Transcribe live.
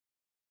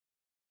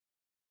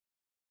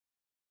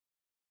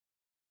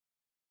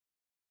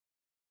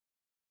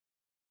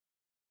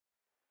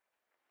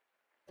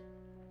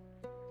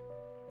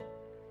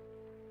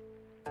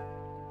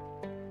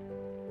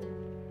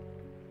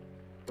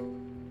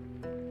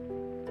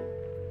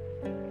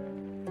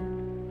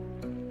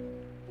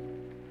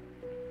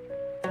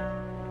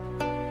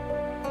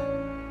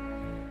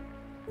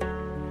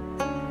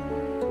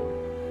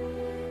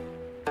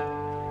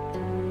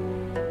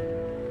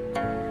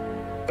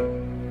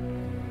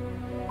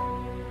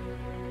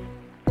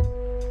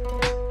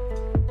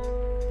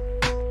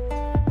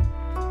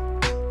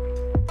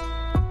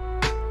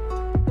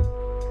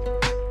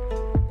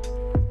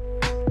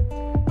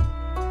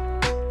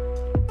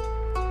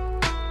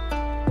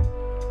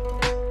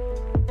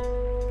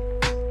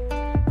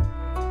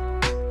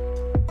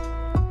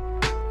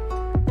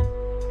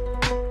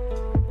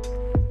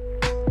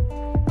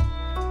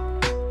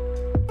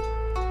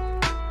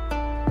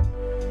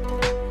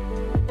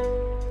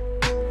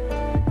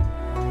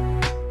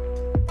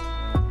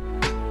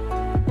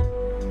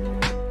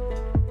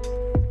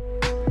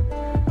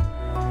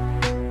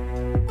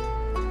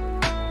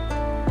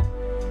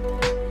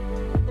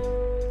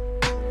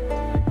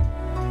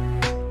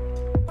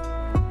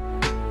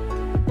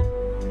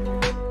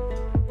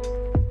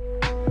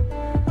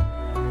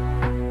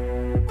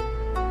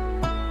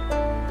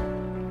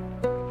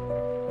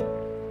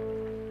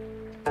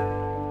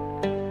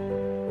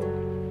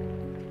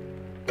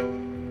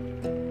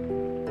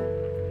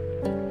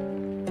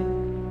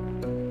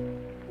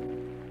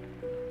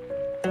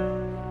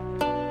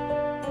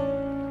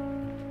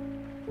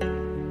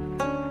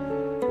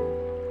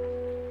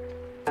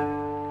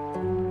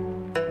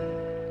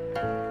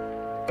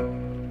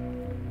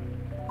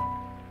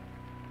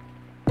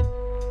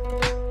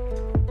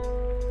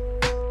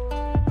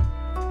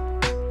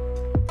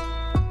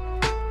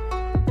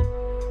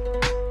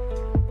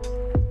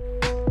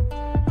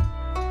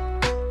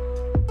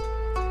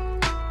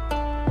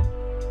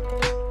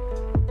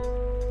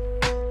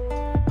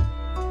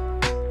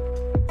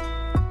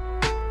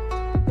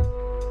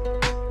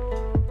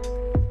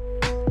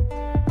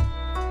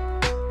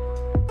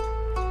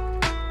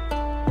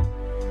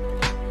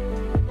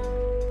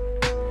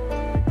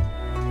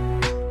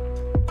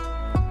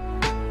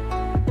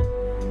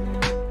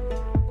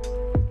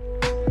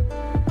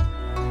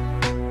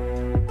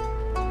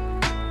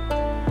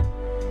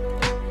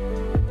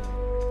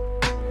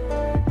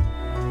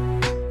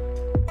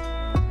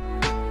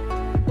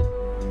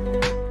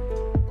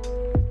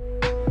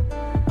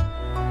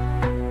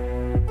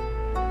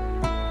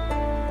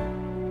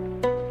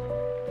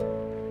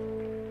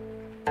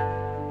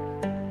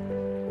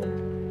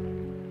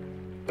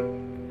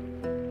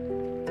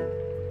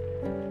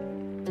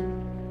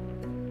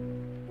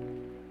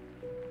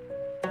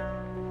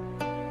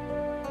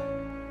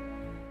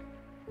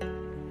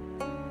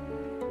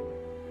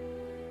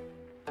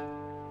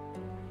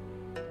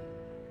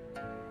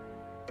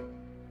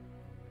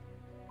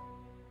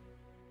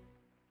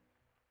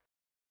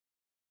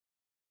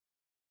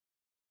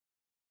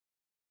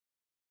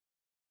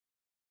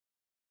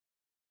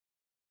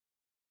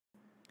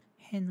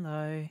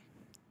Hello.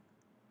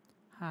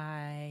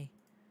 Hi.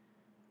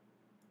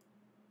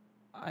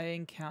 I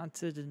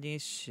encountered an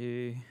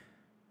issue.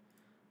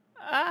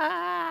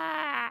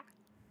 Ah!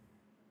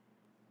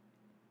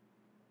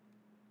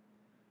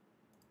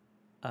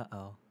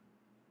 Uh-oh.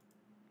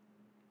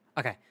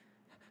 Okay.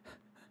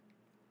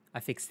 I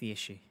fixed the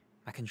issue.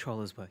 My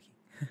controller's working.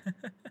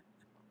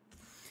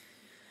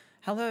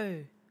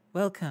 Hello.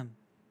 Welcome.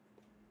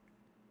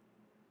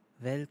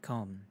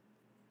 Welcome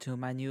to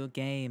my new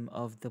game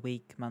of the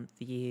week, month,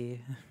 year.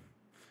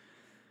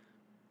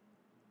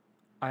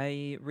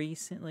 I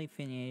recently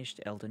finished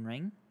Elden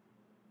Ring.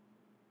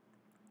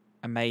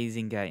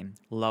 Amazing game.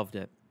 Loved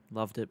it.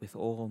 Loved it with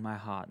all my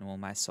heart and all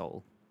my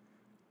soul.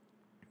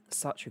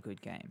 Such a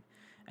good game.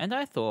 And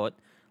I thought,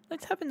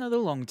 let's have another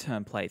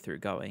long-term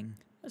playthrough going.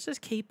 Let's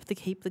just keep the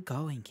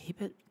going.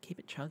 Keep it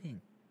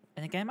chugging.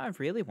 And a game I've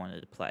really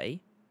wanted to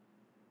play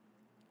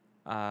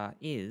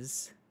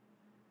is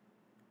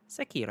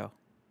Sekiro.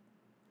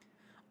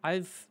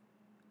 I've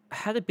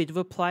had a bit of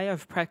a play.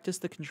 I've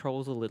practiced the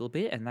controls a little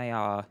bit, and they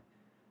are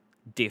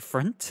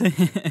different.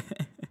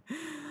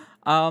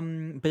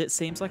 But it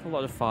seems like a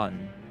lot of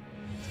fun.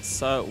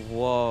 So,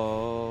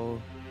 whoa.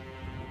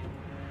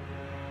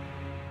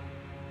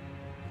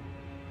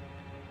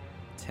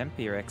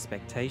 Temper your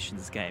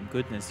expectations, game.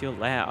 Goodness, you're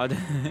loud.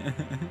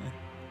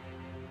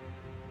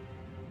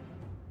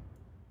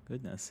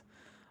 Goodness.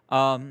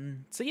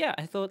 So yeah,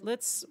 I thought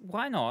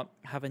why not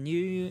have a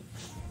new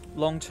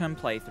long-term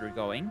playthrough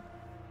going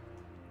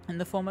in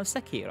the form of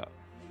Sekiro.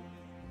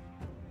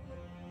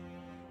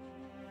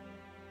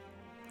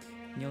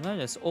 And you'll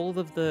notice all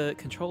of the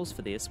controls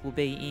for this will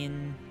be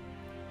in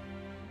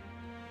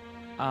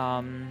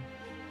for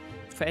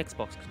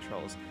Xbox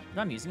controls.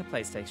 But I'm using a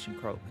PlayStation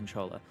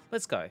controller.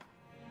 Let's go.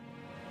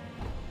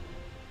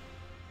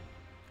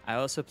 I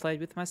also played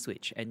with my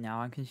Switch, and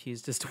now I'm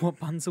confused as to what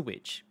buttons are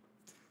which.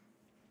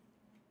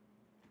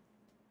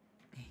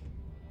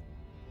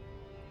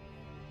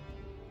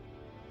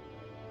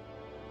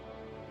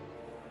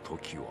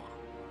 時は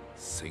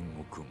戦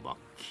国末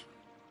期。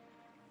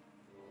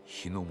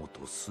日の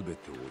本すべ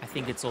てを I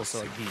think it's also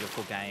a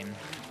beautiful game.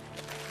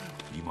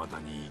 未だ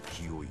に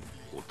勢い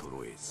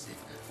衰えず、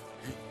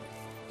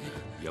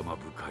山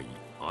深い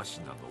アシ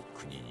ナの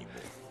国にも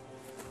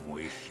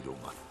燃え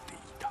広がってい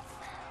た。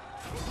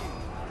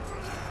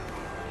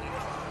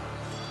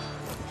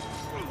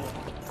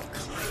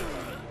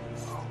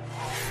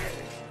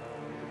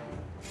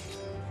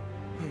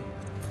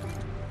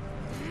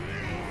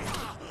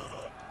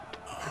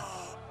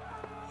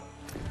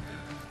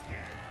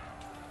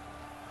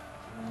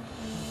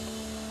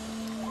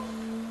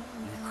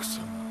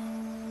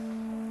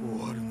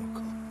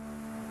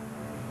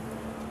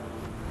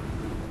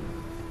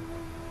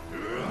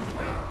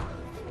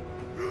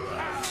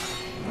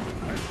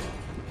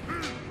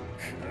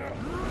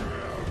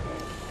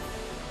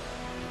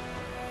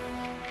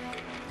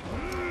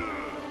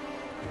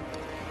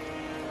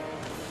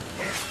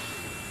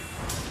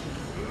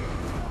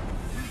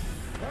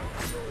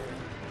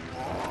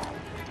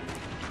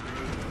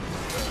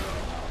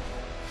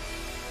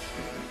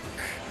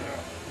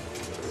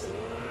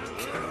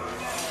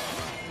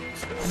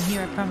I'm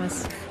here, I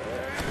promise.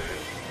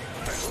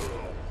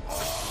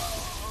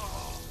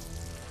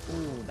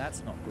 Ooh,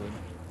 that's not good.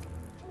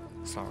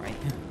 Sorry.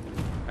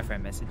 My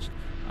friend messaged.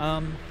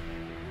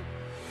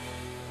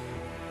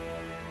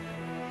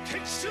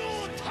 敵将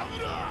田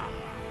村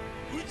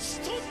討ち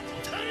取っ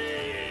たり。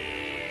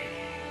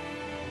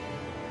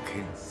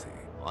剣聖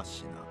ア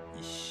シナ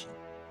一心、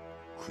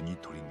国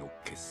取りの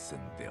決戦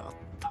であっ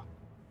た。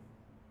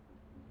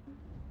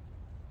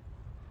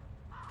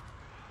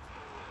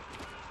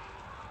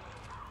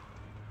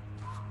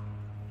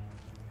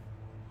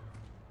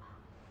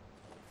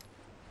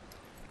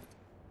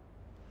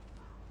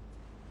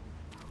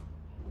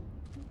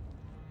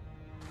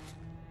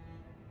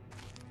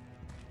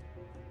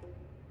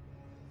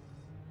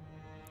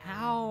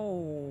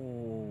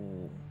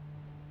Ow!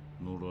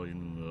 野良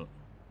犬が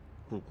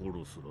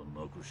心すら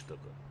なくしたか。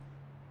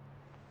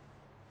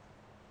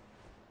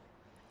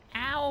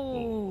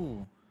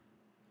Ow!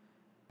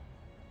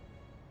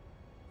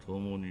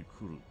 共に来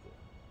るか。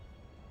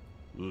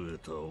飢え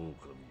た狼よ。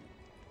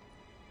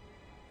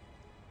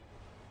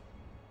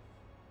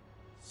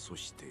そ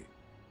して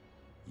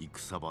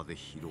戦場で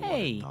拾われ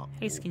Hey! た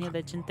Hey, Skinny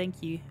Legend,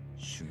 thank you.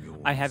 修行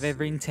を I have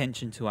every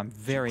intention to. I'm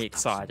very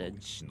excited.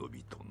 忍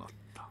びとなった。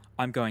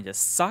 I'm going to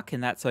suck,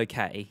 and that's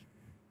okay.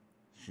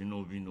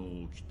 忍びの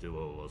掟は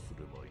忘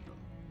れまいな。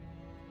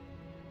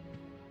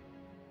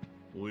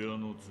親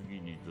の次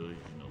に大事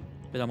なもの。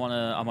 But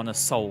I'm on a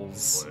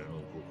Soulsborne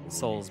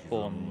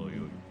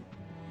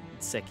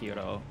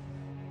Sekiro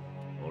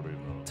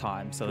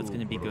time, so it's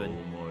going to be good.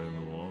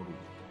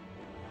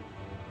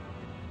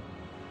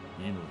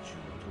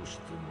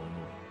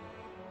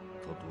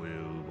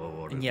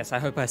 And yes, I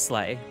hope I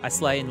slay. I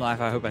slay in life,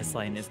 I hope I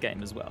slay in this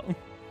game as well.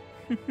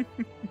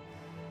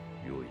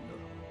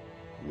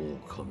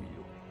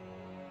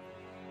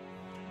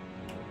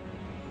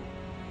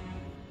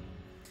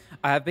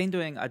 I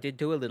did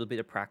do a little bit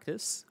of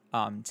practice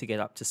to get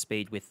up to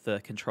speed with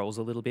the controls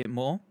a little bit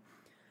more.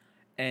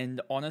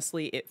 And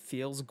honestly, it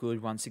feels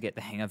good once you get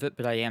the hang of it,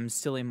 but I am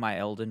still in my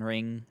Elden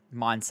Ring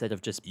mindset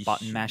of just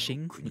button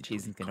mashing, which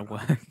isn't going to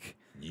work.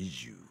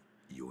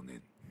 24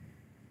年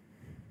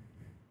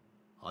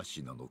ア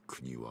シナの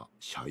国は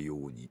斜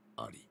陽に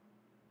あり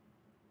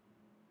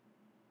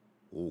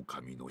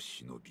狼の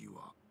忍び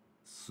は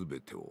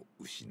全てを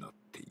失っ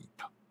てい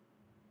た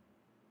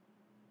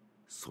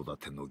育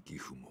ての義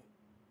父も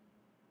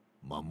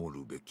守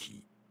るべ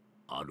き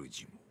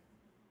主も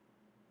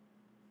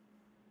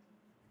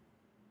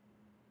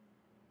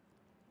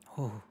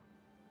Oh.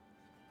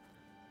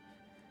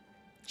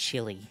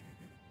 Chilly.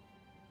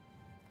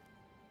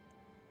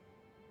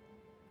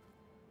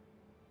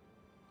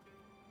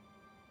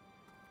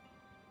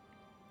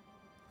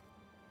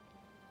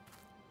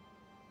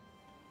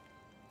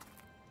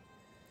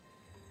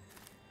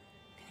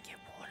 Gonna get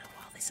water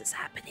while this is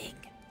happening.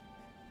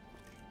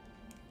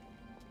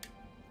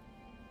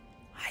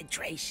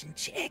 Hydration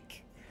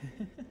check.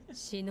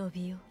 忍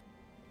びよ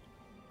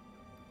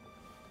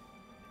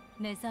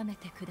目覚め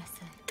てくだ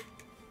さい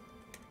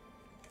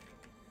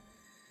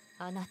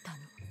あなた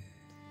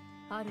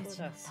の主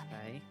のた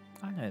め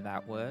I know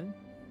that word.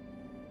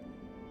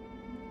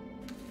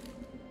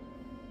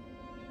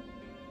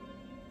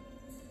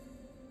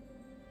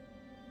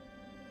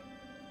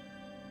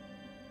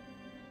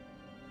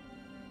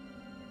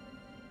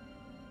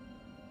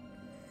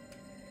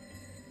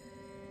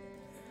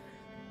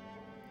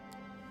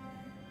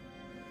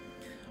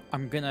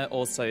 I'm gonna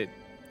also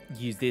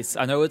use this.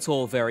 I know it's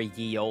all very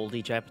ye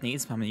olde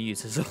Japanese, but I'm gonna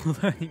use this as a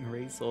learning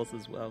resource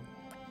as well.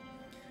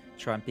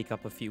 Try and pick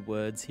up a few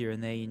words here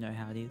and there, you know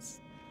how it is.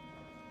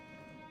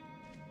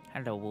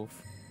 Hello,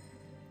 wolf.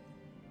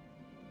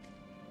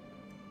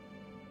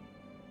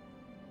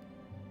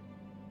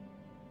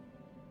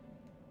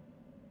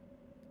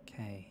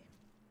 Okay.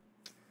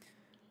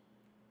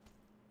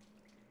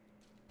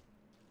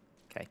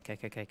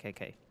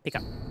 Okay. Pick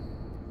up.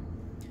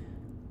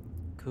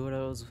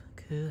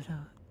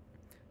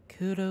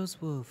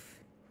 Kudos, wolf.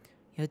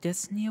 Your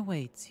destiny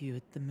awaits you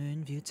at the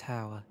Moonview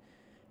Tower.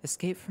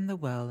 Escape from the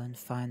well and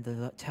find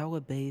the tower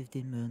bathed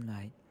in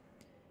moonlight.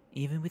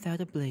 Even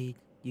without a blade,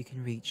 you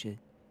can reach it.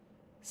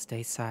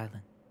 Stay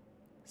silent.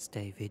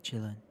 Stay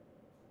vigilant.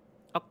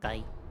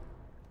 Okay.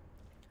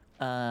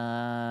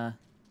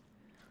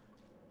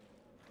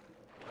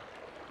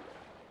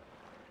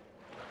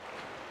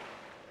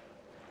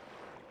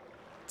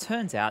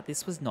 Turns out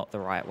this was not the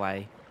right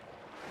way.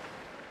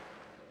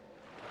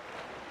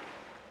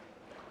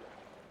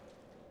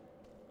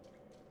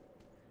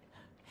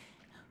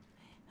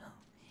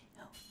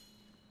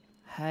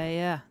 Hey,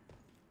 yeah.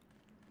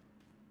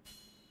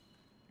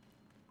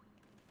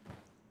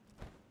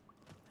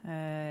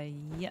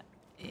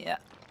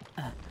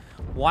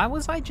 Why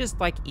was I just,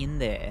 like, in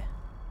there?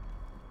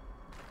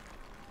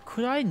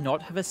 Could I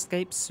not have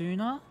escaped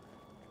sooner?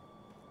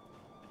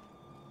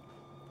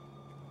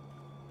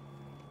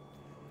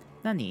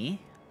 Nani?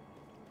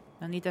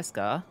 Nani desu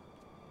ka?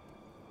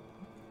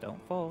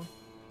 Don't fall.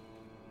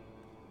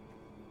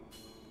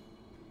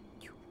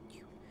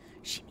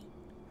 Shimmy.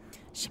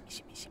 Shimmy.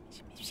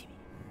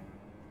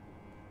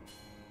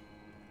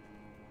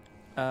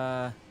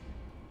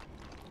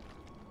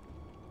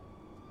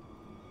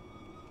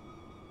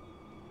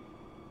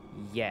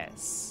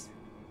 Yes.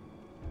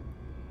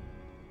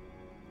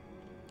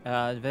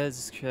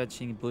 There's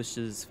crouching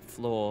bushes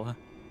floor.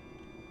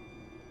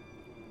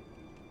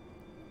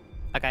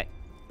 Okay.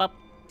 Up.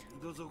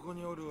 そこ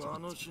におるあ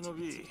の忍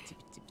び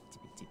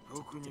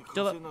特に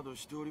稼など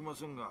しておりま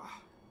せんが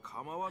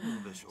構わぬ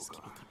のでしょう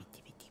か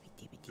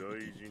大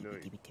事な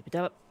い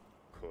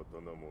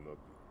刀もなく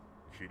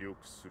気力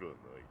すらない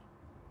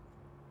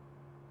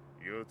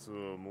奴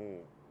はも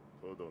う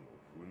ただの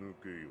ふぬ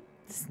けよ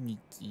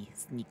Sneaky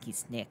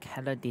snake.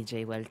 Hello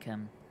DJ,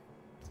 welcome.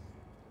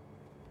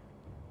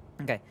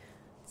 Okay.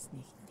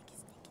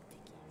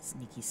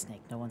 Sneaky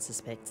snake. No one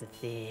suspects a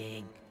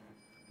thing.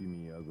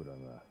 君やぐら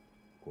が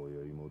今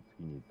宵も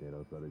月に照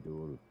らされて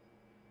おる。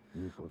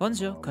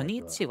Bonjour,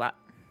 konnichiwa.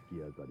 月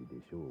明かりで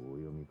書をお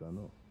読みか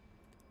の。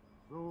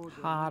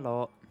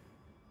 Hallo.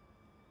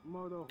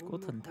 まだ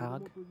Guten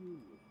Tag.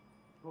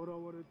 囚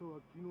われとは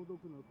気の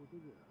毒なこと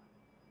じ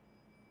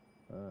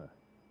ゃ。ああ、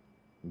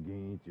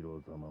源一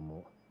郎様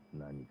も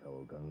何か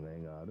お考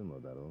えがある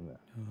のだろうが。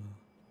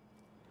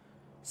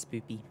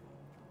Spoopy.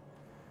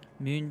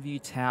 Moonview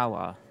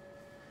Tower.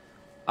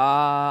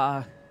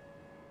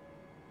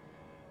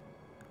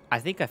 I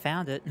think I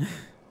found it.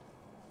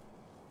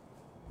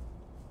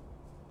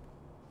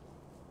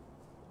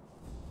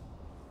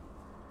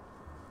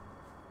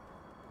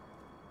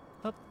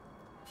 Up.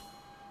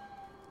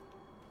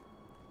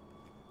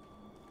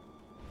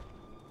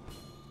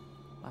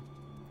 Up.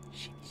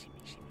 Shimmy.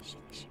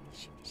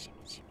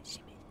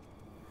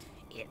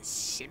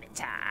 It's shimmy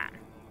time.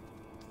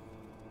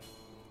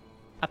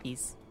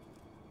 Uppies.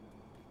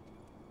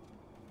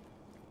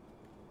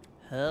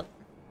 Hup.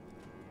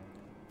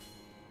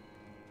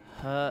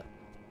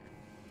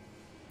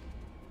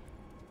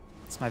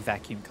 It's my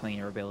vacuum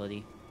cleaner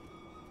ability.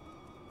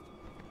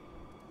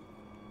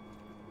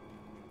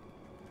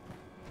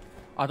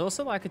 I'd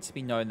also like it to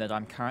be known that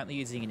I'm currently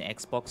using an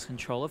Xbox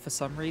controller. For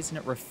some reason,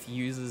 it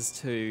refuses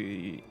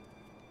to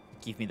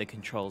give me the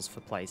controls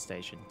for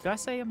PlayStation. Did I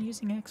say I'm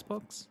using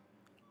Xbox?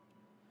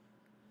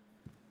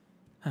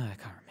 I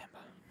can't remember.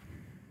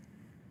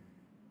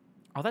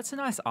 Oh, that's a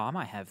nice arm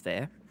I have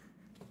there.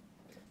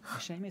 A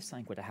shame if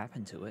something would have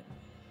happened to it.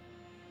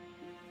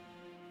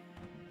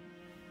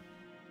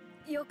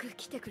 よく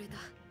来てくれた。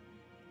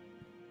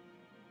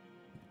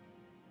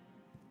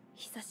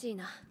久しい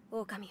な、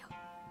狼よ。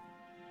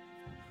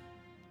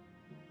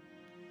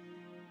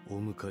お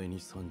迎え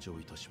に参上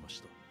いたしま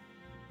した。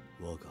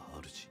我が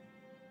主。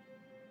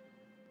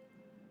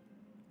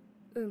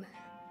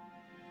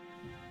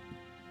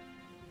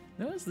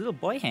Those little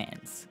boy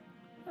hands.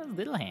 Those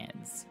little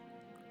hands.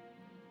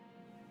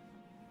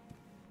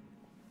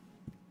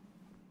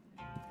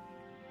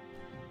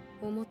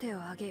 表を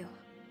上げよ。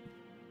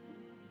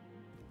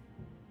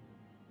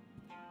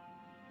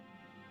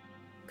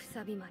く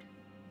さび丸。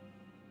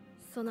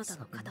そなた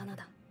の刀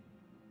だ。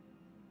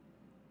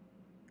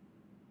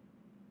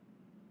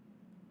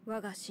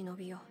我が忍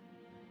びよ。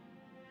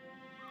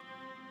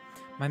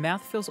My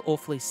mouth feels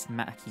awfully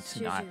smacky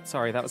tonight.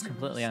 Sorry, that was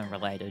completely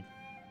unrelated.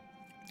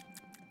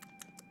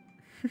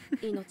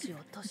 命を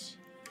落とし、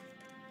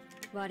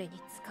我に仕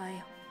え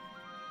よ。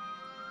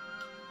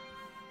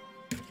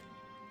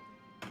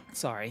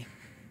Sorry.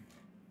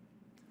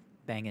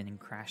 Banging and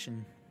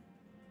crashing.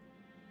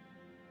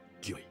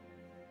 御意。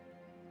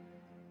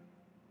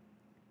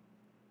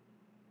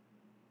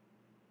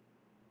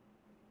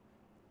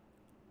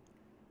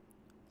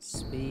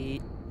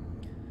Sweet.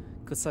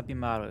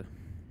 Kusabimaru.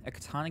 A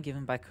katana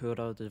given by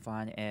Kuro, the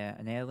divine heir,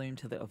 an heirloom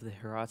of the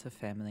Hirata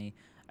family,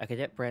 a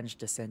cadet branch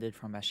descended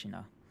from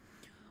Ashina.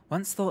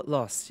 Once thought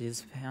lost,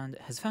 it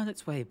has found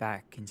its way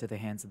back into the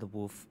hands of the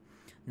wolf.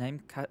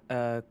 Named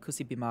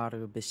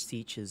Kusabimaru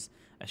beseeches,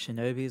 a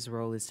shinobi's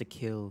role is to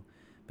kill,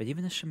 but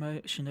even a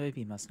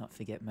shinobi must not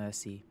forget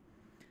mercy.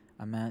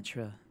 A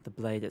mantra, the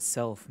blade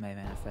itself may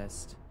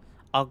manifest.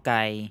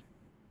 Okay.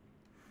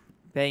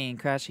 Banging,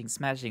 crashing,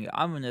 smashing.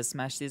 I'm gonna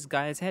smash this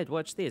guy's head.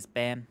 Watch this.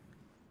 Bam.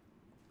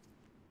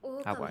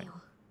 I won't.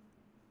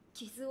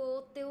 傷を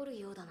負っておる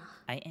ようだな。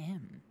I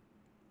am.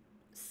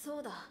 そ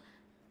うだ。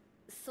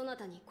そな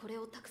たにこれ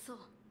を託そう。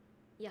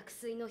薬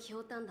水のひょ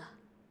うたんだ。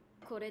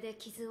これで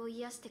傷を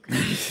癒してくれ。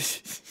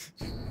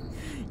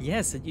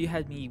Yes, and you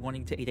had me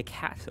wanting to eat a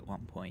cat at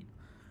one point.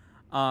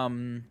 I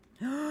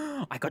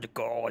got a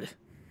gourd.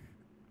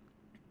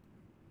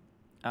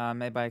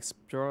 Made by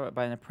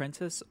an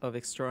apprentice of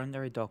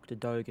extraordinary Dr.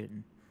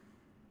 Dogen.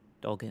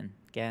 Dogen.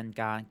 Dogen.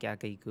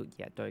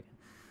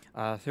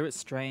 Though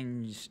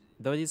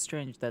it is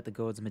strange that the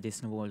gourd's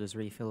medicinal waters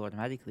refill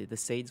automatically, the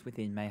seeds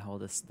within may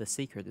hold the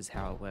secret is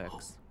how it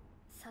works.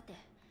 さて、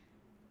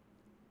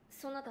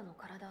そなたの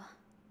体、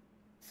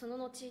その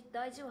後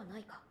大事はな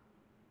いか。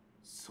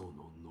そ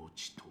の後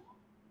と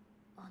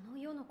は。あの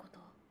世のこと、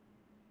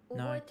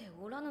覚えて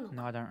おらぬのか。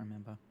No, I don't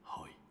remember.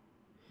 はい。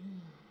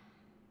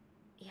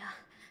いや、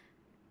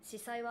司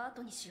祭は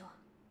後にしよう。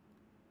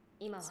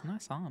今は It's a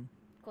nice arm.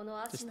 この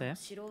足 Just の there.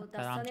 城を出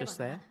That さ arm ね just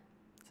ばな there.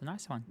 It's a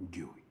nice one. 御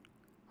意。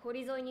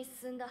堀沿いに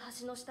進んだ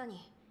橋の下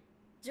に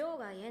場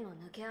外への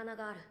抜け穴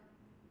がある。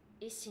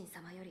一心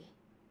様より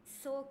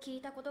そう聞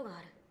いたことが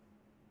ある。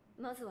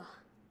まずは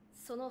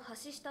その橋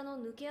下の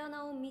抜け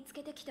穴を見つ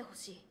けてきてほ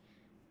しい。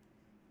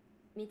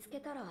見つけ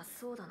たら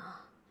そうだ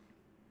な。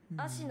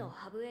足の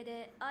歯笛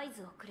で合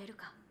図をくれる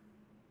か。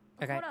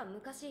Okay. ほら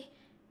昔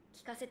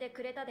聞かせて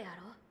くれたであ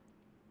ろう。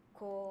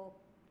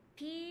こう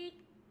ピーッ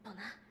と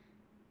な。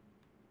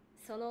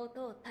その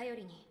音を頼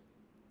りに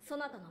そ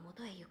なたのも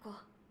とへ行こう。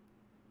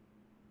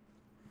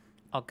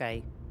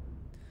Okay.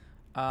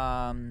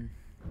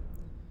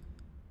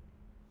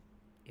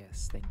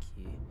 Yes, thank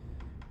you.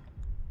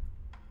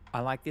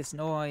 I like this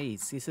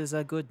noise. This is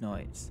a good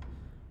noise.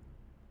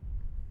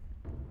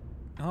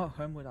 Oh,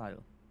 Homewood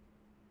Idol.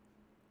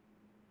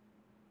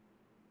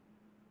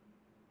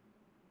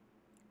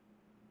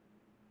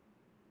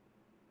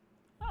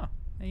 Oh,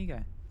 there you go.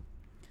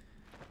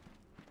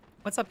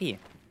 What's up here?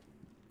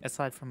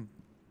 Aside from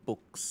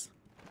books.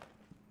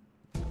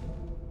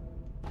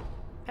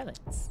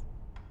 Pellets.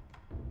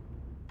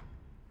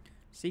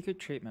 Secret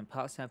treatment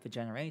passed down for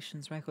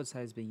generations. Records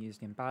has been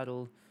used in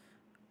battle.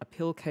 A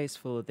pill case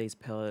full of these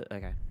pellets.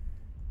 Okay.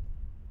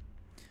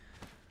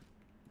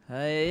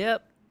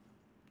 Yep.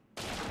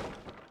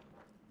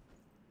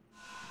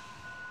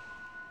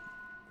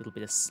 Little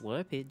bit of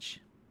slurpage.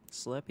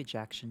 Slurpage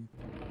action.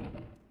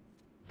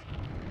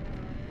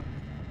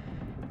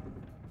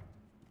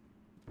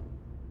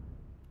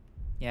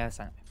 Yes,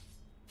 I know.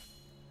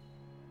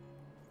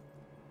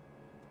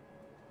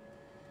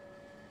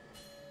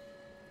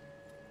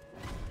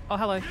 Oh,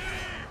 hello.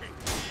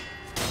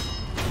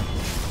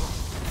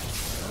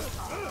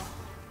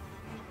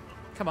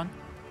 Come on.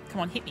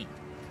 Come on, hit me.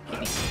 Hit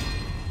me.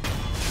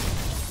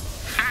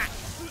 Ha!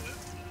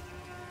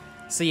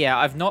 So yeah,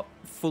 I've not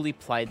fully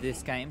played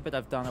this game, but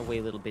I've done a wee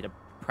little bit of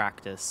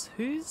practice.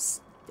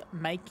 Who's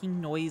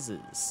making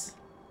noises?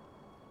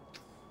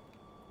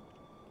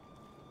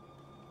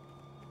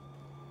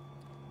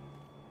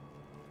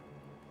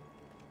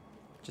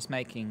 Just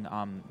making,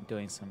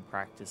 doing some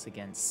practice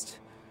against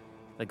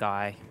the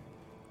guy.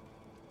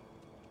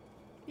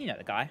 You know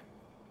the guy.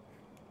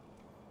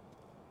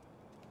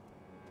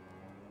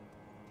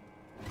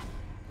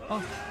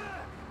 Oh.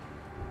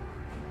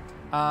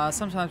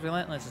 Sometimes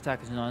relentless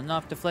attack is not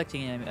enough.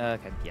 Deflecting him.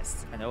 Okay,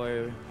 yes, I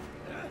know.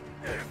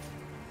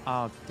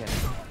 Oh, damn it.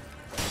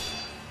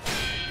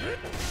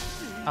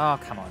 Oh,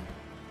 come on.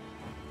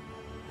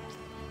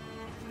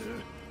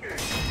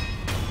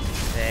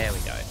 There we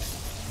go.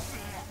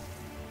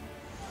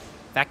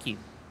 Vacuum.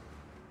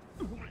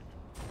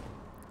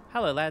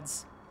 Hello,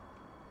 lads.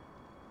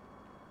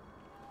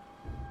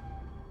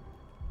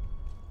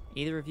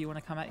 Either of you want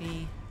to come at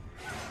me?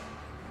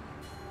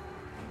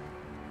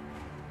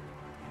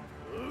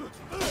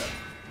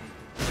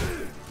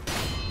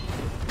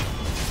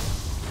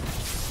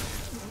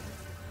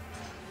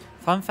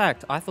 Fun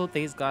fact, I thought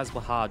these guys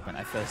were hard when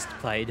I first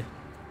played.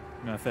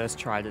 When I first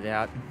tried it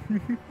out.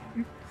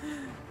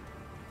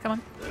 Come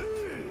on.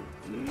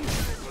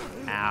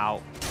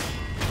 Ow.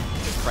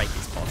 Just break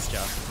his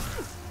posture.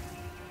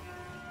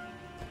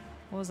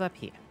 What was up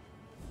here?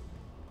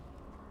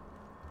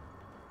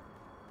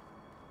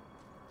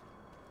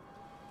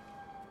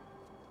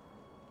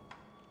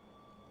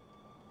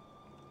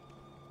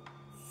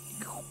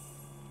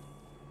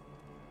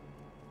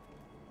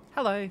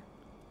 Hello.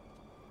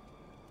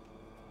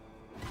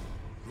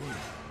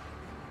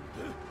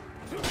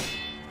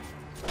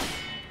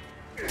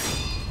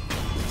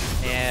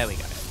 There we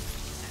go.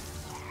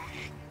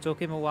 Took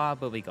him a while,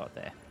 but we got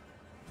there.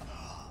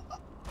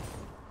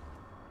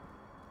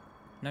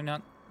 Knock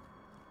knock.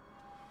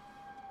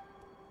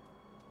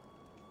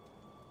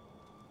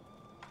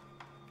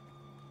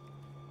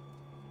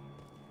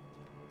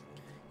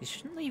 You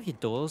shouldn't leave your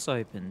doors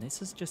open.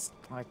 This is just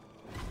like...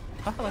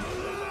 Oh, hello.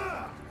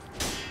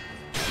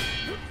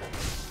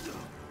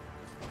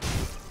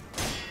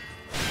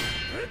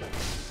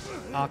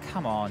 Oh,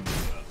 come on.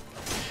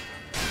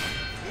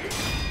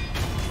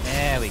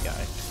 There we go.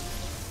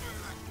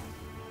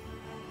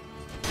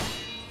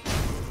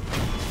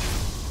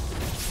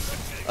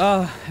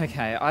 Oh,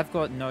 okay. I've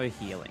got no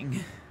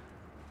healing.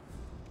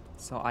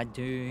 So I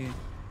do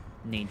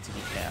need to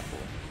be careful.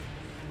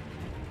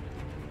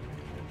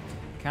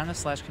 Counter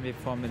slash can be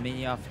performed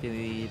immediately after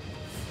the...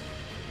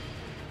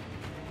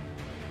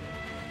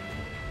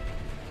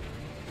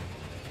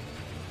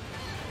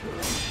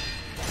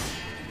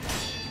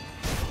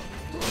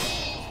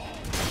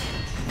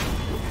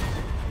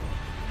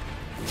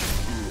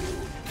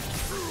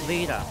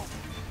 leader.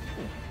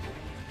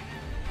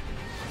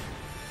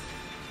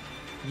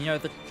 You know,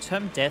 the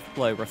term death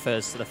blow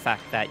refers to the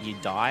fact that you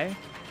die.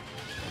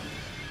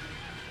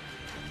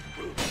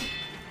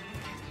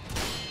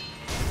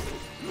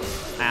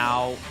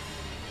 Ow.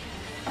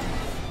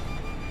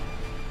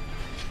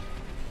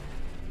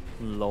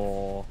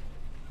 Lore.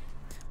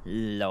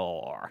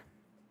 Lore.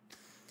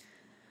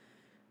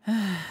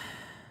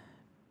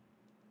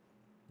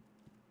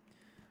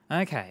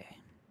 Okay.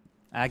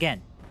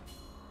 Again.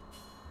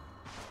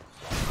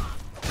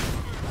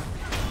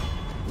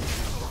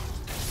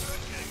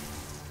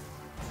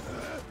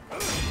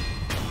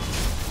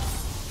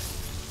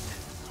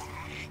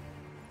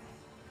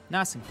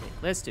 Nice and quick.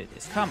 Let's do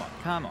this. Come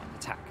on,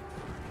 attack.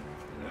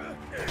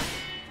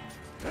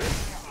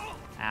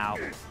 Ow.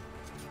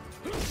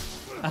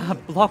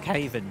 Block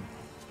Haven.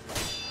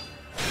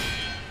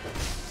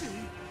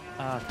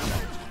 Come on.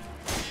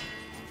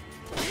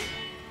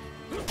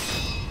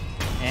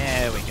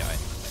 There we go.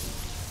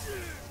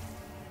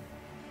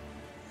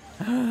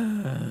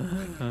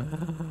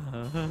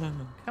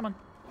 Come on.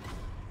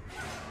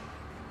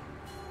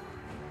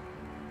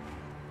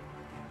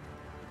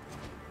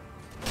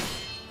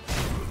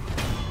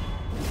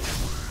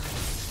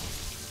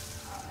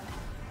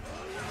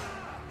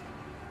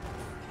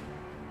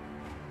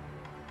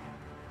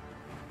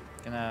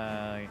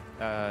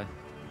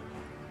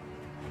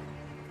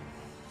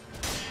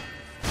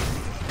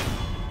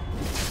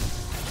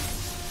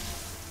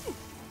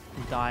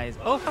 Dies.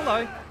 Oh,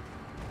 hello.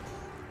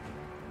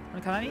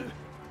 Wanna come at me?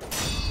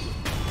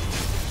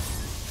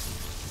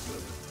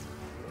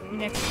 You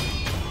next.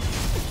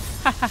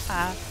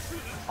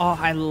 Oh,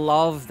 I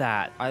love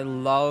that. I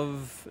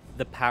love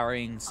the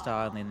parrying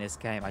style in this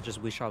game. I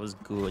just wish I was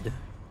good.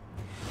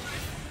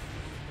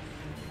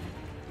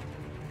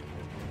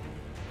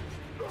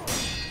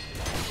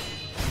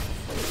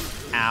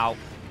 Ow.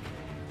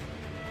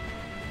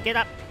 Get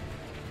up.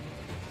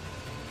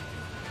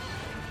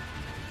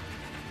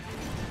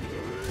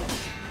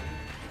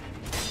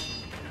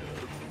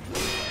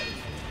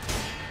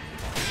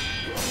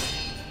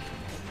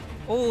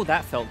 Oh,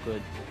 that felt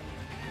good.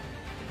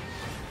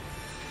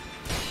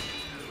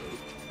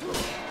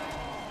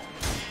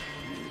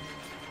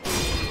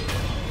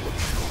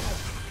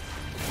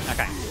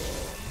 Okay.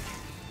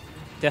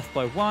 Death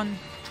blow 1.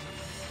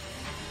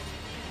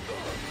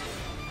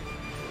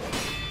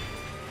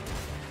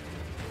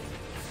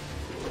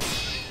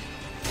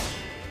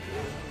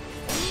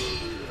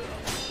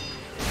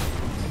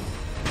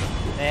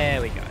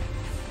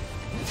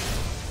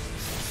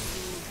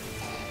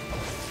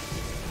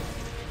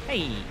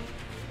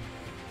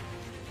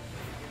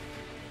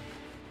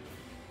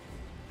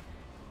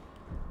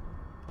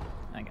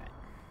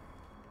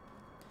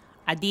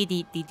 I did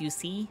it, did you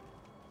see?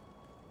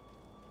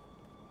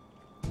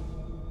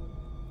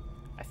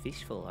 A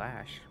fishful of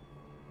ash.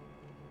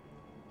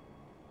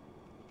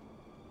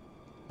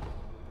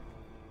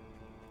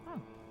 Oh.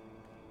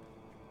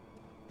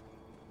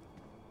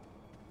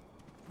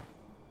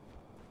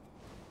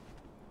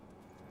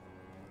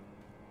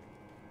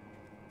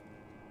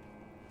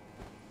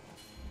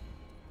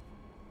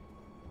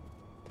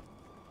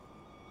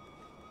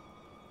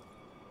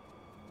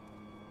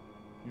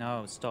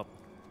 No, stop.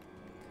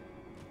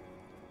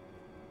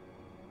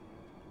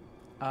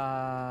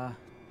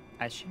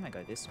 I assume I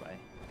go this way.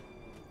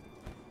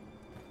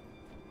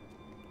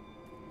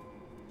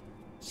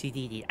 She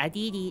did it. I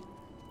did it.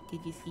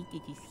 Did you see?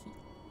 Did you see?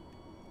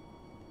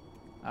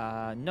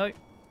 No.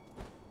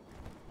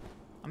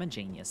 I'm a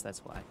genius,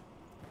 that's why.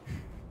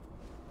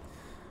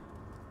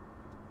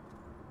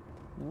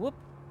 Whoop.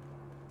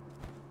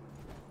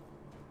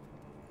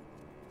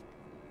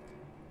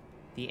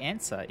 The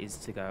answer is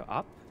to go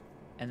up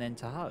and then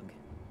to hug.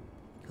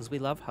 Because we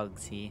love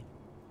hugs here.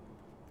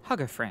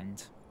 Hug a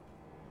friend.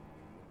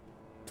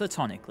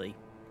 Platonically.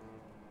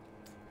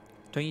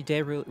 Don't you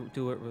dare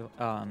do it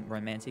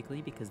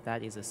romantically, because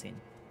that is a sin.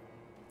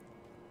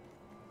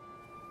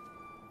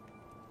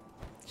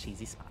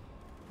 Cheesy smile.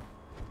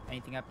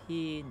 Anything up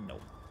here? No.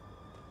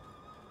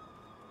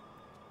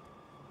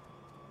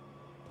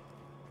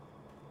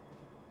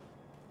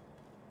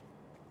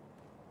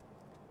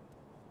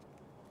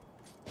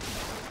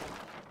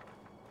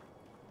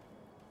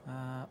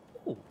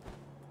 Ooh.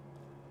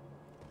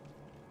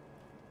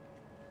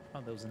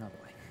 Oh, there was another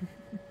way.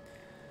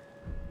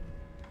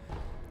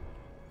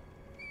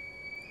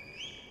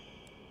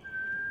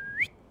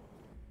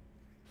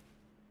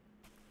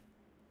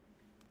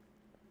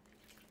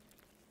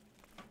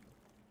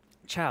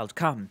 Child,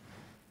 come.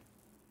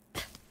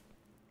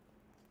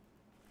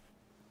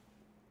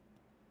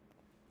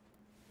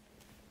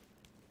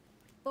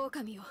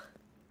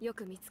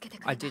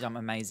 I did, I'm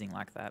amazing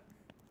like that.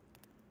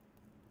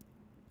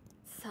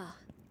 さあ、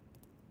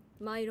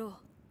参ろう。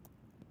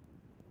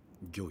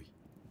御意。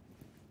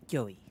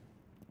御意。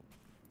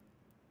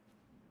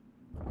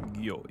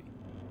御意。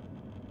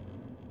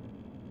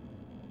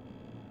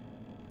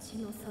血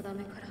の定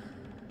めから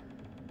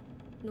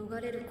逃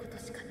れること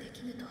しかで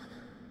きぬとはな。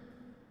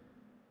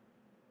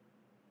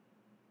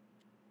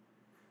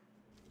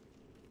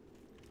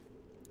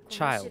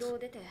この城を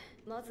出て、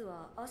まず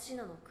はアシ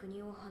ナの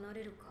国を離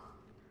れるか、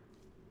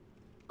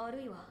あ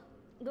るいは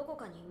どこ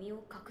かに身を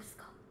隠す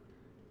か。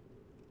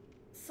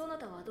そな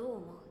たはどう思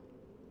う？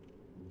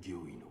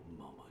御意の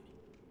まま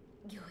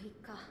に。御意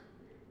か。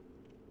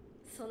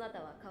そな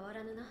たは変わ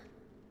らぬな。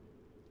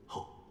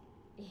は。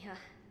いや、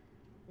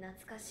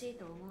懐かしい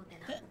と思うて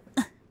な。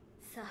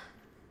さあ、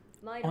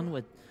参ろう。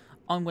 Onward,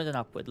 onward and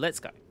upward. Let's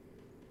go.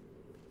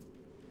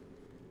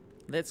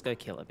 Let's go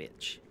kill a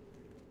bitch.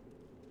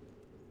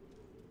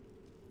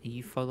 Are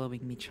you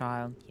following me,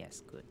 child?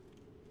 Yes, good.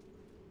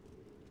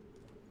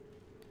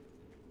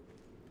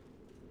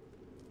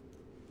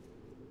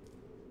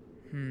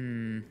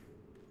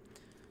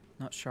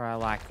 Not sure I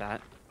like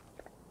that.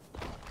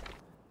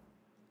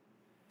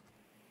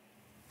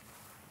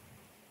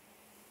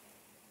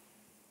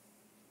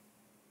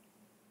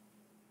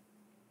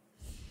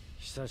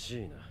 久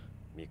しいな、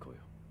巫女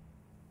よ。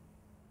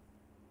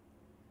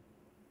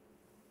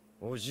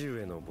叔父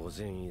上の墓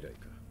前以来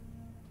か。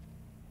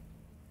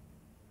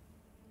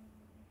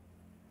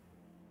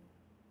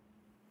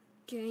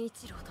源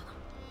一郎殿。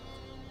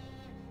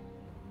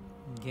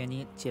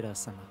源一郎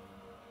様。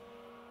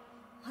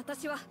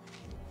私は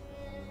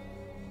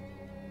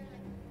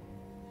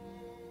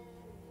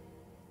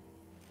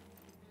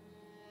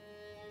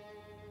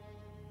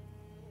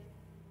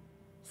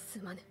す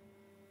まぬ。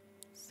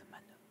すま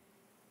ぬ。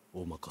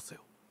お任せを。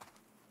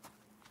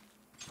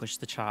Push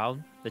the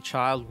child. The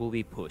child will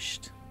be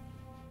pushed.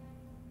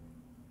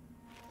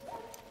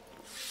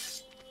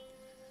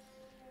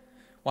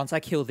 Once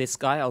I kill this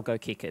guy, I'll go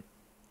kick it.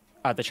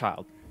 The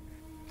child.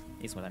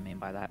 Is what I mean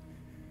by that.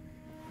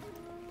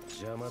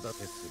 邪魔立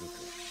てするか、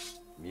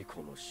巫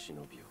女の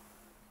忍びを。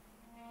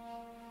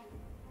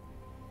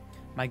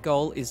 My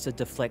goal is to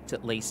deflect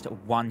at least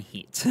one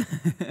hit.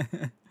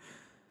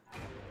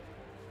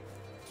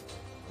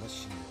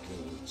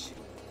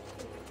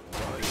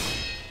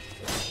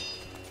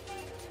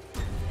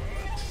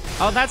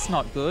 Oh, that's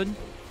not good.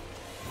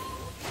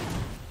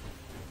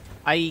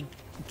 I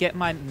get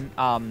my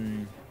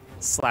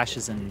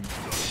slashes and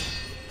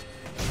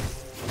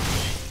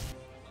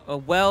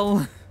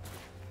well.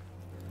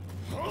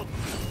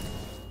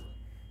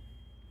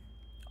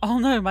 Oh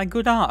no, my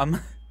good arm.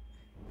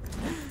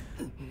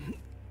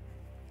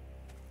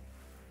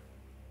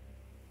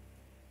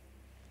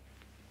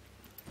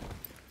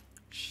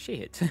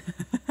 Shit.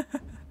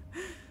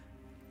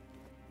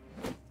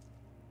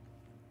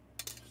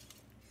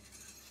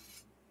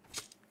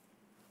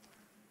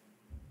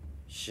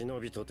 忍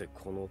びとて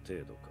この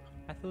程度か。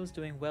I thought I was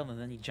doing well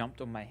and then he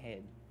jumped on my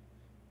head.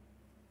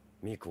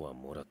 巫女は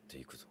もらって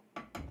いくぞ。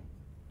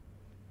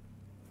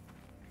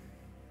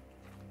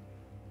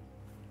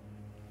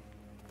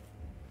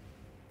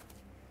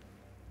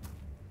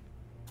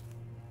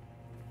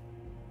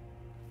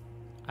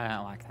I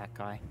don't like that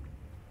guy.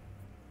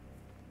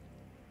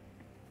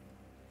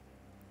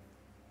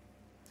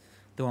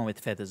 The one with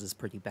feathers is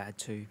pretty bad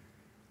too.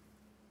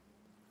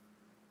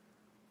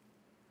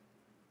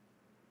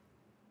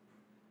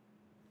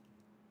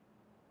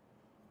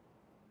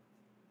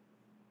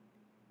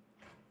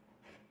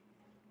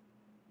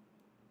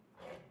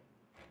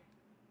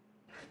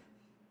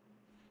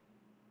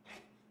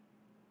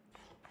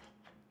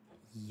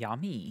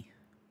 Yummy.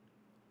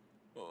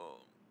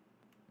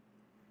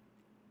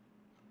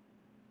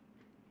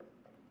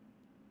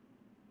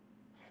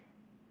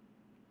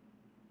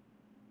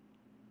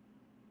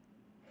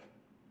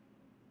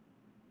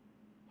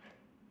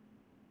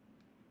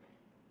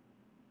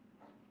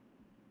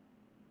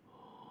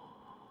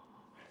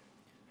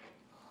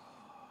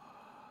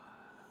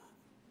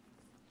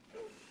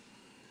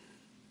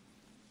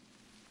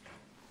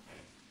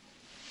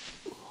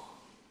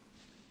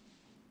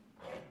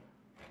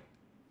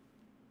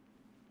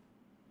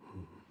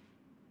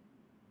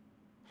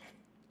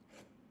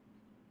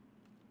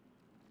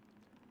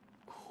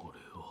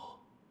 Korewa.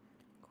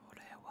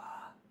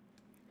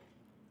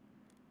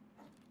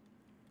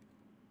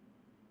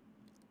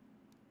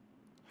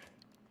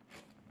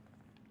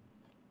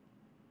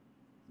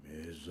 目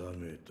覚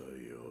めたよ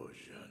う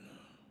じゃな。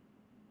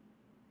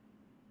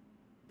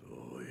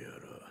どうや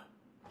ら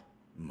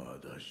ま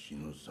だ日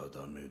の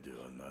定めで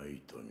はな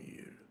いと見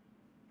える。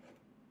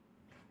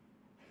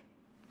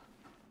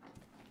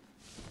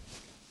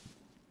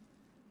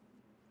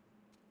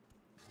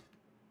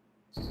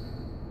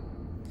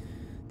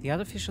The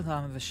artificial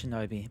arm of a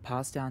shinobi,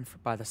 passed down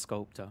by the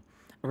sculptor,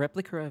 a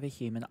replica of a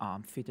human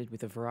arm fitted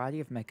with a variety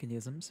of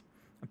mechanisms,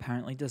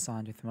 apparently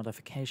designed with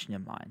modification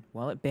in mind.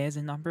 While it bears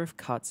a number of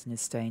cuts and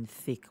is stained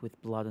thick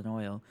with blood and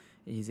oil,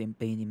 it has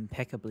been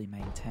impeccably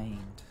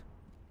maintained.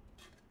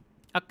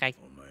 Okay.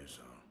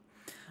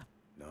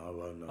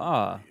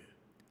 Ah,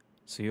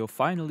 so you're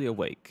finally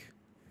awake.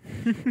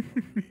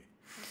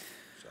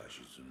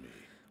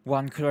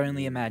 One could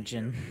only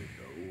imagine.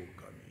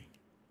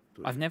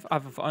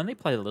 I've only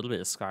played a little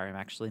bit of Skyrim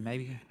actually.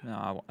 Maybe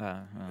no,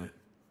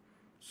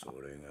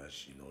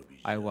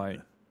 I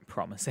won't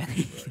promise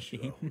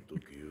anything.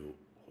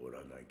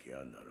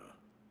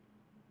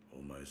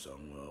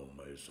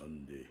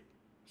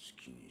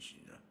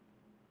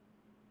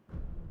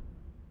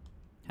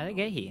 How'd it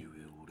get here?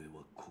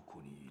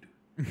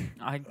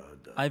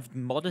 I've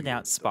modded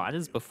out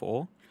spiders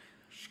before.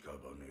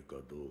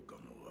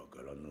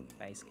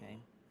 Base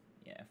game.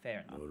 Yeah,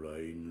 fair enough.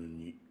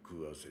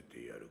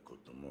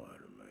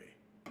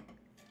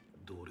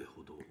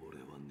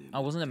 I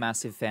wasn't a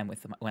massive fan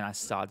with them when I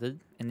started,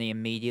 and they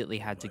immediately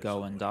had to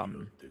go and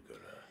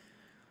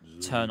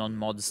turn on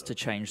mods to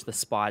change the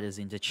spiders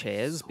into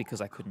chairs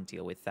because I couldn't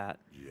deal with that.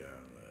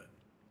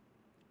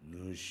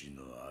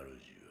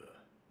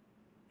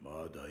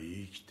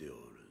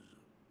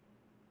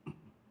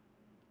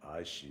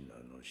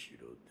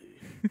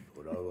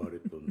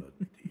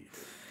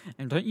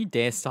 And don't you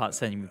dare start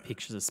sending me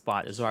pictures of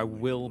spiders or I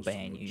will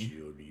ban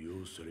you.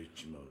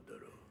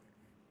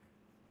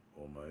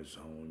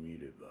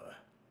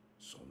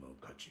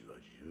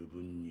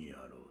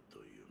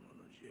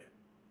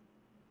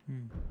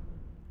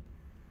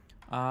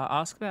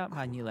 Ask about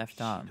my new left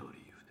arm.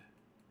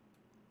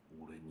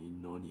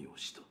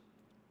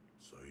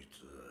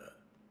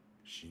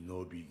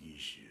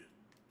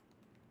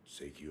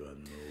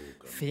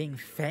 Fitting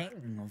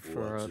fang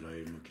for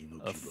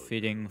a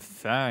fitting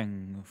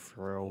fang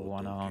for a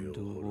one-armed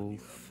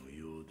wolf.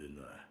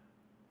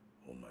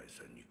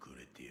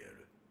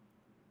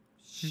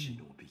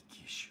 Shinobi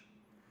Kishu.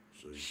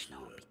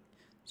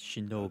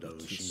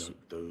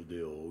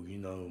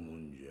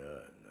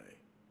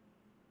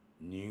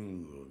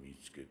 人具を見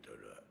つけた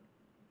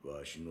ら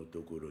わしの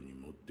ところに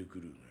持ってく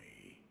るがい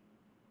い。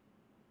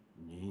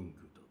人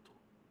具だと。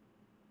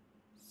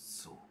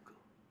そうか。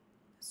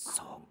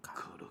そうか。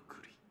から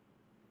くり。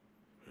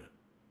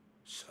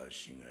察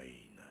しがい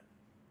いな。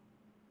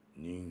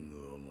人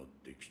具を持っ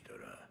てきた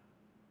ら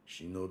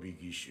忍び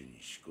義手に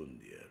仕込ん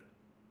でやる。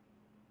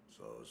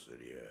そうす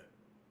りゃ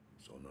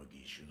その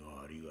義手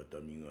のありがた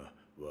みが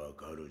わ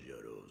かるじゃ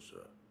ろう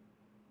さ。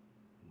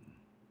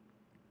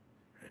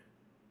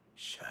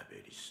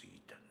喋りすぎ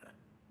たな。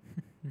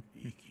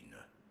いい気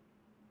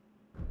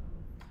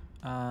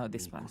な。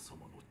This one.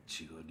 様の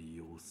血が利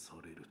用さ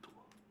れると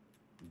は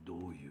ど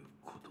ういう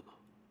ことだ。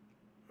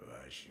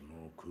わし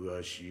も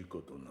詳しいこ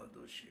とな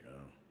ど知ら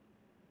ん。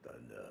た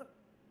だ、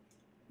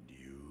流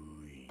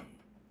院、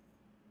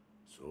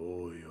そ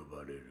う呼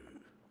ばれる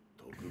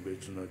特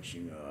別な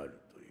血がある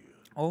という。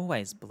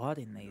Always blood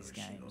in these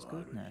games,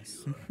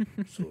 goodness.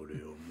 そ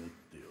れを持っ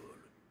てお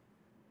る。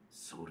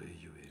それ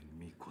ゆえ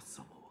巫女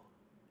様は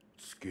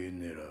付け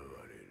狙わ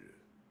れる。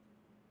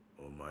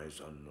お前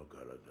さんの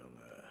体が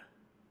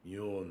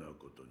妙な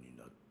ことに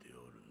なって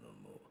おるの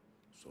も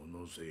そ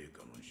のせい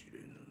かもしれ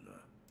ぬな。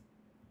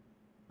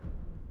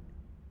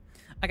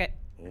Okay.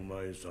 お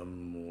前さ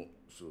んも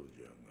そう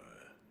じゃが、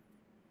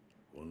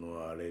こ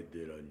の荒れ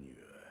寺に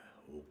は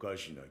おか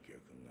しな客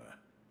が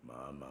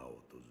まあまあ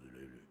訪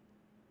れる。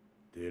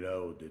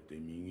寺を出て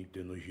右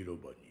手の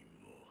広場に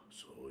も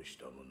そうし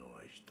た者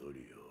が一人おる。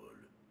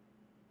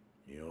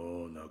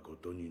妙なこ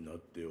とになっ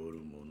ておる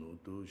者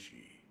同士、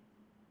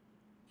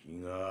気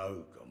が合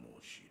うかも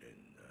しれん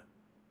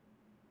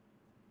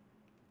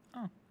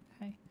な。Oh,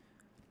 okay.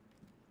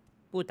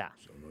 Buddha.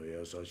 その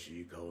優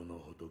しい顔の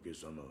仏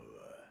様は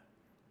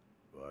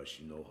わ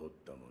しの彫っ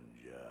たもん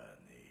じゃ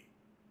ねえ。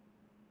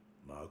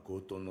ま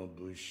ことの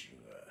仏師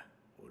が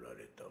おら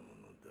れたも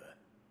のだ。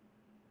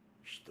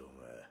人が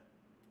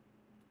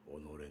己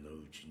の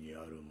内に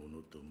あるも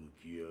のと向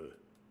き合う、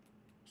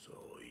そ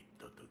ういっ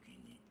た時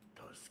に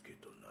助け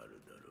とな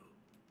るだろ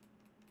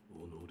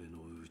う。己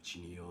の内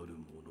にある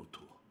ものと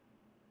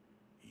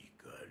怒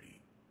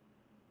り、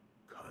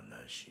悲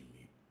し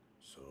み、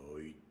そ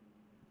ういった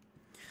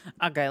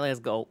Okay, let's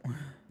go.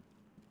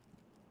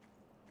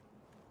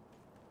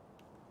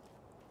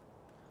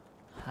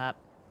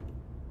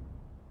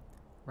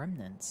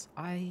 Remnants.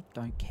 I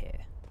don't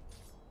care.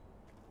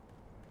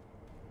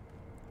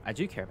 I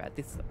do care about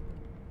this though.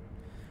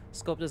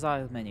 Sculptor's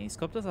Isle menu.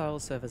 Sculptor's Isle will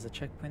serve as a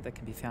checkpoint that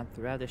can be found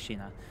throughout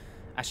Ashina.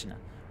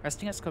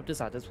 Resting at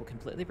Sculptor's Idols will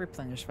completely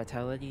replenish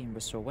vitality and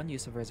restore one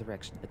use of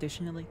resurrection.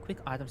 Additionally, quick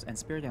items and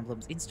spirit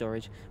emblems in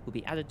storage will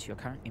be added to your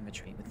current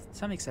inventory. With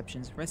some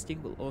exceptions,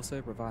 resting will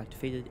also revive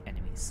defeated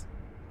enemies.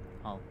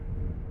 Oh.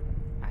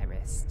 I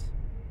rest.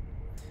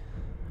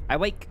 I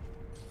wake!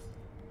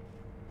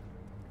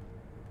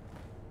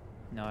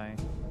 No.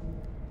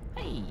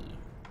 Hey!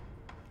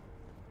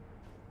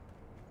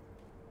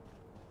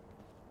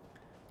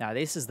 Now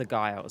this is the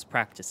guy I was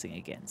practicing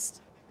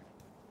against.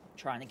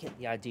 Trying to get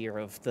the idea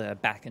of the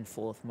back and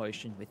forth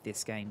motion with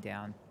this game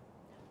down.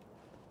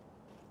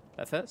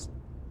 But first,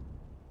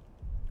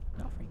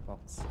 an offering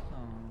box. Oh.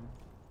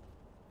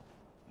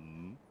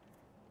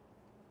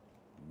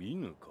 見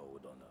ぬ顔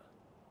だな。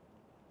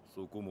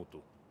そこも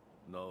と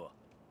名は。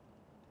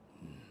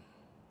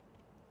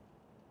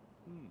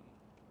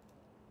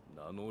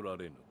名乗ら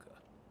れぬか。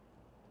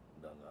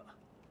だが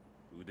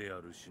腕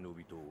ある忍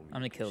びとお見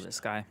I'm gonna kill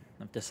this guy.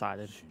 I've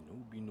decided. 忍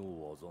びの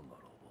技なら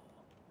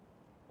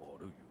ば、あ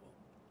るいは。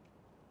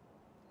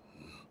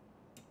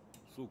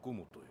そこ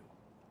もとよ。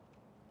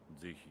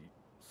ぜひ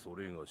そ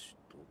れがし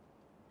と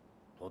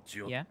立ち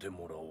会って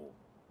もらおう。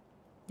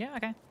Yeah,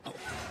 okay.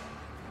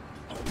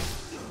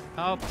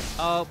 Oh,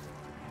 oh.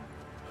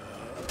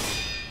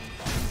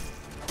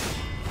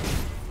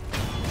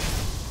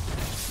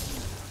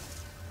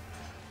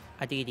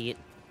 I did it.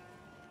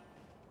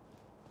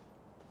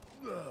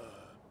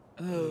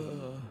 や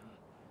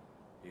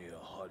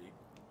はり。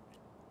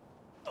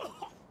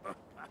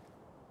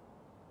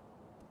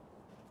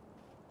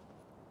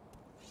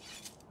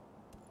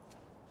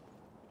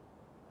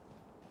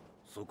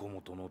そこ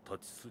もとの立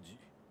ち筋。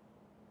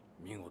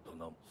見事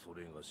なそ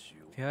れがし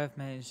よう。 If you have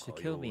managed to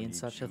kill me in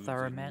such a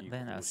thorough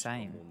manner,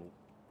 same.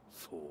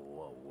 そう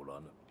はおら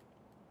ぬ。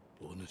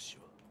お主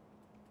は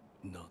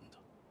何だ。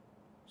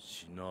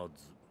死な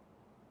ず、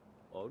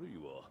あるい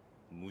は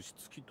虫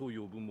つきと呼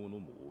ぶ者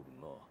もおる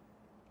な。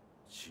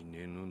死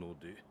ねぬの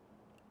で、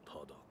た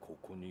だこ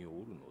こにおる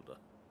のだ。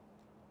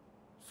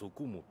そ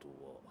こもと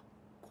は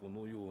こ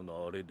のような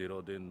荒れ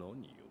寺で何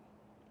よ。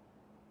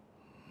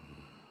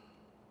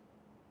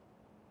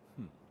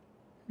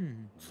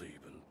随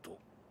分と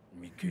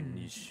眉間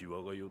にシ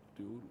ワが寄っ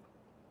ておる。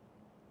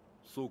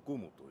そこ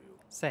もとよ。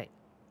Say.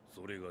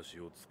 それがし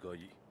を使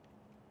い、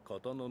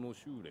刀の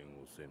修練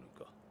をせぬ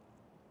か。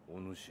お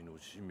主の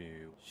使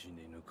命を死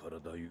ねぬから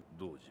だゆ。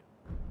どうじゃ。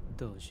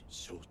どうじ。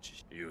承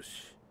知。よ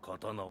し、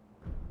刀を。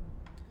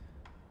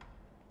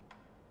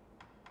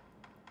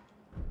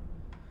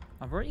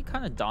I've already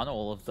kind of done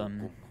all of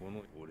them こ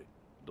の俺、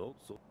どう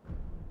ぞ。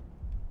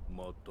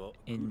また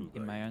in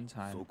my own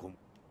time. そこも。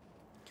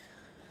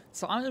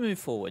So I'm gonna move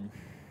forward.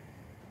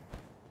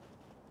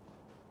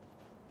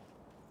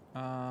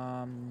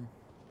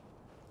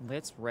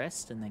 Let's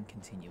rest and then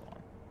continue on.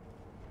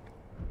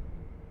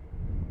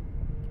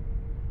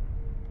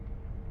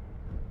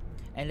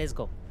 And let's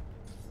go.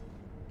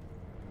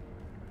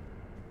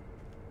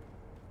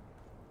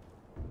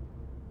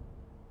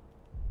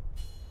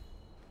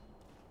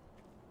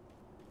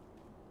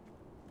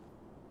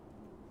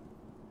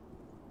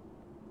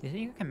 Do you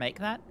think I can make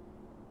that?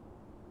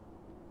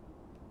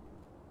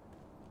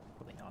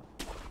 Probably not.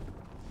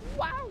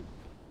 Wow!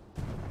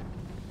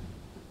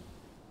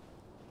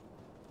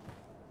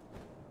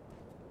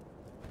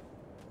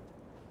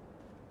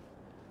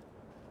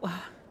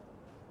 Wow.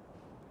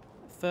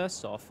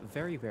 First off,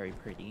 very, very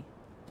pretty.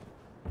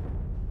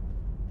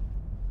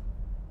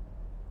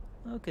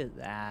 Look at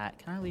that.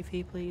 Can I leave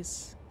here,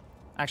 please?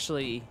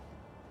 Actually,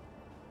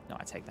 no,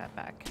 I take that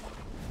back.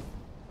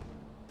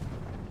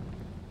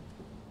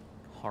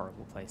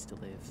 Horrible place to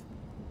live.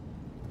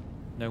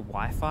 No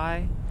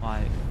Wi-Fi?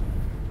 Like...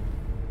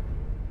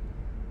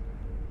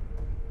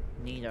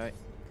 Neato.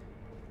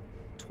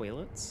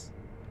 Toilets?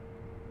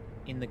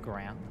 In the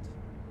ground?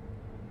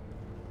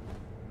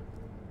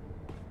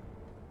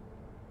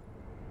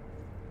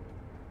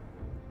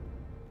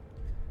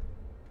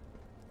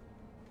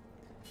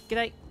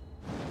 G'day.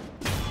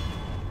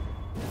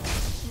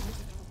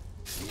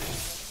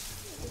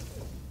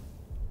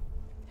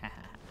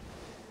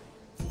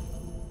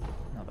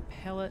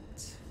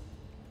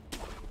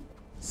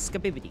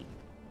 Skabibidi.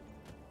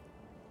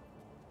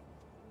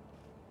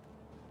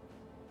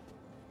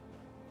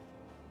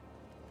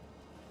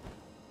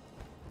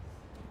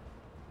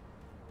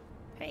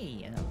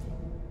 Hey, another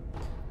thing.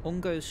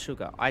 Ungo's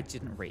sugar. I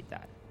didn't read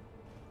that.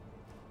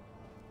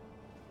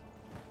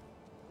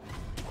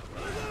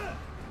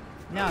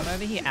 No, I'm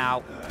over here.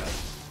 Ow.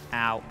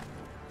 Ow.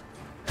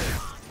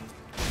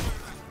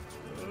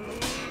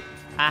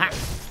 Ah!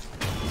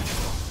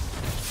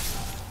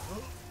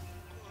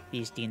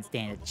 Fish didn't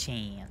stand a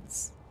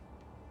chance.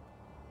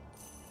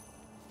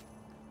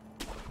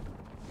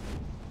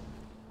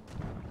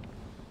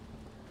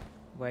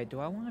 Wait, do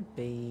I want to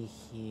be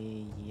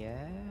here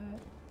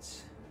yet?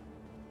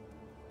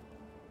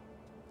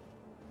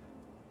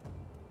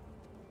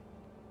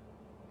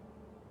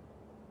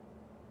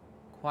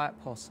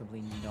 Quite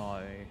possibly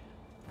no.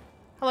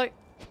 Hello.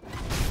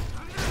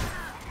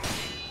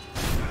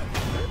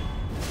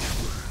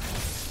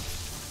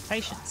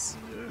 Patience.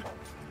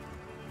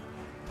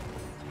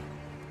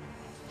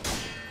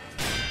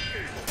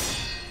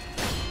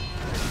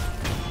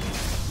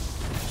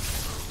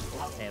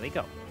 There we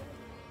go.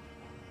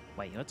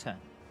 Wait, your turn.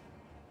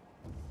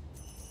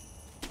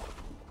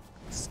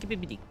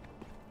 Skibidi.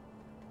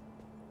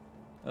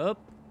 Up.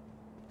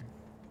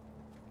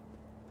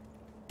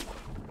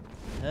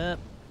 Up.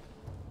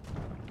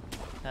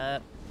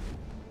 Up.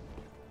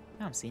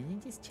 Oh, I'm sitting in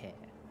this chair.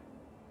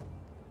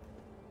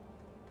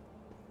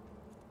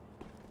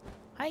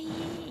 Hi.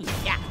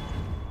 Yeah.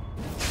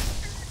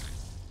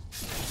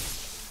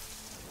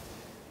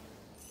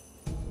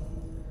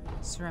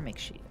 Ceramic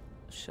sheet.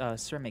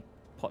 Ceramic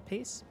pot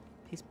piece.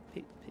 Piece.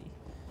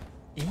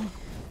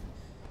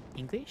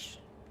 English.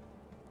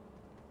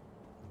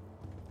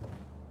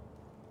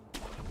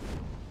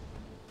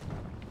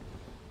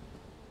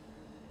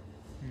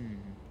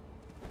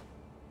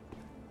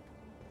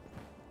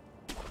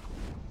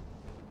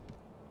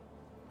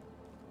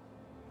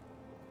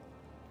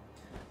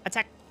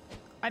 Attack!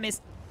 I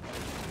missed.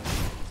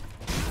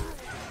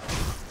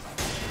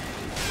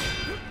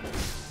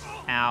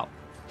 Ow. I'm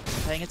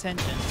paying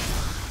attention.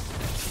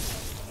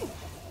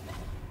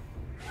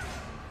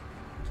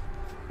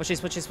 Watch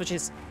this, watch this, watch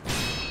this.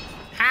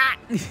 Ha!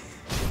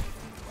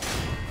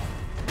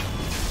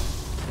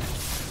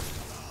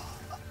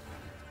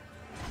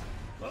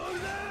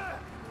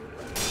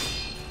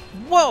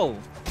 Whoa!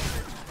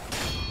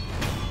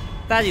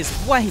 That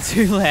is way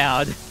too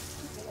loud.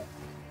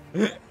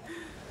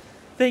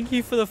 Thank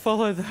you for the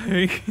follow,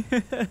 though.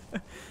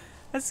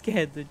 That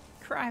scared the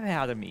crap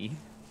out of me.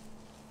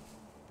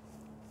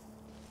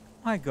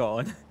 My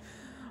god.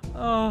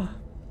 Oh.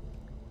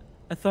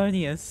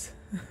 Athonius.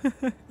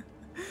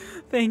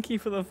 Thank you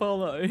for the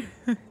follow.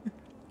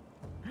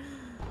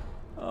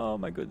 Oh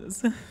my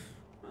goodness.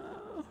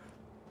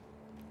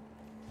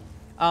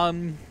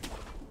 You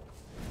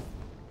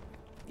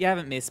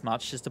haven't missed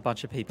much, just a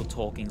bunch of people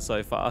talking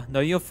so far. No,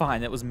 you're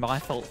fine. It was my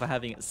fault for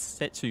having it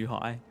set too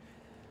high.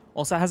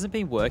 Also, it hasn't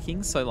been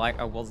working, so like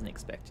I wasn't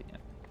expecting it.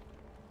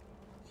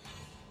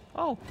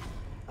 Oh.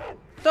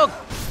 Dog!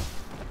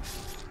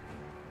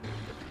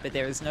 But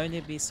there is no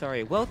need to be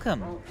sorry.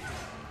 Welcome!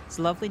 It's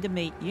lovely to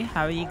meet you.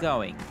 How are you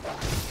going?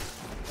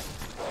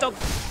 Dog!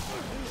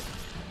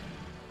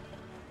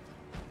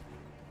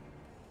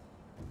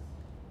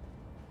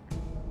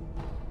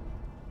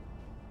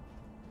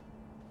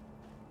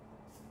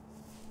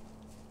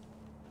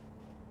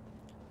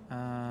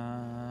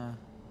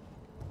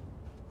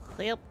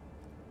 Help.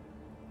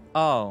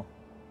 Oh.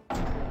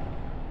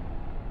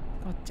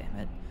 God damn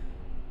it.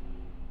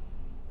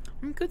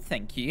 I'm good,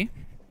 thank you.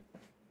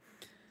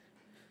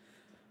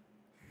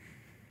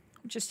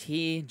 I'm just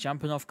here,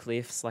 jumping off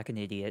cliffs like an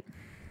idiot.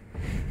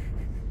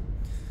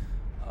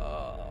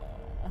 Oh.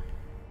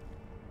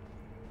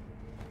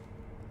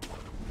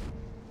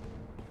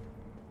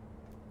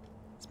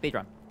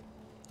 Speedrun.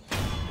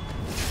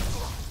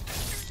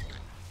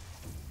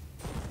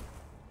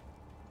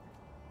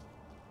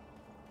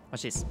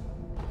 Watch this.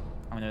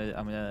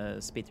 I'm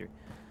gonna speed through.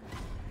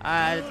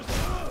 Ah,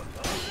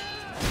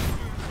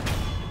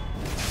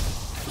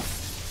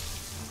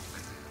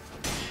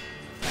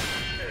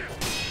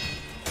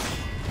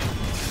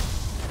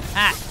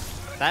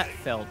 that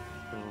felt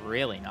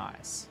really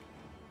nice.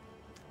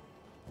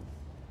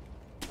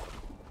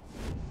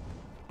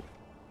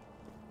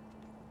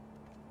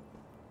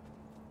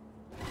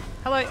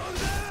 Hello.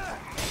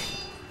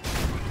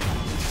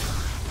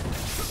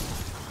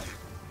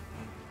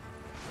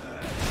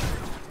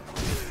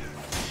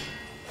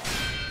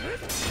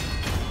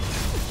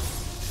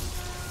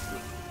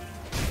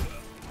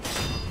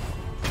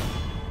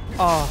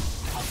 Oh,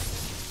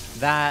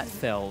 that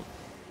felt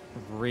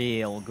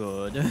real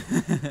good.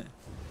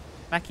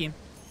 Vacuum.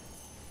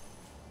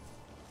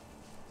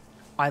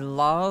 I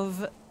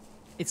love...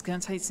 It's going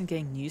to take some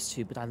getting used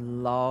to, but I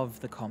love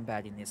the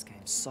combat in this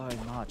game so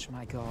much.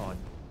 My god.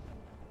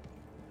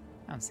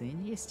 I'm sitting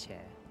in this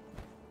chair.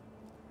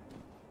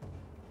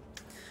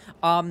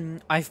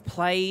 I've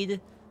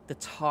played the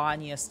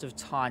tiniest of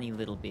tiny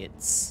little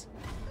bits.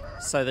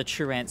 So the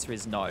true answer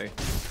is no.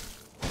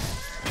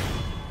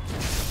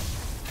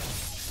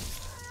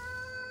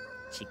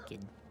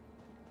 chicken.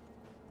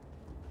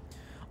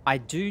 I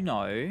do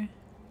know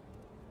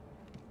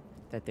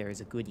that there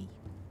is a goodie.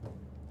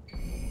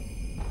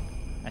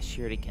 A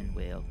shuriken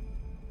wheel.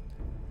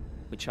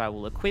 Which I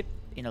will equip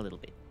in a little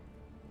bit.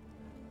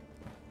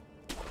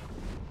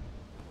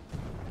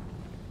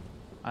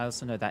 I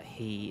also know that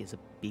he is a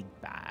big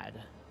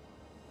bad.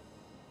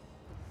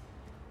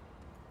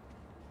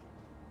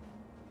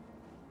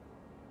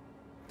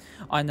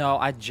 I know,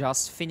 I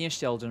just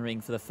finished Elden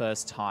Ring for the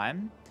first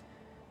time.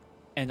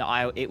 And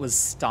it was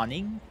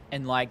stunning.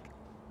 And like,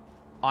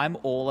 I'm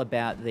all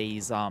about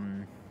these,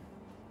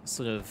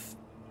 sort of...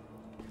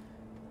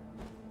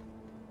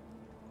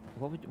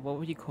 What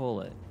would you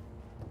call it?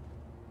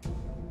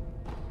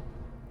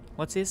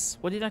 What's this?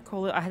 What did I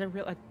call it? I had a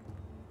real...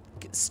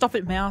 Stop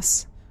it,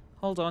 mouse.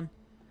 Hold on.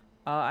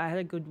 I had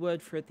a good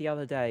word for it the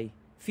other day.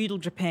 Feudal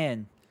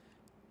Japan.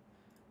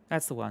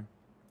 That's the one.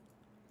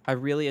 I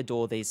really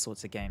adore these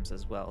sorts of games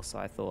as well, so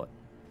I thought,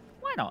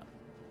 why not?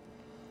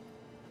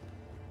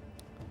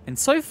 And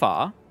so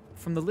far,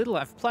 from the little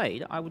I've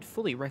played, I would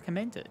fully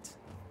recommend it.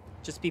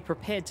 Just be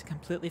prepared to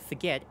completely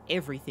forget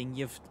everything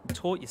you've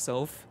taught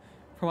yourself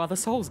from other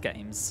Souls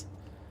games.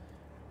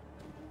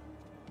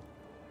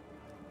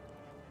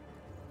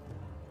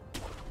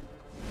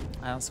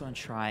 I also want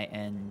to try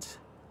and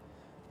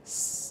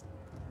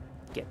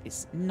get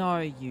this. No,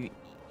 you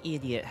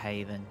idiot,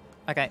 Haven.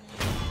 Okay.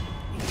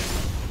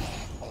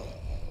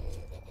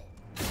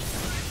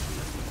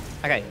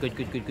 Okay,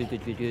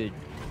 good.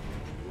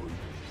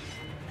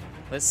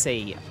 Let's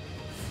see.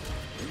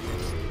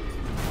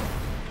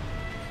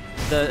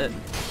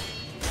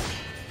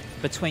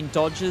 Between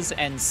dodges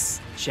and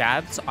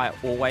jabs, I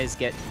always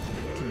get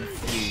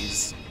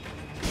confused.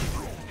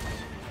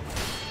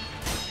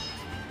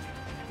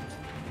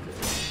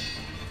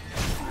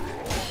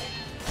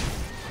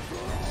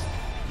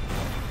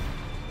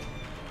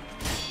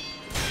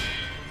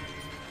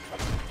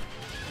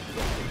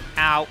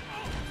 Ow.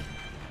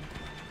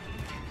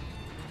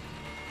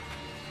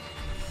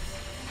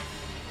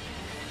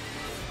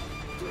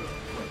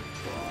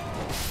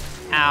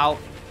 Ow.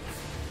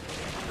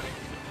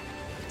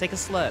 Take a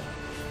slurp.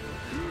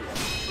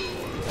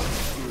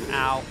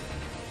 Ow.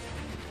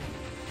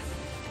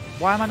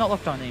 Why am I not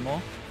locked on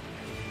anymore?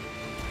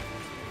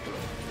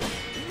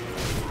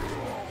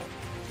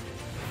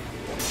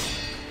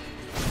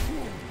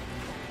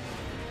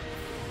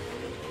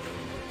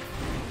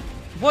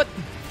 What?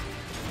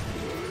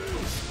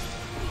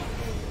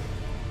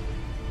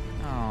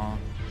 Oh.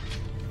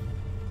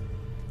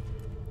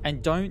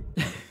 And don't...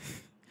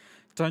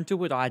 don't do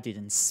what I did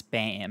and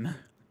spam.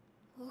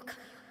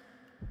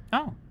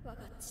 Oh.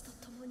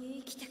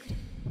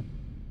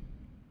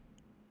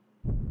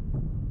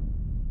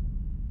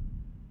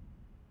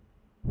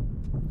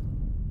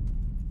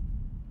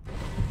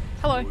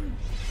 Hello.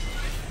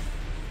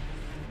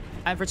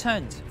 I've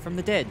returned from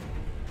the dead.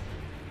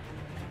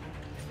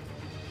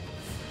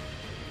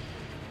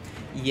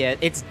 Yeah,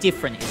 it's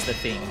different is the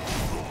thing.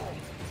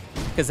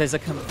 Because there's a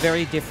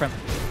very different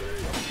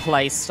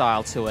play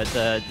style to it.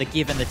 The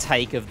give and the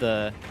take of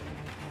the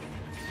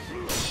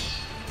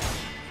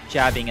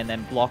jabbing and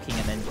then blocking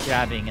and then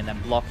jabbing and then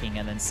blocking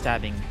and then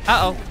stabbing.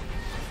 Uh-oh.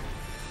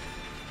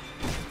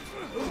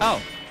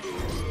 Oh.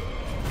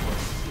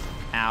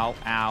 Ow,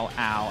 ow,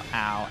 ow,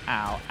 ow,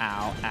 ow,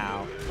 ow,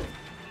 ow.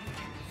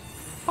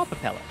 Pop a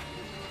pellet.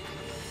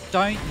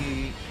 Don't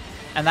you...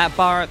 And that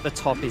bar at the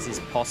top is his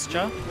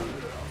posture.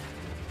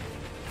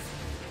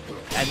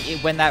 And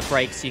when that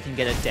breaks, you can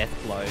get a death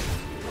blow.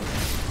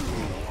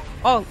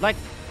 Oh, like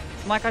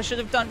I should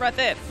have done right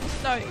there.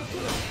 No.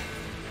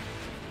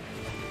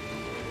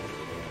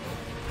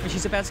 Which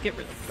he's about to get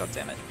rid of. God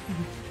damn it.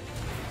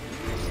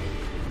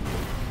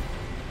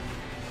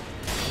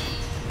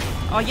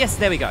 Oh, yes,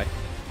 there we go.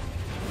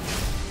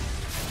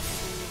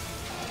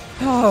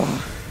 Oh.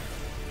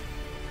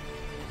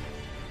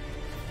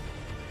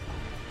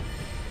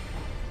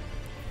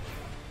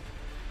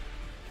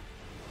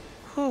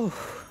 Whew.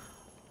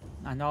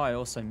 I know I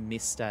also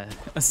missed a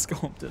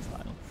sculptor's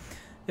title.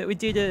 But we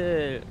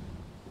did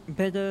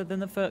better than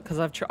the first, because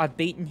I've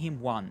beaten him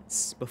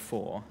once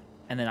before,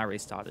 and then I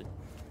restarted.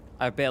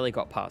 I barely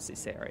got past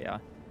this area.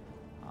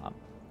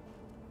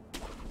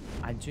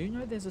 I do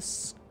know there's a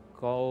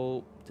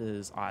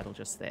sculptor's idol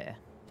just there.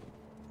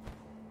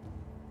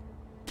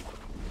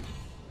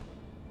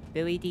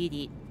 But we did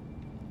it.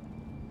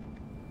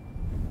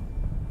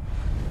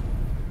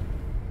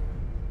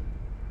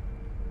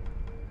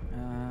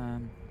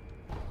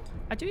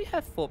 I do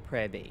have 4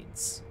 prayer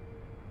beads.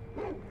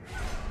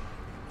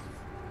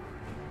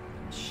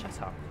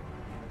 Shut up.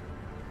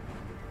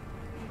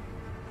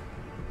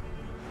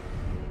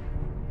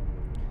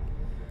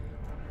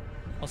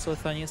 Also,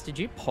 Athonius, did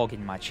you pog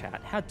in my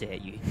chat? How dare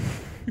you?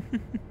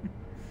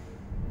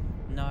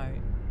 No.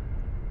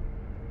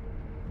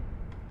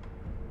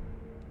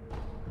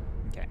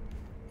 Okay.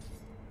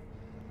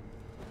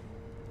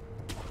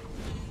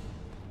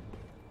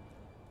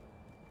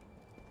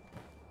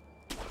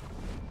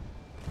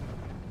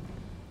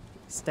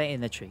 Stay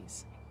in the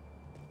trees.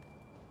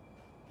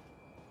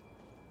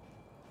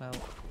 Well.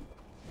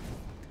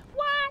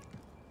 What?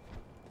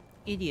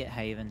 Idiot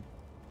Haven.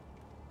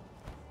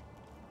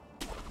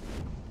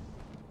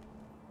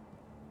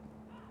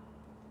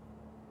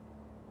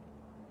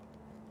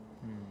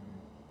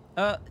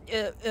 Uh.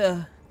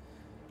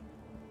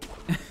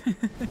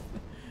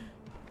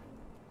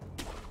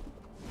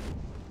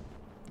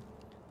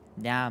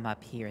 Now I'm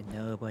up here and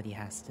nobody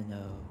has to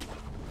know.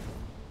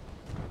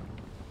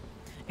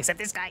 Except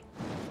this guy.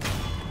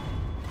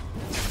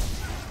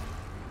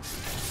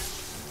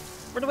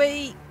 Run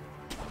away!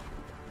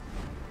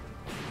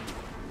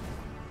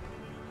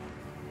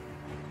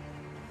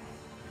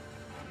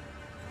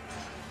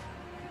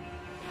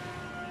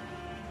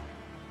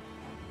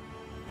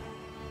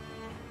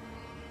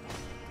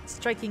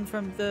 Striking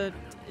from the...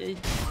 these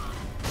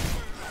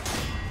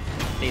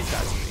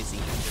guys are easy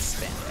to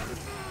spam them.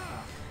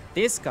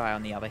 This guy,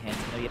 on the other hand,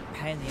 is going to be a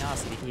pain in the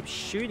ass if he keeps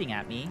shooting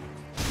at me.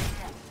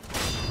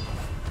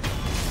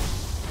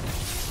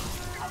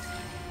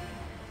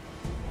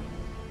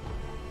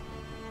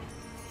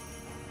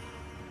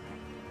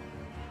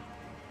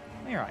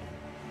 Alright.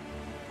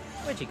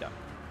 Where'd you go?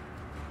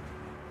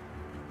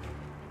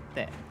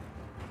 There.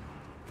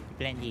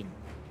 Blend in.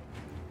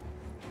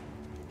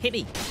 Hit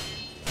me!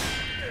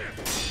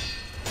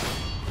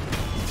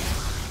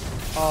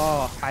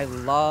 Oh, I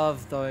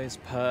love those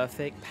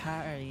perfect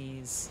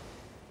parries.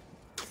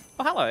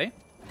 Oh, hello.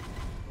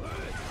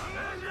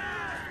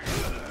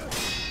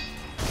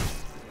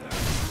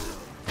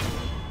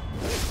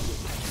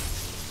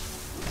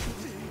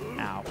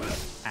 Ow.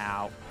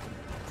 Ow.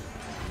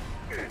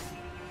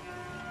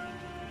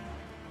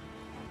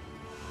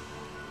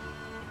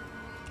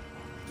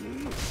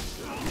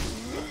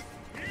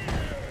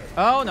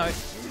 Oh, no.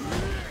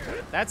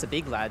 That's a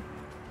big lad.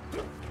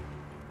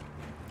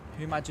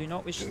 Whom I do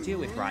not wish to deal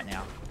with right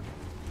now.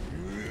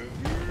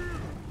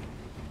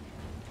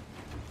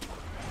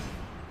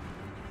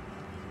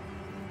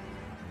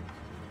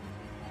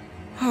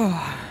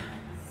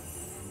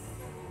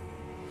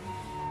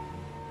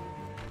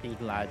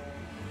 Big lad.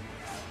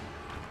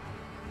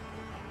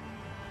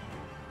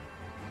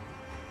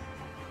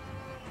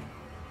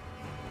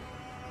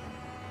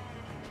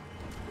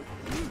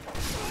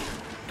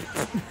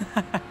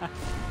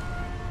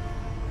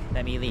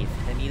 Let me leave.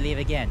 Let me leave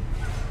again.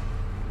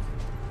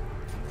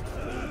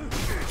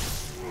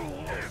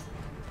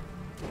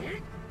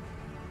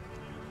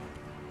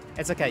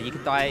 It's okay, you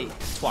can die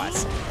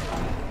twice.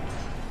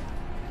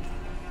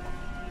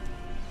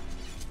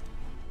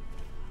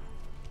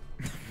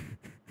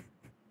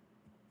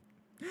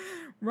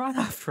 Right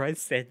after I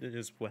said it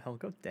as well,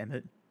 god damn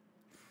it.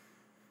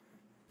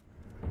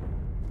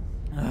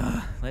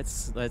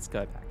 Let's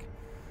go back.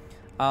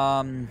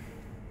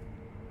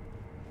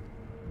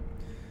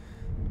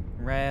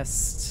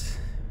 Rest.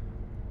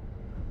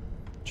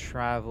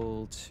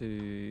 Travel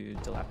to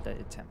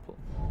dilapidated temple.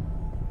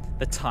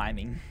 The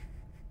timing.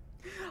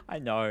 I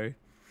know.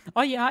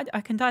 Oh yeah,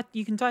 I can die.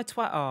 You can die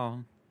twice.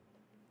 Oh.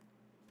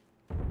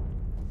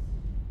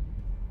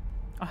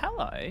 Oh,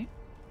 hello.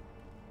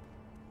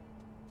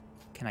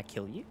 Can I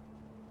kill you?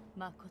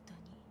 Makotoni.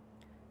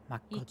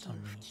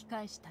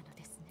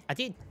 I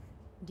did.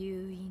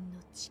 流因の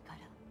力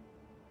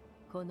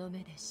この目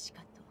でしか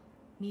と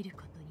見る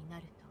ことにな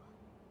ると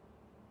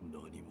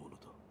は何者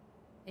だ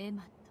エ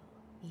マと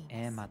言います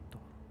Emato.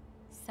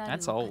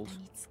 That's 猿を old. 型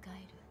に使える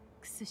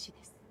クスシ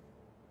です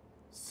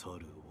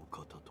猿お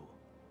方とは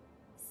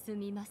す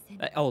みません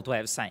Old way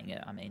of saying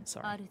it, I mean,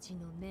 sorry. 主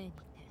の命にて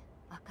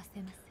明か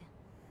せま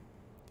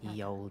せん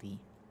Yoli.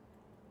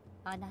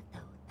 あなた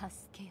を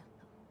助けよ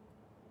と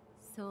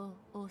そう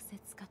仰せ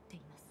つかって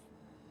います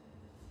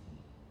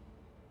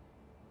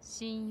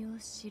信用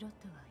しろ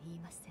とは言い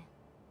ません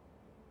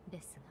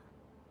です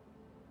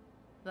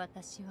が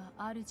私は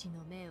主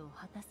の命を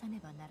果たさね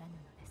ばならぬの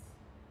です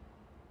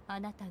あ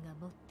なたが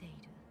持っている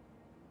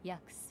薬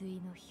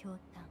水のひょう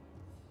たん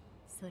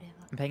それは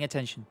I'm paying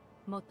attention.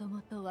 もと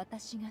もと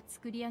私が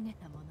作り上げ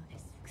たもので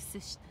すクス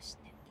シとし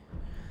て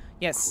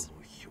Yes. こ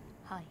のひょ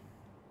はい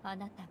あ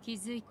なた気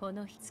づいこ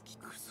のひつき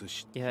くす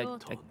し Yeah,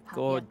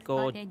 Gold,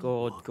 gold.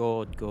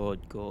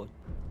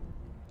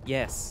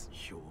 Yes.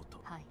 ひょうと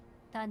はい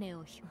種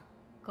をひ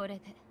これ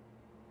で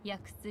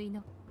薬水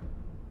の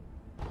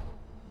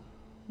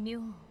妙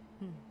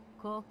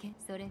貢献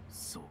それ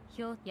そう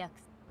ひょう薬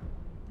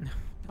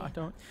I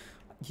don't.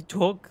 You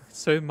talk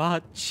so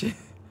much.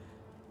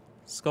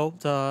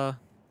 Sculptor.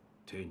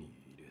 手に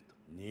入れた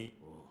に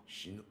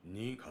死の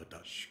に形殺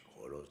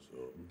そ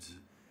う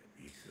ず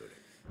いずれ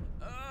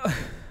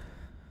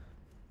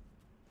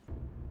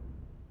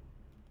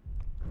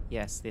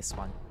Yes, this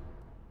one.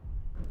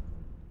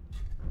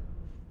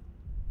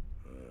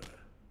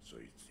 そ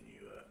いつに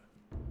は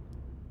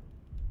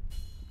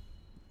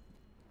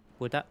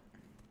Would that?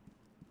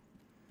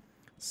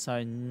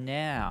 So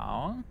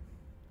now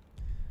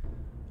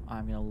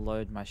I'm gonna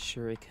load my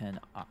shuriken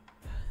up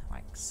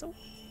like so.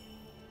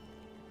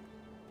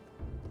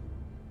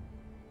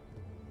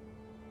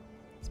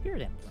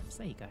 Spirit emblems,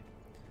 there you go.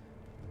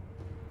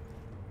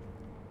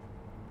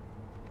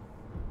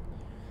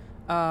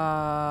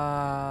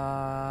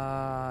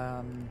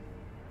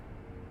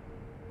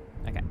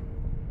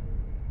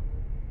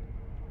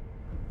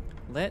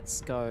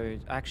 Let's go.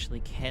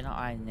 Actually, can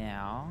I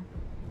now?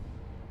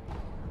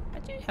 I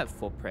do have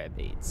 4 prayer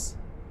beads.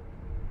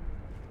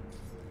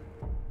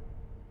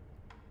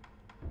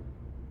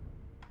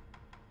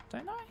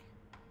 Don't I?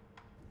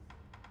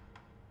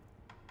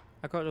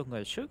 I got a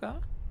little sugar.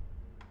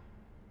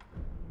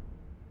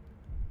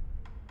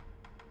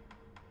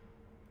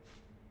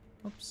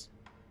 Oops.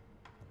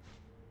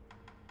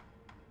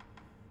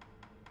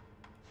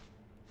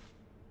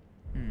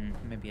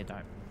 Maybe I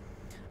don't.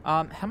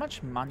 How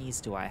much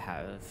monies do I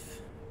have?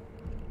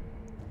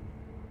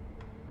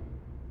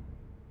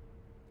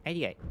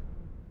 88.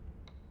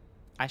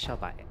 I shall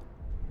buy it.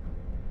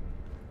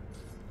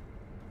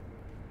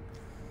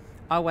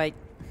 Oh, wait.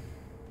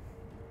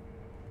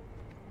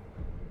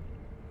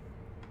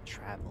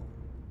 Travel.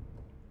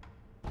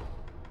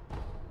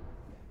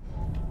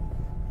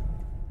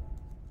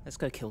 Let's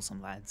go kill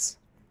some lads.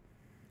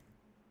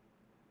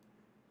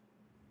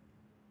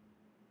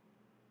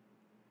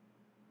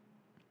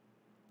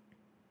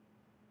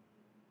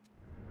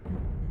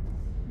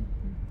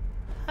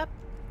 Hup.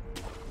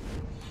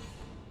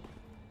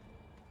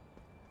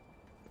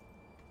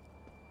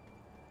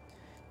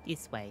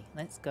 This way.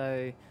 Let's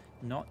go.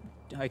 Not...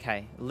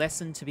 Okay,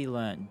 lesson to be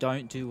learned.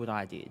 Don't do what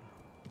I did.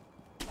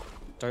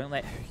 Don't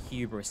let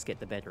hubris get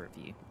the better of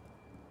you.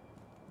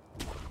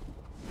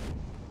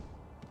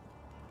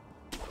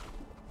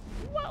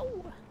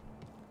 Whoa!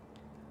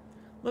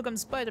 Look, I'm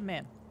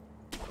Spider-Man.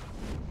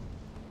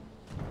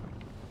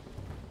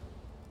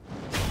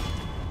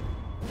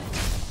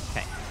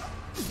 Okay.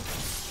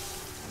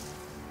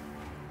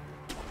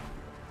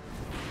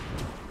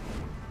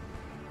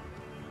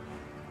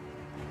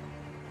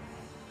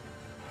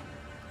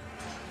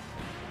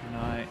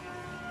 No.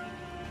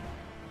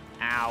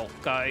 Ow,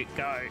 go,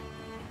 go.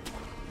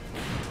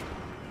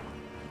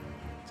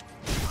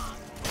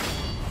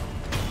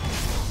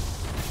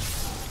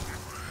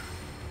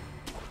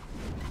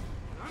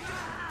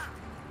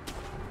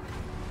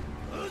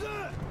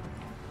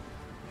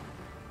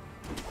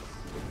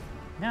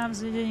 Now I'm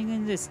sitting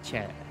in this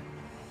chair.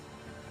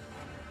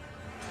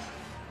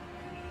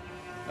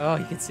 Oh,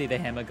 you can see the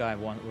hammer guy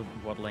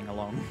waddling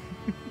along.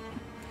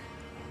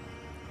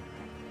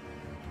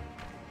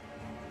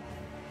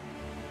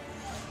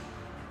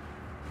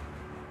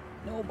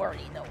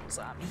 Nobody knows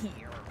I'm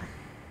here.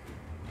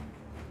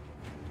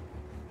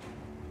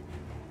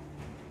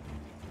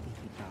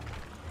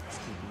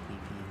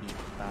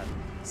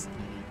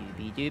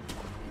 Skibidi-bidi-bidi-bop.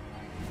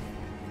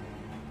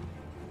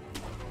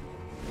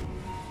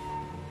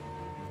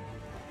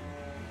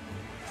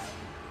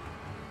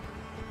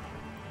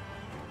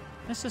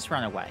 Let's just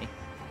run away.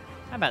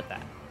 How about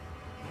that?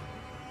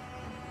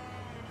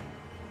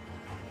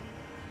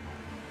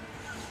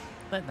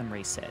 Let them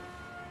reset.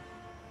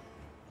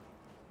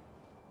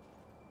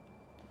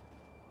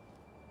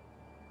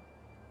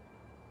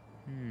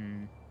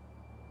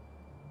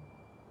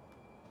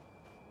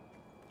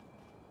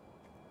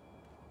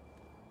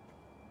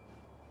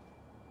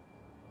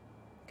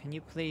 Can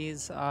you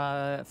please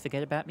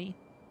forget about me?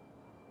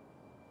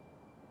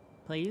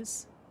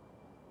 Please?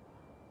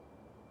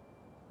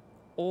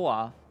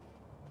 Or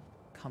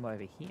come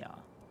over here.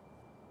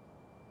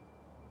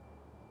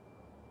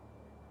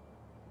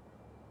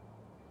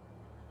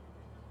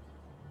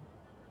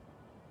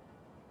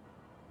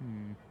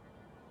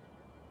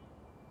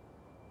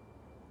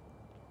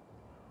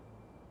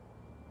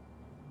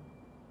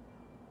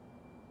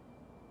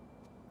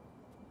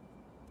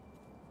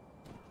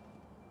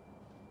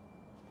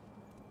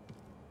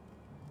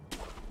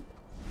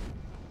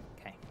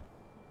 Okay.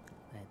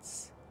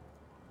 Let's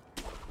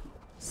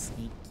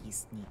sneaky,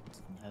 sneaky.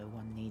 No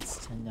one needs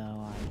to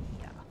know I'm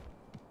here.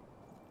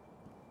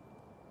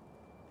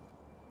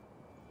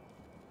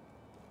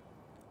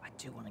 I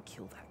do want to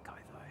kill that guy,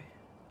 though.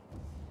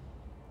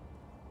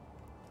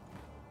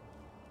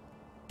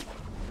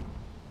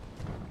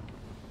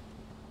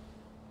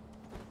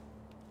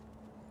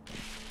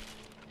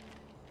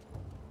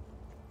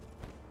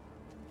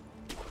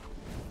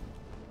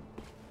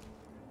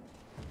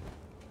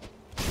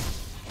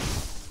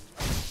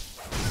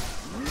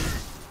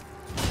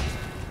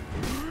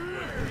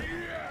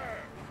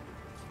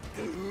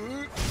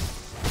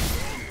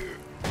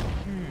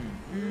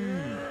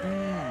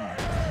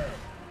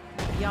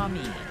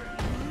 Yummy.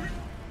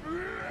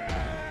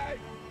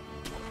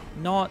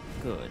 Not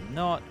good,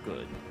 not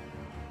good.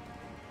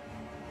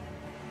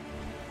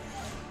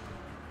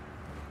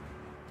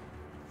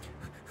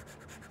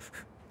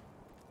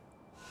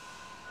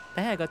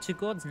 Hey, I got 2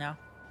 gourds now.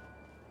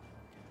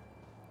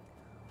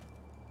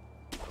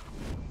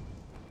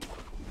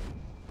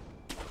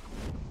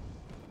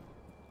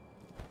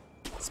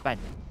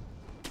 Spider-Man.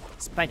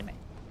 Spider-Man.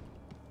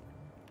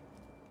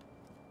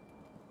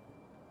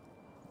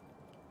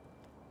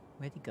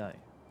 Where'd he go?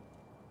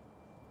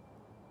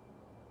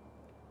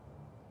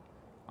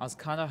 I was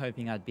kind of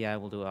hoping I'd be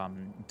able to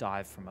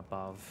dive from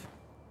above,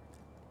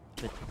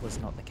 but it was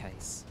not the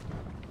case.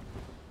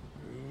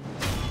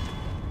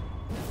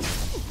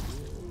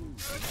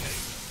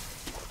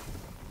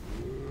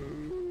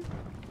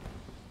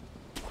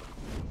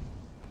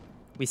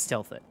 We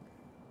stealth it.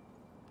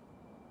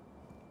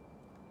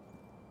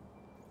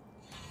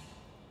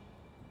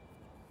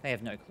 They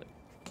have no clue.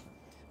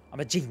 I'm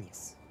a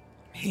genius.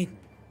 Hidden.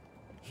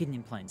 Hidden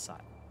in plain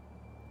sight.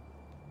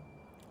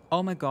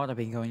 Oh my god, I've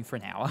been going for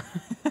an hour.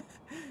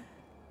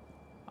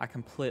 I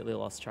completely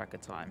lost track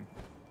of time.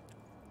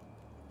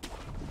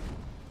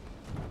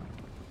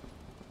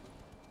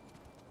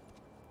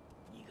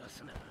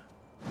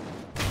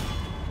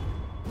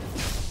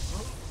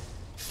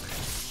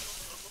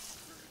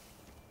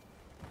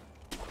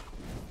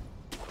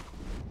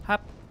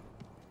 Hup.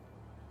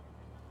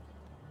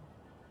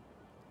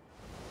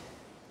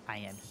 I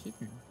am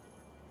hidden.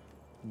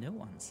 No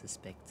one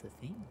suspects a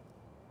thing.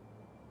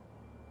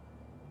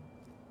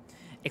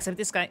 Except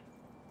this guy.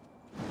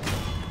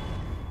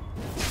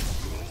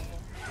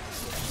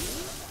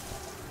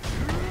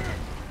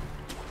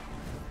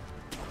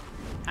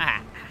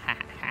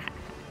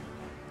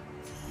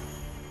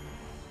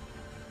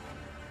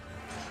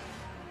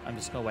 I'm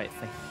just gonna wait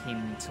for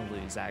him to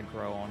lose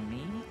aggro on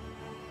me.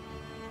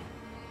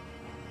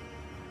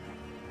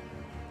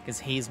 Because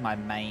he's my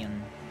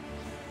main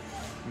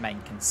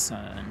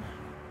concern.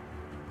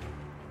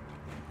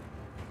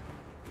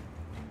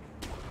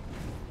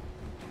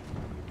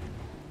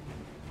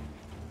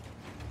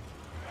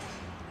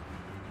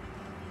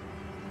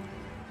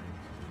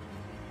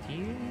 Do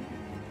you...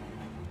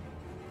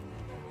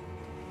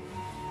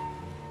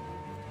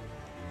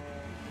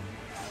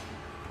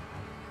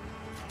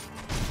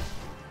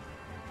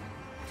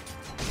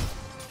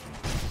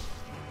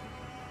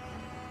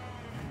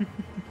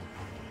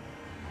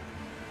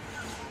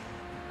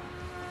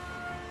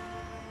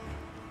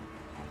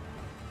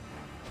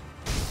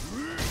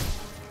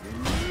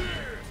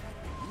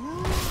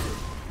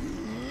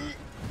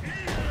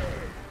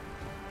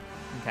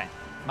 Okay,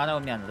 Mano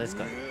Miano, let's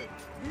go.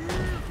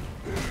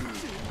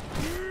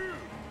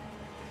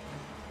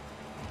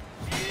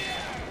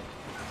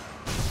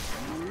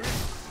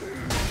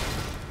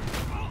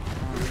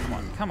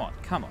 Come on,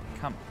 come on,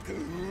 come on.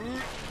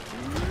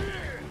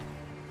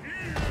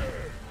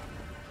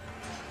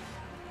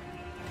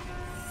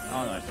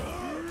 Oh no.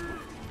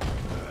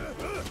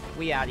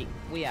 We outie,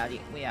 we outie,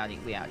 we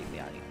outie, we outie, we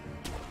outie.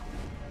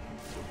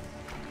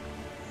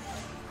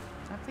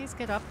 Can I please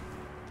get up?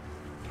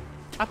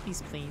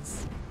 Uppies,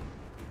 please.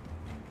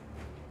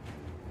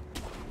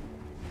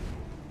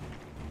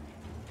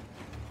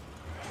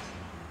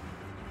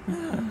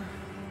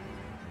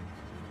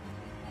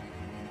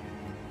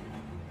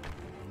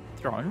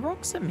 Throwing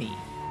rocks at me.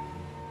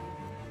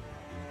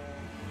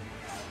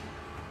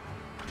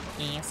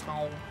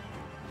 Asshole.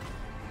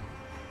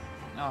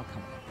 Oh,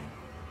 come on.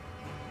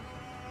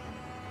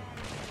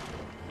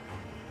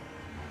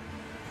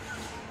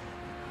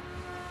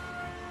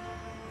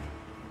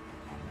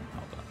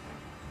 Hold on.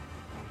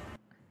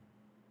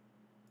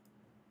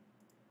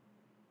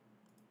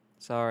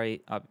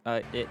 Sorry.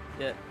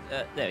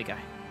 There we go.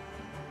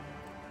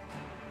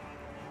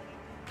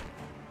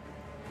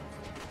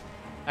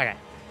 Okay.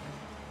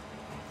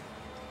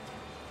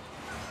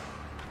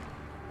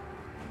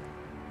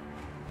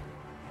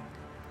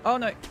 Oh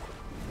no.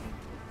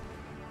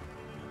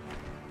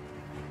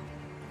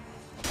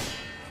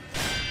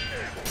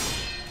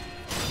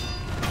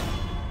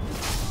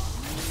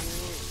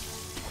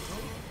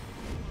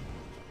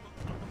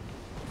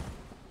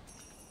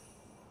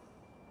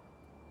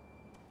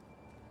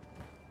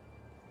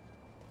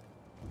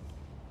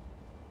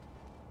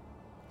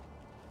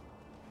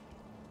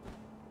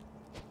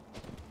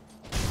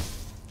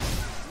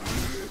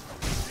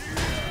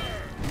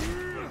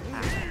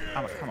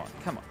 Come on,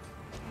 come on.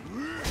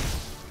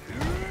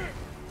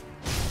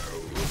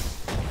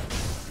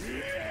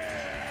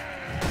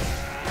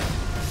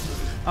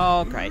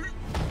 Oh, great.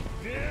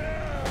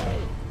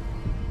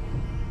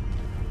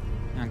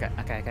 Okay.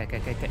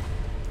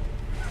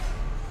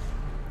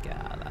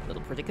 Got that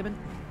little predicament.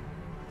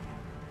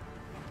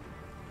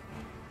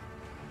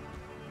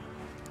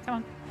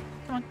 Come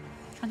on.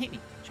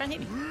 Try and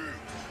hit me.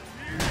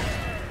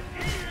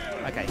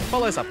 Okay, he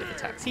follows up with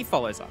attacks. He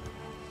follows up.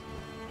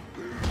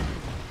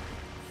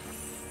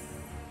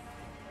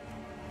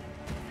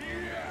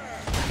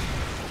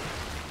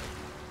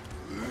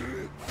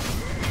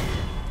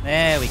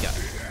 There we go.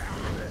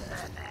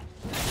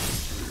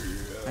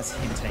 That's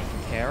him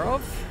taken care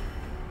of.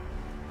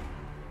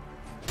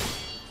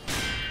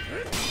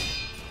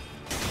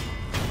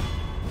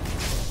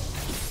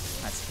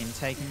 That's him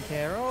taken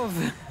care of.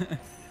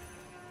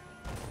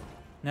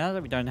 Now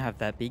that we don't have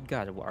that big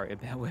guy to worry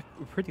about, we're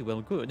pretty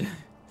well good.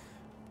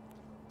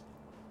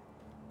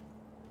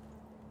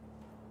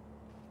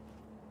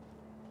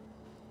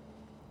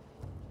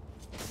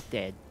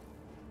 Dead.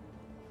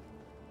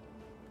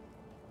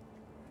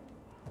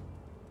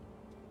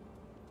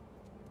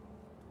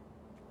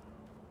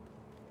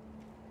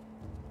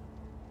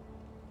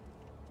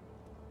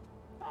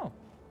 Oh.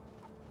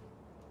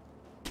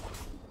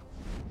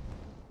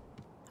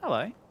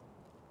 Hello.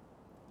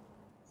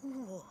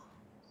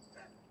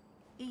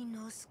 伊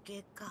之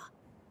助か、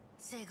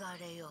せが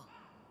れよ。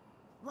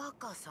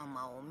若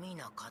様を見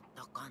なかっ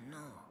たかの。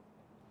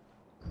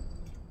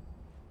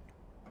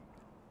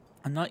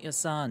I'm not your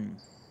son.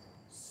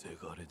 せ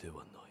がれで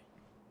はな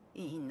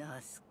い。伊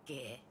之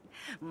助、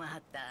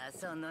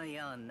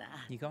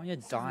You're going to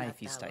die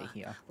if you stay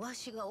here.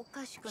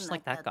 Just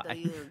like that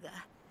guy.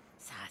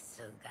 さ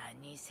すが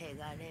にせ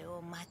がれ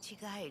を間違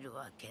える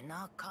わけ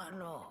なか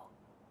ろ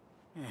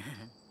う。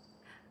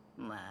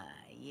まあ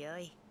よ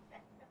い。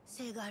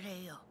せが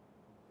れよ。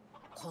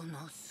こ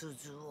の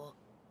鈴を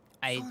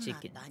そな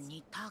た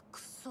に託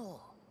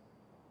そ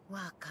う。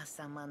若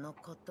様の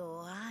こと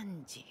を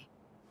案じ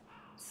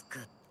作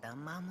った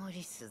守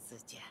り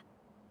鈴じゃ。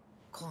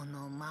こ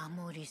の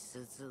守り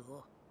鈴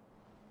を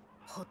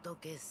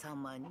仏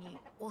様に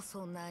お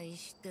供え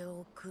して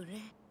おくれ。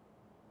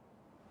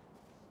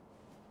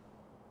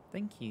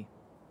Thank you.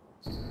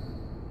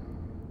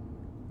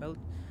 A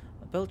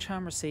bell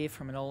charm received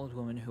from an old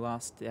woman who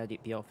asked that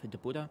it be offered to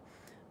Buddha.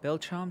 Bell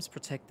charms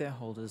protect their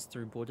holders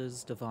through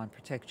Buddha's divine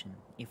protection.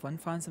 If one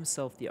finds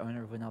himself the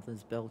owner of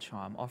another's bell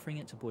charm, offering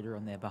it to Buddha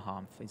on their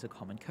behalf is a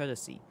common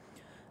courtesy.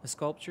 A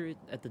sculptor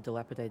at the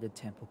dilapidated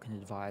temple can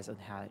advise on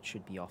how it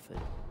should be offered.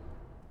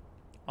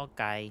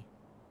 Okay.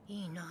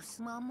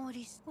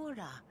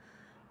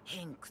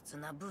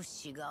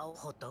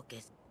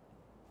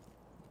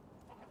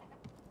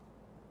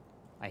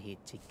 I hear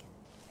chicken.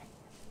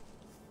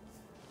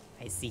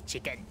 I see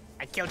chicken.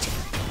 I kill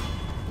chicken.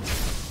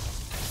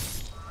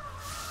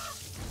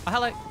 Oh,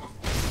 hello.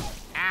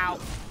 Ow.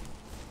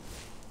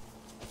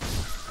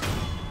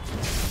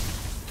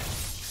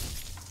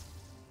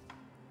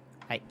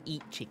 I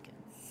eat chicken.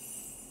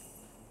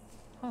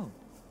 Oh,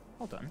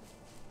 hold on.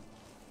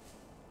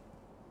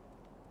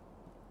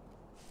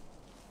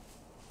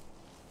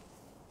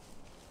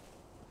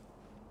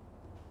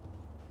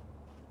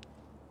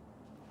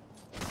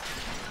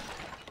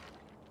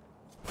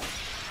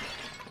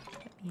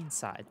 Let me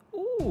inside.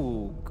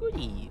 Ooh,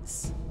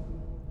 goodies.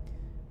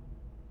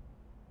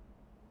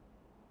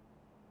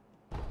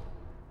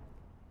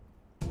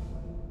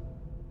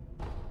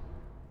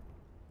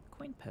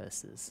 Coin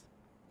purses.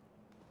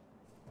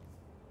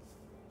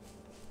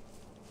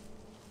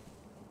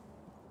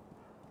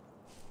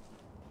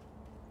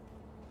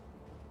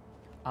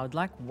 I would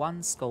like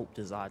one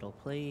sculptor's idol,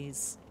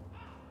 please.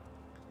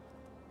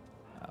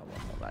 One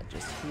more lad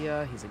just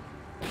here. He's a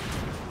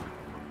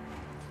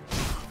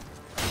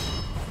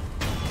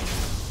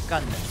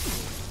gunman.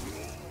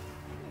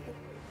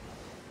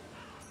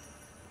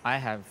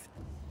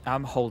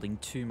 I'm holding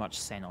too much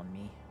sen on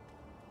me.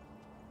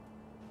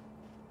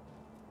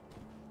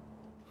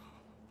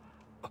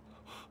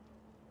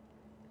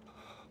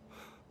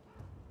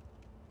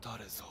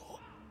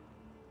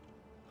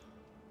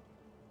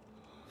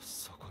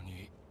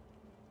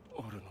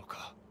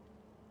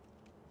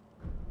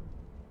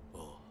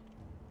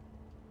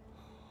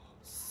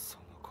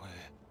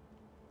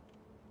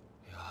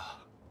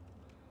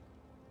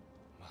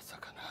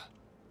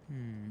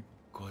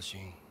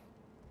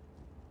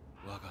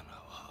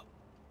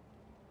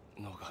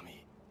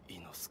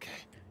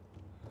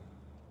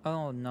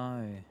 Oh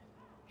no.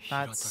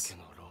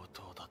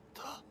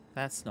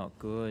 That's not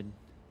good.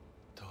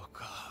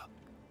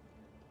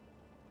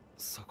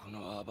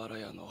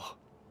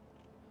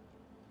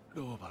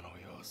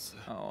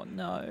 Oh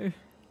no.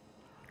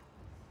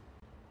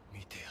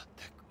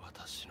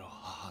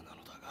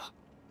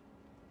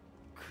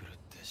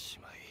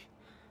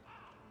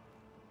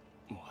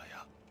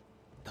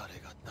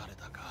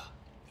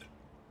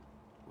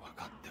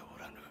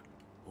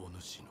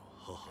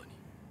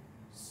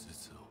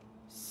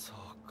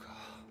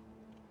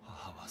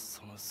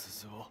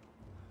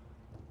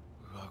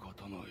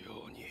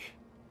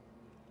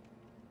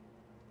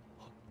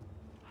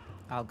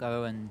 I'll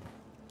go and...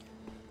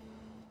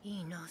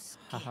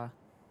 Haha.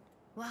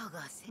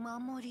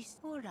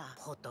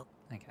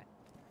 Okay.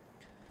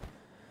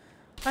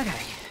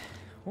 Okay.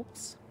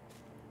 Whoops.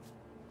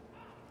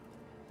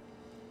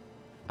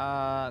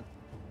 I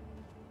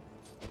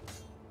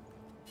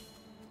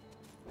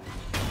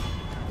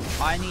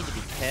need to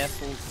be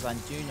careful because I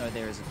do know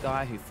there is a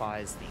guy who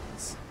fires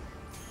things.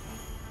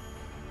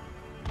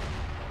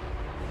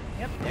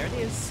 Yep, there it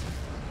is.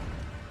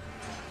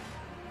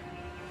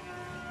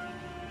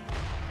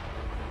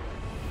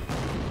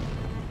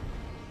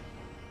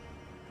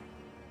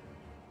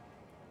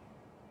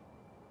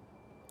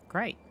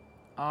 Great.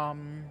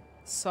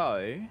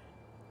 So...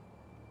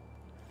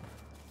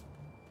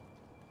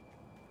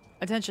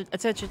 Attention,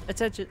 attention,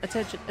 attention,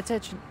 attention,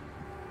 attention.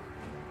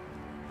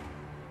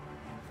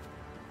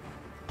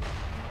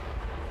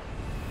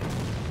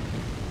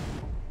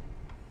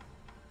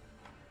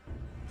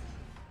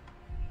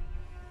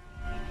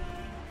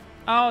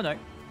 Oh no.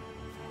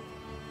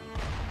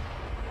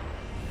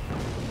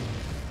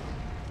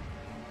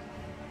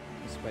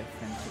 Just wait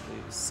for him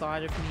to lose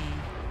sight of me.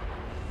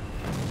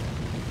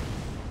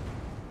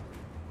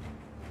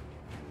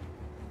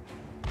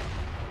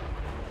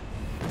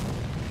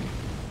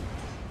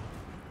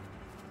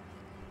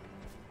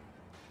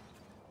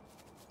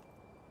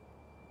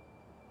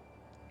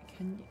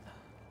 Can you...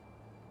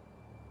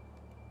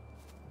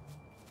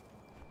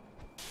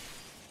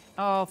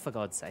 Oh, for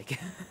God's sake.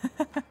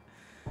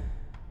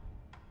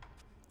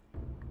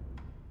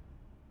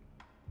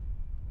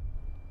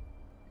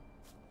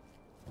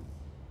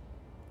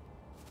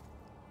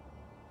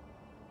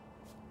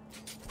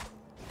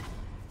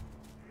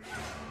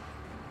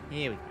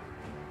 Here we go.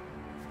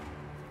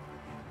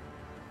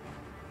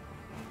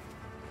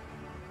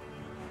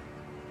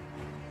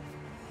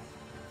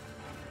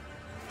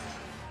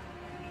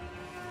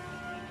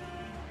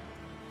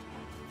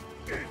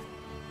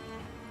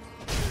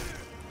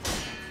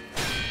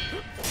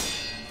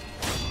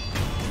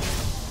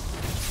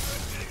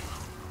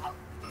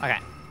 Okay,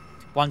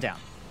 one down.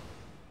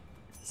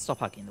 Stop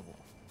hugging the wall.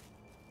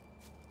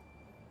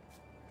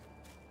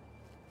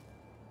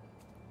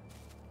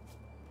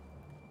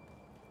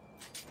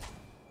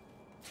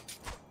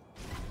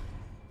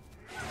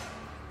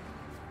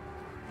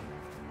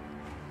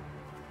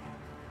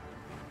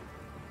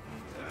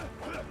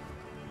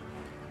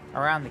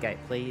 Around the gate,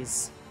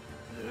 please.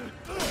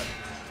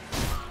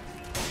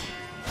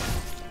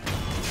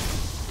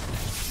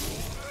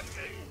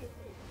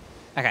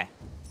 Okay.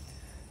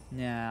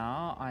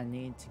 Now, I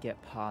need to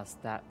get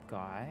past that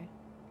guy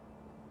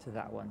to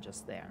that one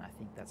just there, and I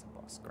think that's a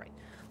boss. Great.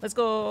 Let's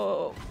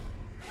go!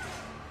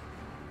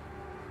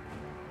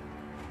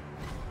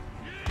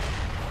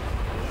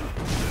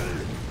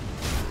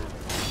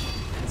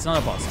 It's not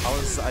a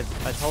boss.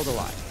 I told a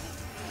lie.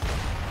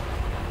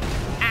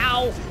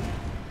 Ow!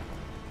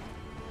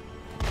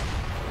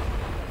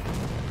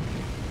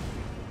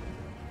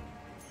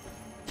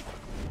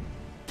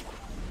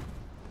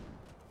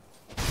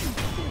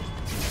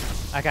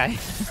 Okay.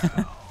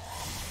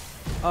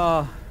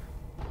 Oh.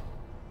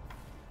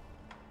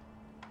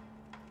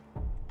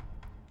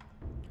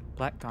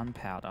 Black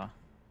gunpowder.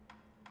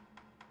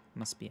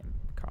 Must be a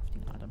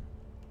crafting item.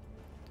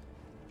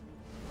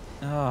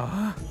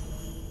 Oh.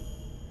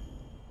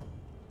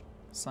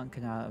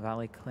 Sunken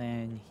Valley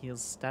Clan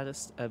heals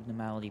status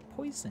abnormality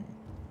poison.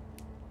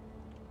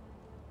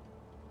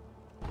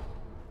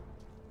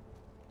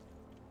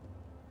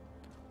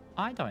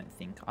 I don't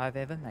think I've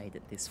ever made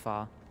it this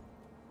far.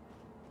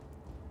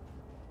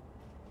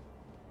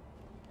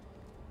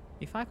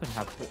 If I could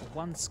have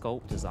one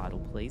sculptor's idol,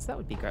 please, that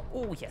would be great.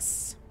 Oh,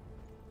 yes.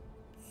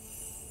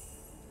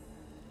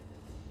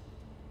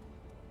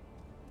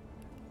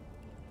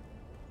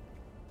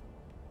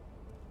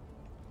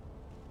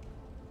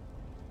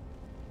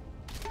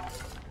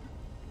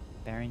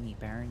 Barony,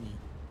 Barony.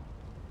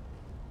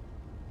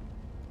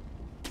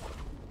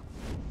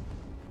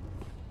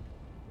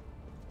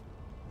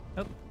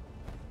 Oh.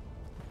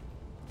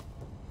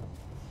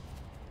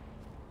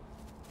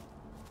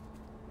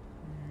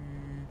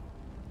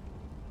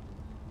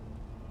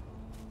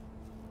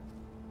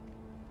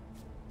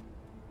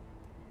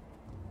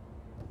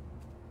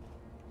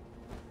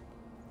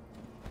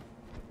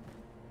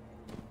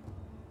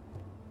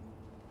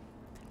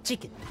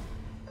 Chicken.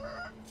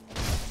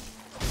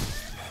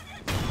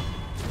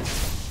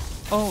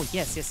 Oh,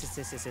 yes, this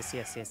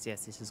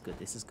is good,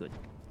 this is good.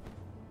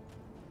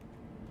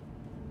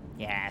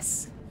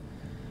 Yes.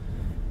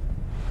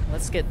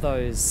 Let's get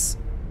those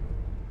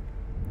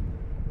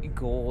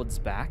gourds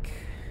back.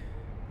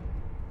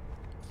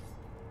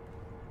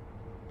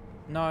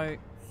 No.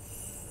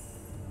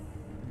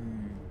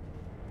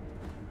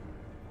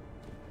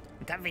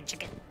 I'm covering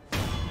chicken.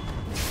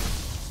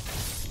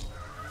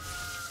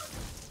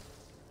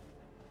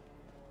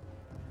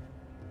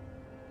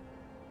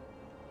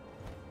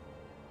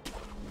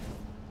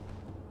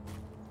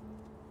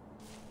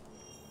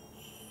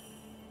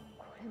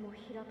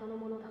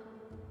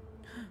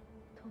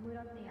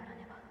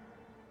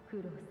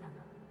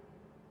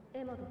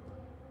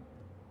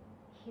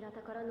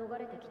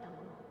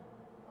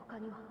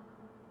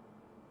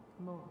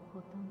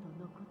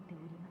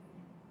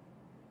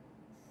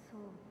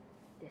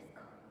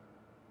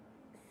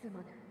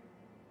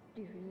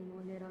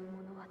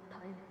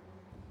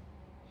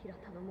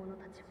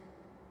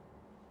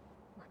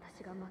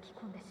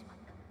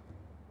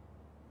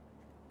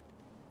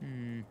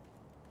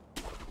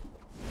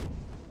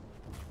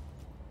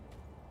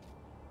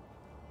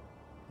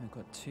 We've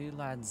got two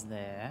lads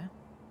there.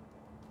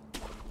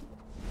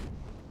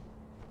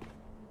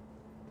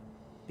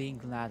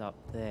 Big lad up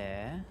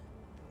there.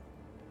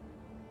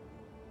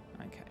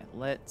 Okay,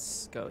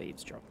 let's go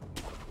eavesdrop.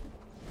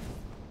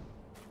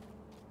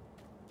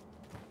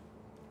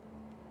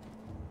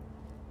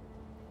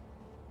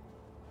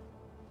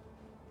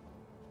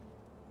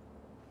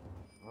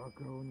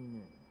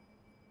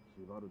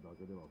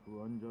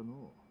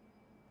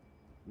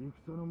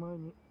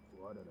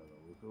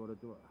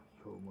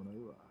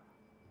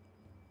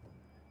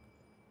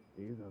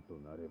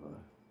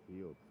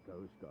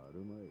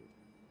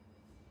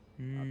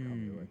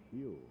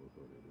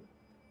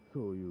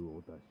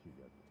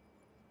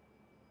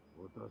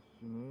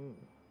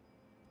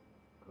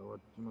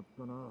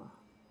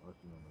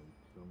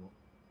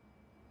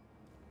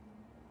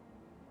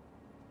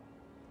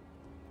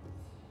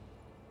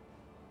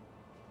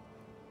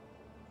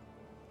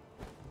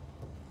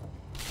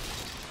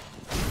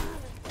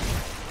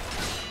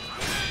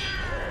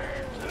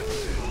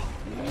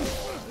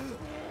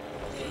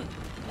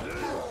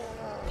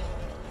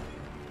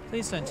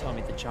 Please don't tell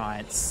me the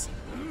giants.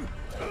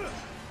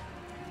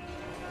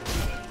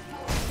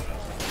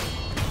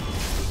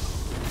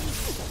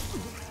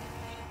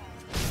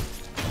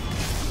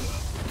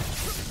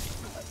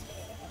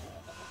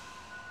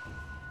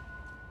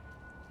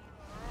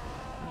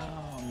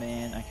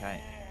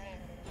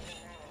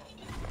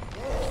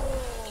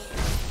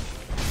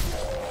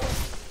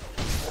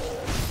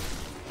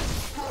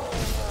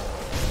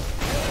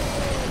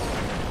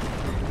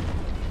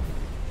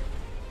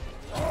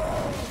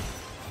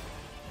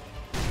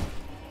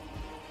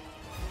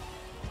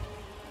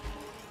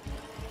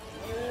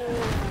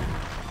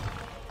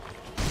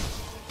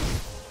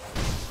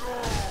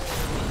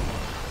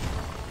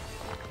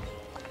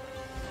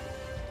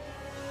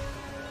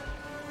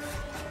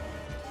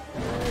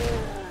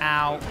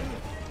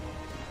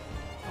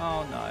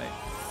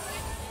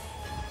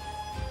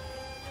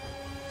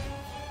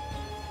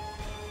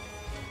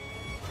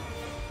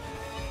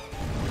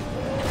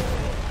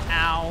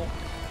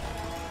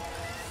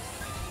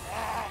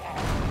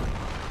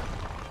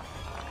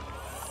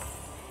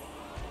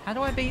 How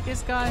do I beat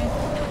this guy?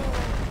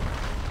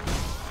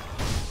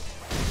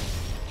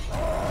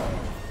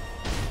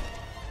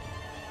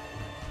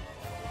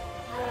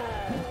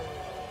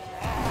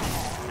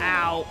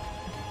 Ow.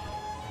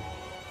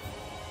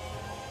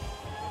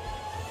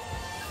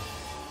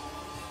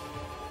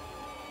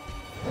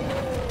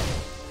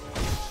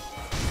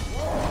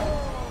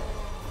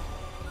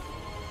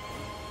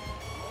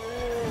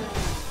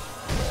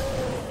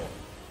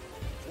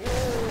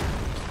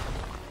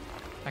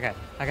 Okay.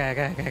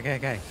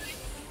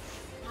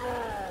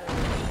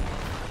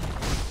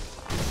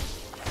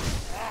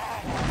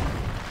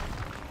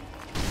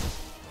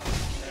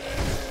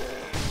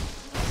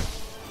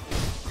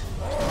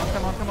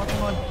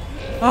 Come on.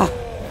 Oh.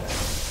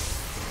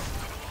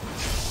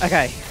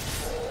 Okay.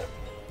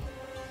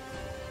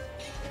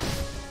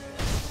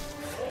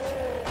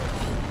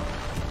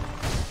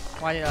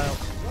 Why did I...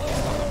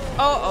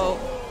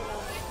 Uh-oh.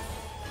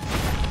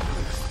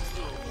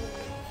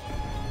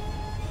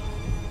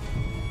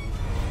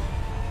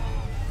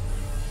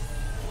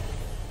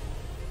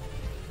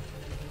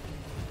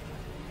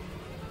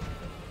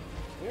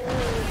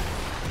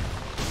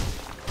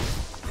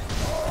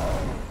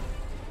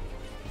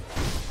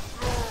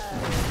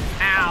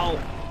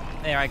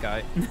 There I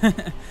go.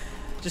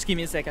 Just give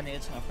me a sec, I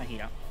need to turn off my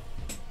heater.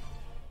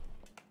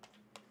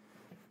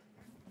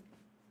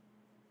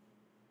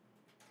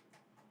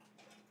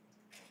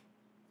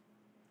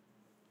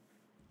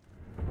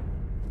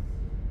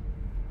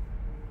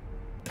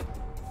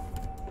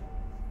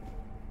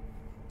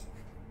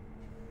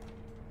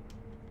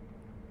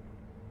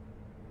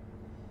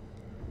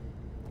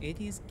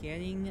 It is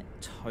getting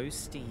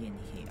toasty in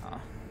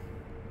here.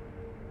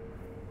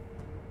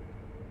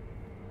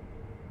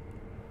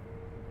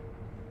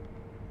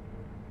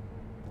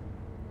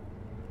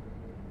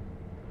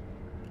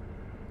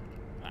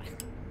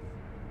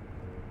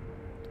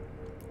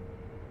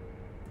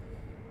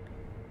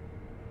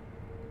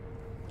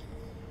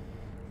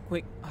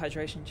 Quick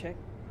hydration check.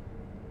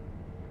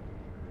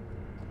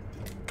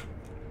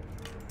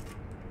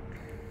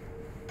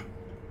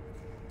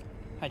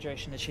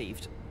 Hydration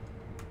achieved.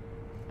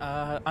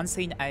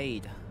 Unseen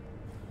aid.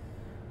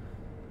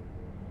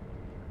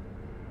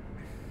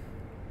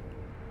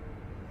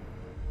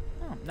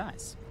 Oh,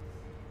 nice.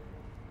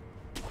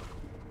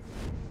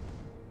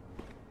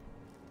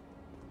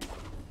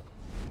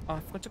 Oh, I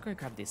forgot to go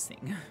grab this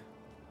thing.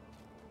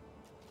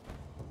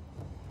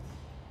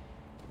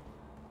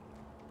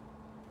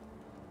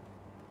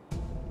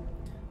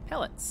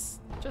 Pellets.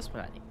 Just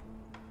what I need.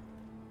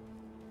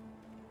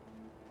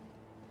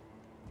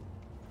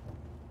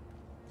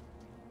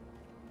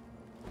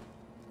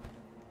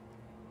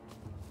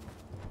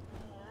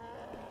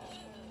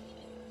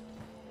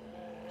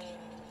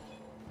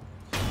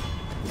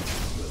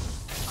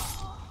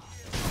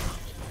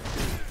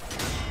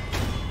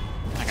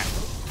 Okay.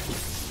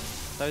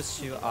 Those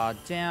two are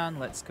down.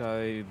 Let's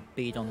go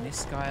beat on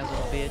this guy a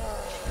little bit.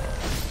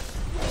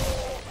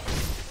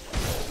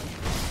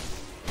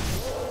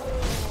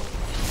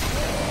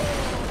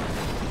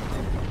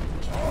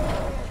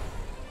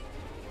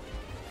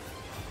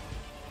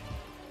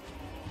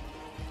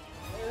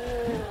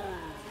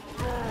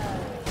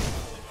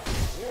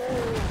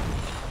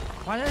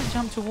 Why did I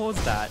jump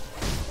towards that?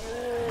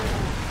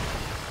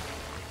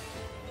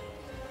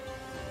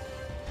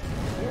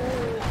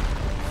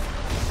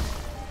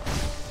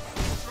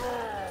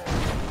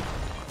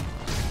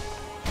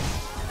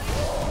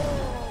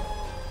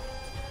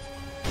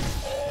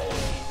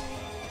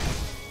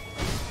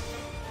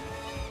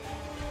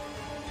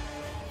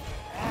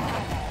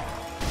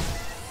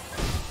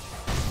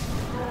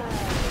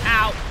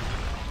 Ow!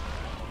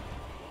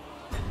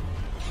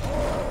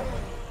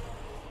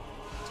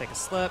 Take a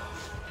slip.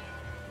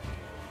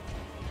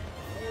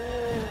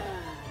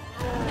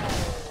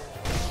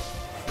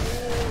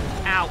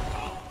 Ow.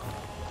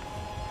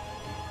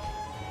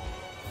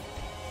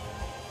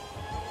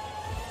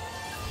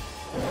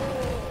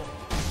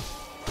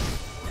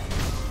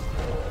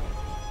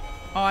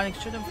 Oh, I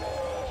should have.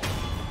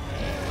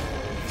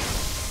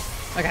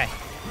 Okay.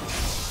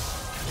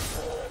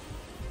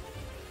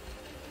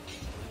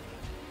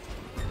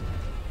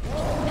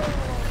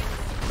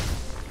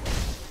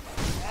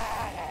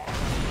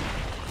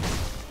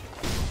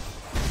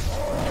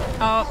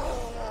 Oh.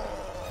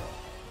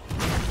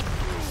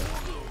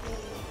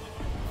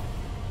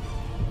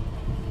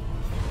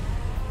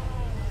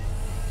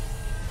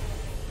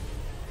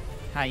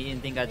 How, you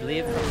didn't think I'd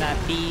live from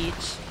that beach?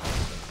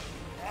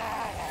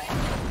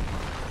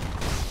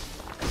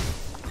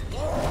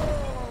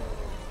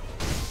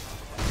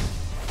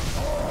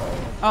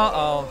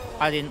 Uh-oh,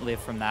 I didn't live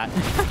from that.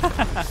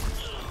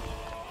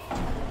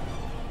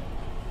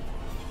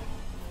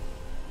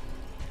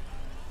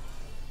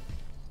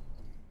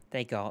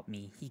 They got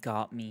me. He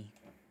got me.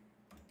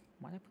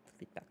 Why did I put the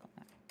lid back on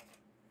that?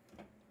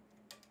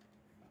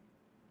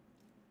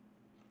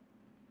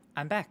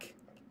 I'm back.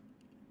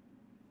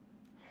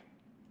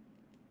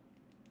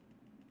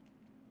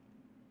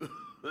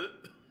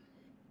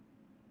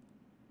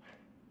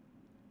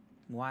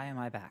 Why am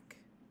I back?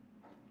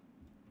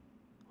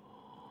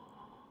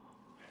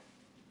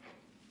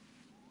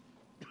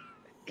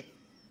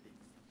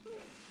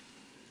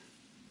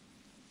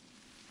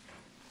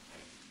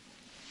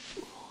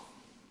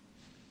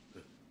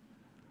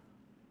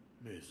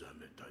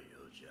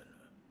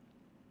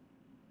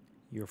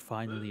 You're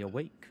finally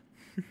awake.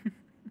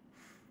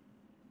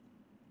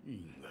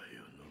 因果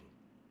よ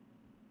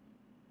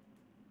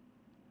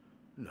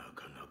の。な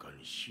かなか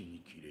に死に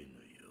きれぬよ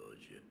う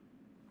じゃ。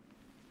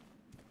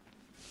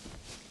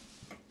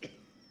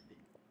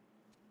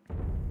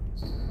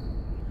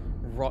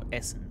Rot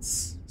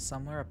essence.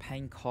 Somewhere a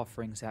pain cough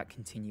rings out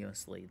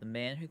continuously. The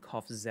man who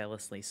coughs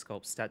zealously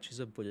sculpts statues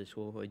of Buddha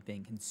to avoid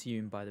being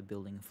consumed by the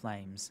building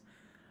flames.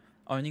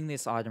 Owning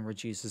this item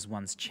reduces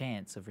one's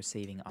chance of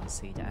receiving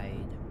unseen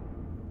aid.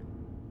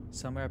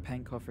 Somewhere a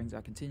pain cough rings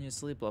out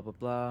continuously, blah blah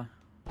blah.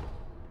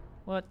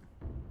 What?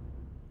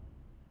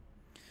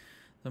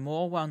 The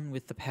more one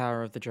with the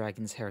power of the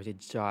dragon's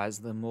heritage dies,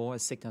 the more a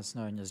sickness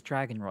known as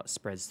dragon rot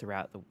spreads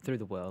through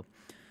the world.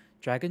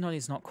 Dragon rot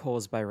is not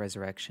caused by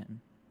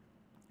resurrection.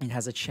 It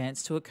has a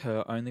chance to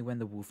occur only when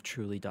the wolf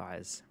truly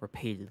dies,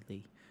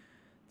 repeatedly.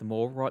 The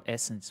more rot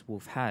essence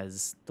wolf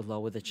has, the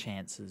lower the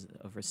chances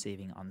of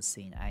receiving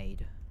unseen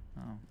aid.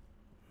 Oh.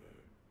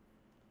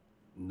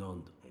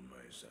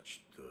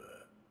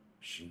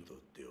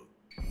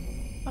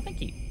 Oh,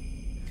 thank you.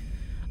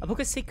 A book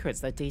of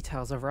secrets that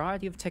details a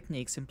variety of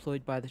techniques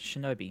employed by the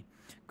shinobi,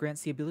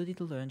 grants the ability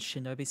to learn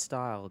shinobi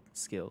style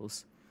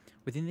skills.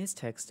 Within this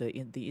text are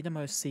the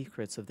innermost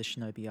secrets of the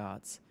shinobi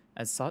arts.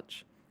 As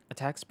such,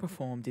 attacks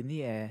performed in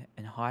the air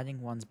and hiding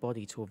one's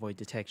body to avoid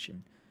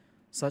detection.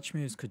 Such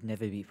moves could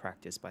never be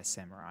practiced by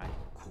samurai.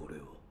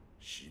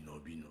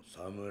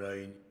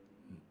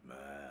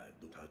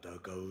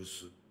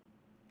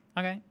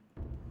 Okay.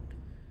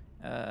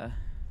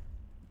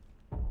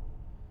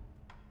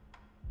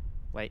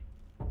 Wait.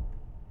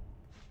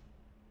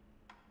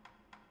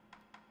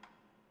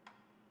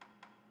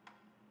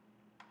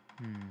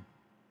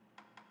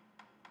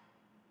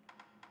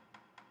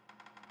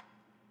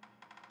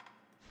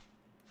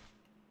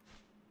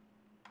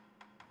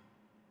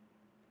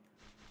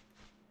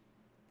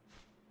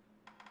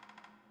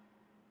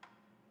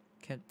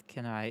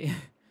 Can I?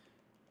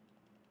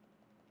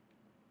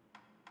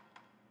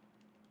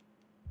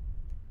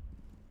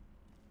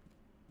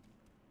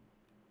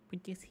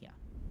 Put this here.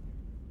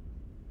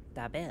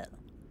 Da bell.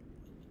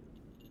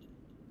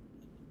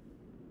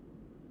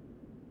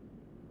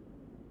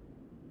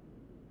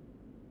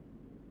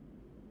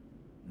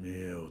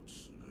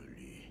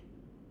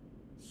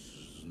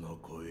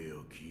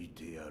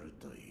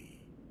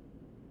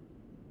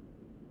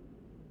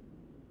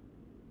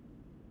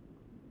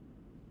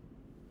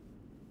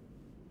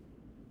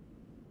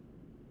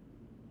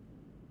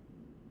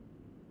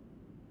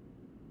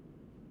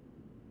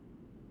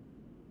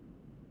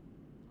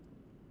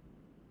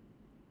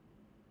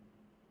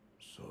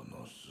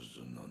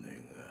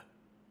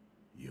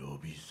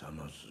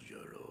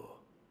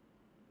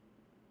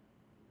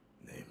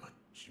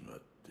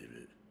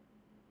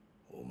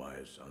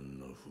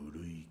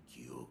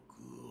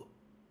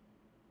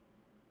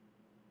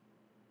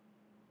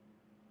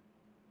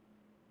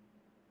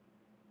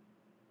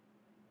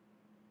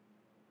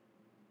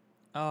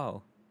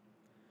 Oh.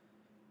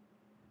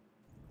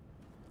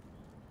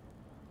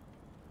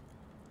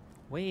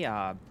 We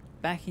are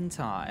back in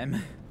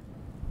time.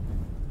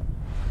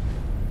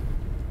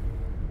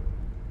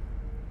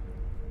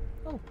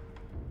 Oh.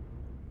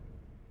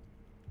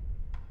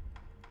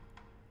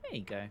 There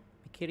you go.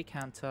 Mikiri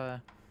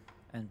counter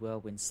and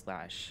whirlwind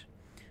slash.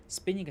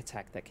 Spinning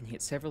attack that can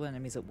hit several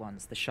enemies at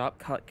once. The sharp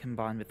cut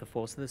combined with the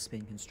force of the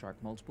spin can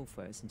strike multiple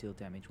foes and deal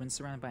damage. When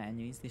surrounded by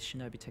enemies, this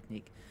shinobi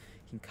technique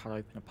can cut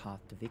open a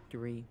path to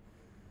victory.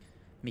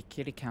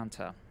 Mikiri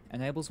counter.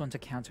 Enables one to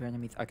counter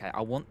enemies. Okay,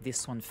 I want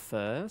this one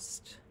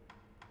first.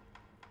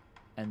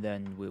 And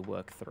then we'll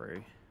work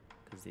through.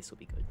 Because this will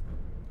be good.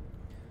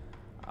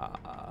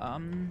 I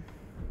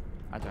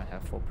don't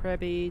have 4 prayer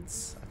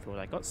beads. I thought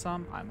I got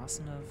some. I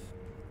mustn't have.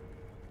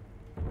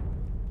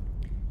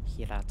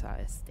 Hirata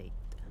Estate.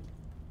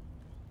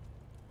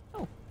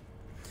 Oh.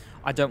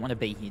 I don't want to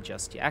be here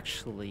just yet.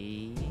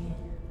 Actually...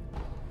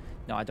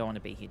 No, I don't want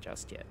to be here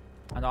just yet.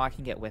 I know I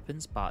can get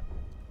weapons, but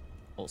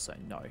also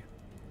no.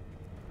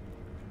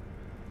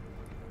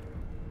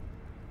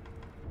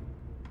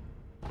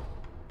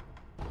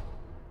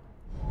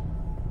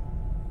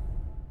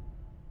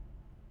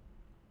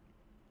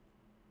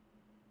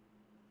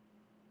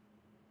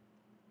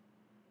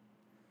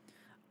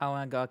 I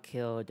want to go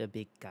kill the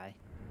big guy.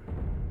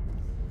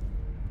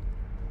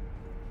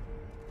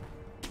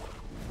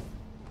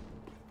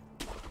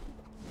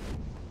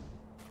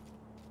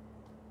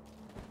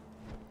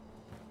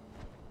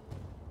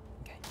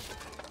 Okay.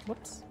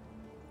 Whoops.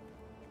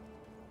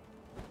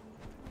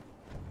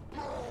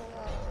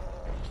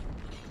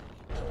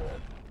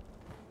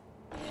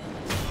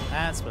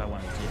 That's what I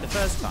wanted to do the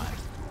first time.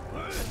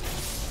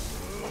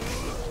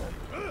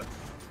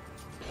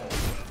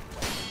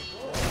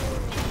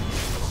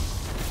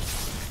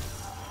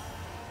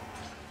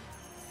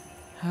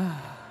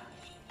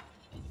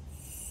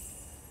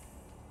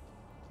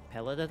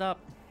 Pellet it up.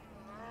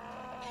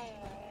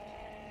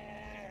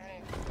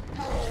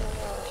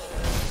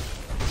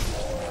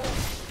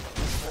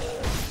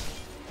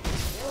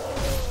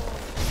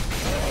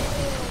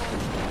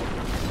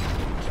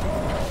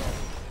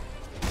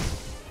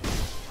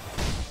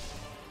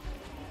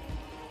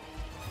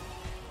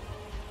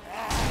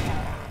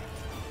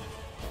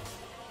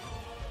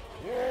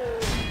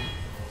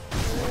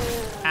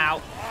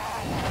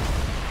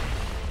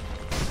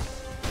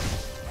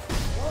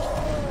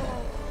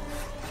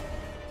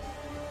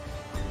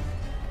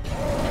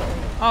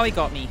 Oh, he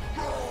got me.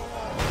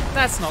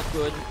 That's not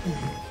good.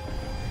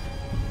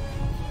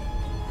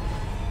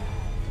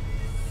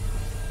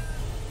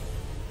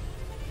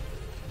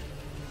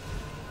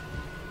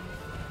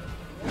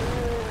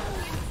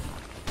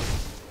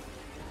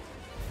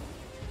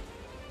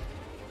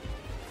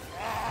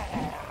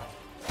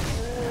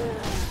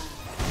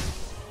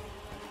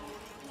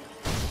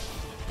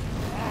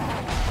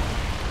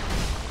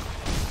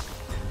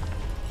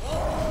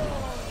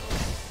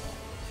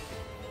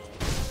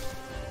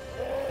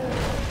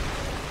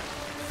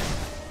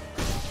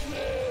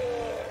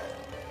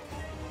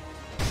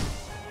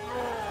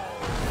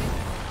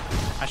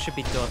 I should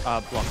be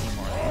blocking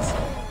more of these.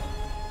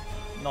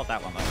 Not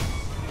that one though.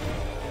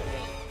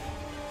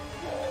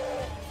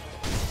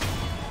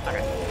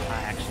 Okay, I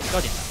actually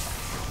got him.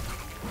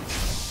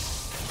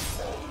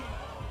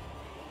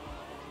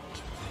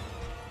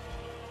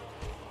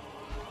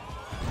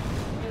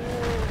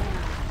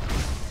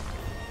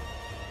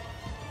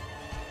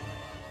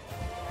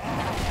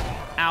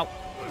 Ow.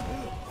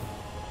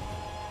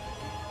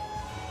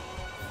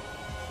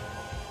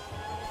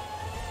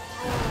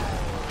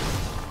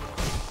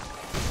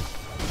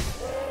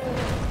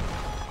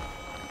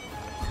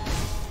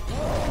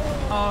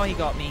 Oh, he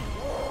got me.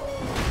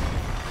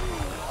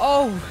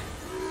 Oh!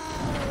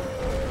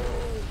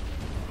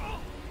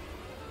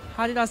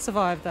 How did I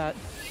survive that?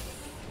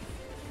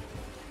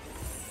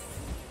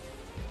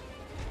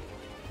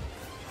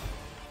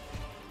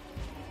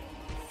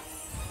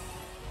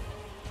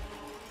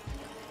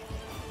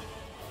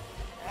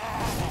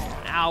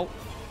 Ow.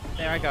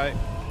 There I go.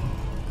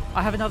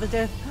 I have another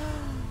death.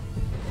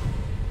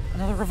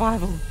 Another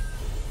revival.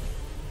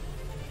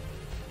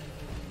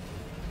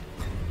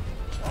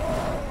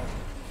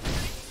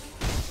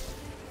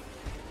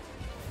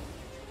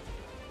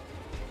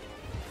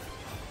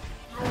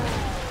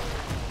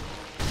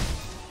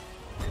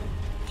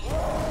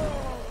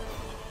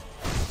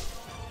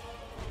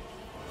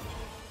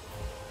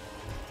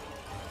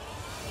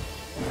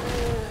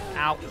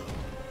 Ow.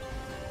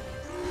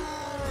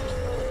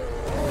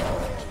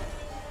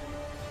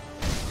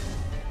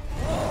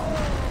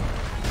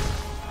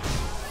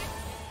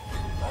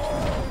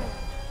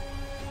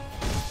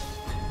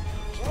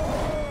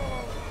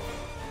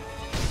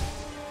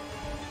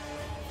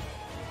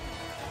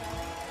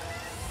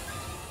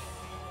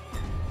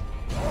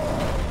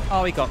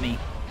 Oh, he got me.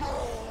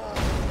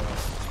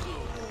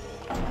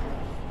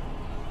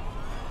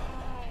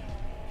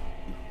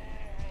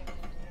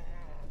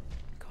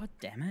 God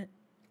damn it.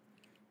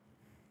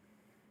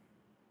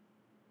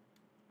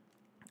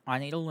 I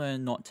need to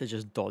learn not to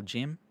just dodge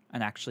him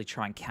and actually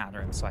try and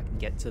counter him so I can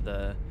get to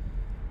the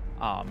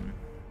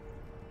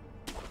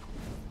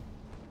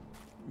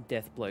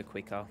death blow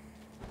quicker.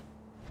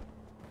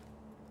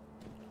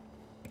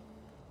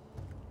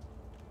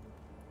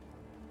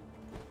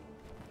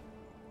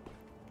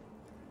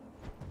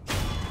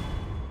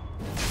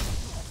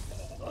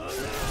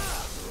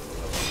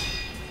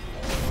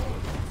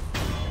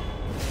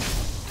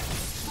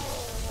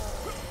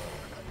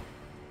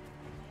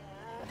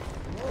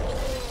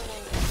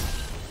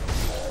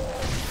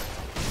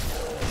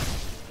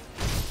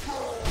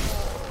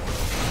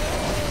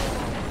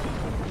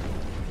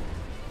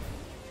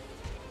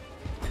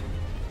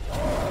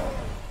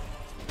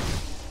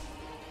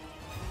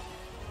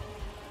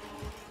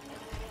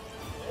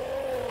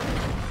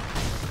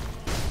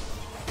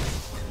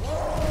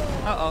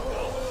 Uh-oh.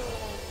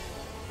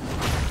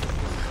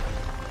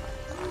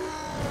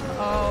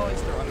 Oh,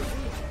 it's the runner.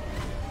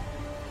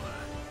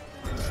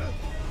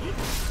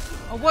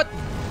 Oh, what?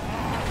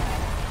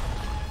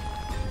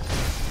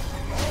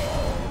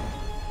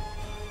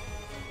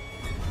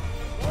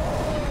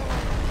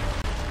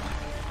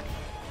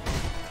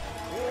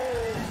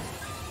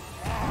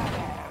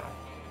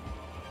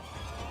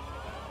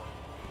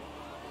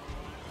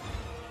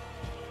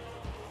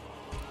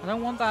 I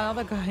don't want that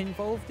other guy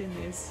involved in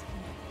this.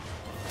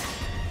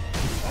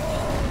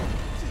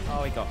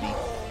 Oh, he got me.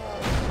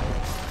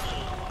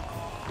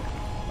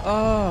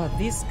 Oh,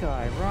 this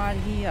guy right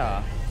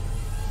here.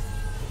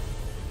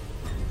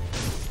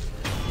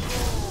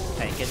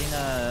 Okay, get in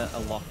a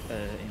lock.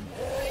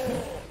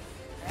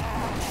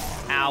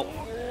 Ow.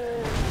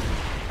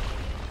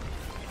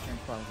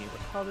 Drink while he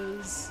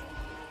recovers.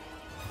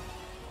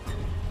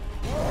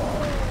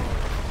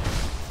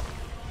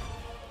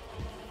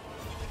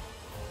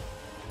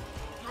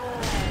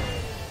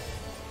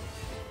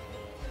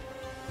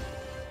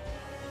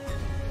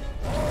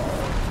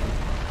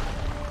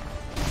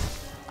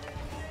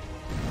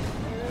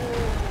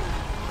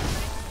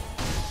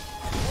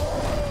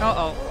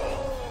 Uh-oh.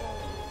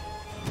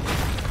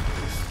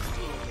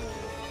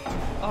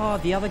 Oh,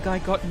 the other guy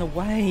got in the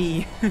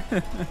way.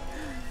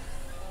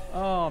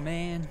 Oh,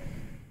 man.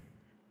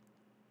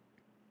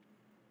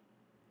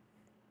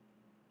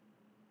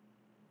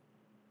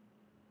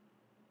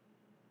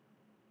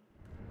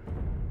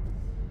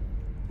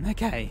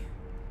 Okay.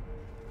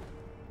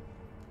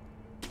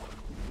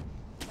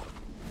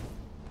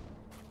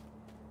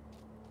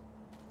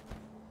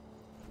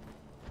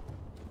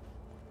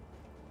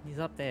 He's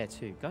up there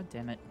too. God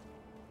damn it.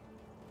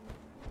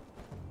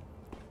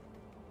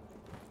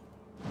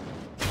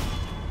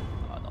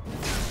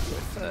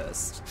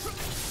 first.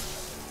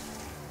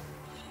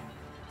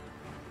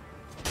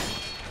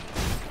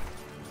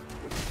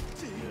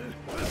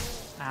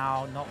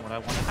 Ow, not what I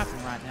want to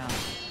happen right now.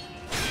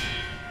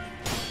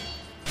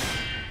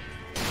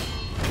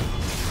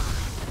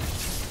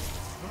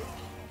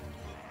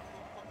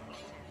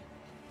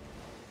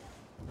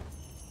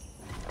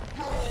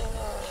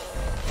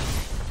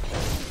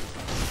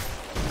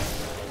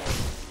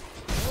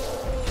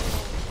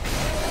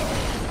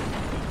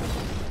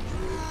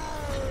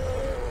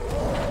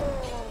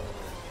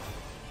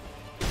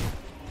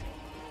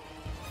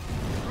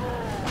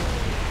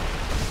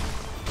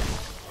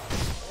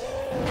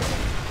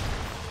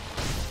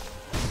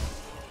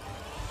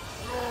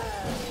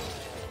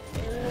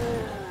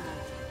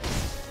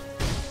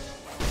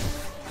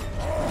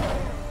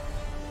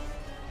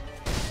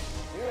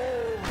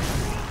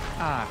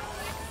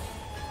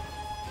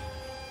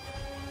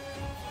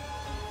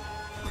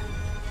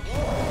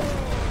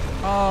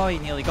 Oh, he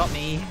nearly got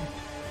me.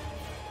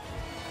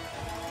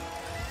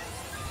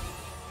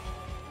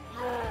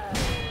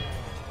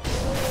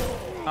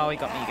 Oh, he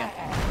got me again.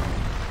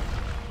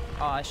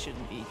 Oh, I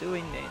shouldn't be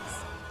doing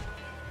this.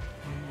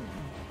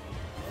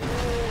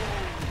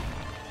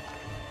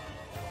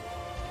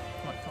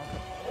 Come on, come on, come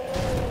on.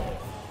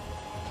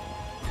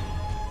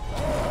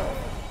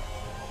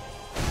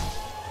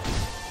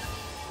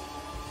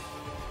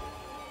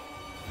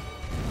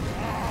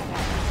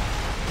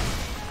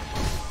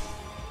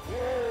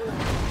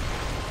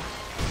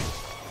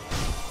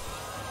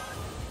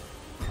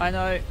 I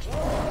know.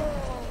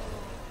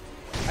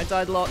 I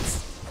died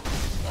lots.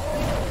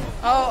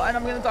 Oh, and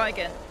I'm gonna die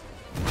again.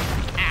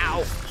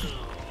 Ow.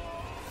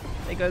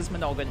 There goes my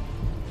noggin.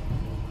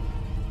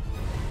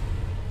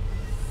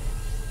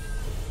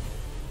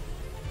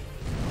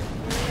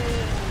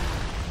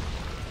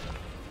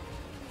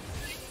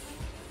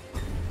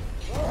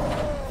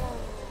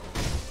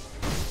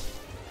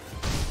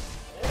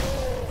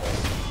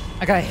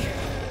 Okay.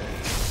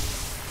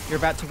 You're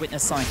about to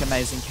witness something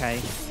amazing, Kay.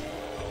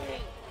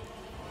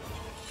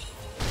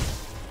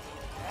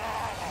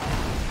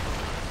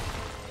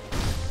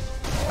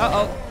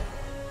 Uh-oh.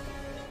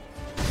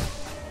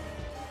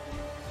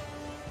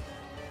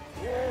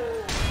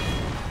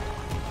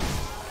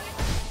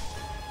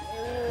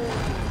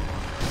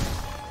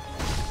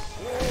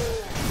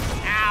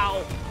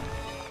 Ow.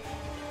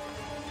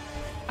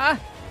 Ah.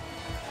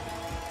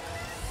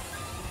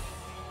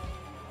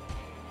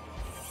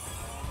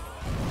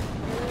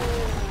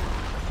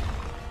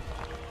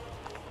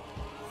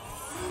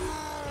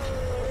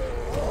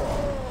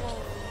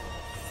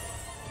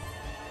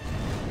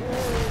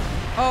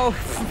 Oh.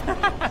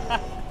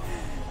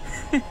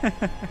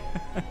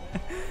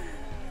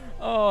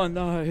 Oh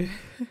no.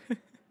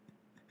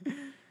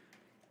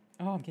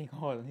 Oh, I'm getting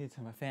hot. I need to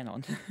turn my fan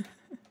on.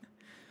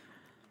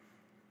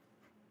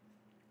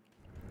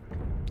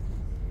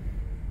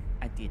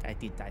 I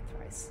did die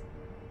twice.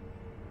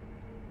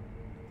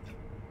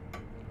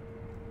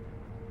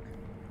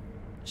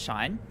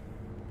 Shine?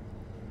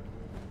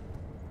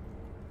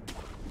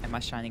 Am I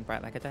shining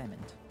bright like a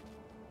diamond?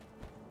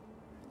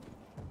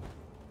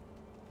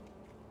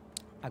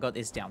 I got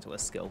this down to a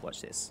skill.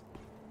 Watch this.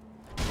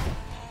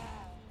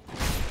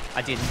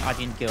 I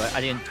didn't do it.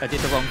 I did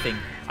the wrong thing.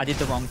 I did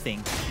the wrong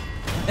thing.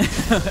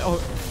 Oh.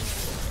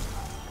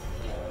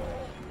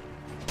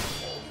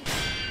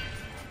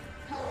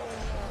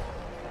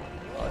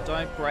 Oh,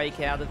 don't break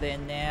out of there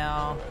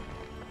now.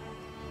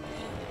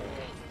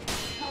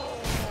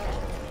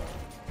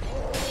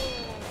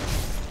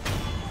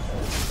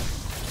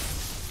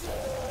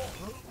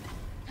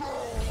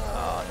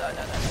 Oh, no.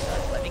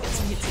 Let me get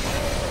some hits in.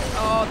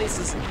 Oh, this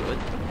isn't good.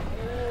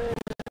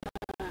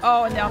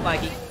 Oh, and now I'm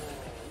laggy.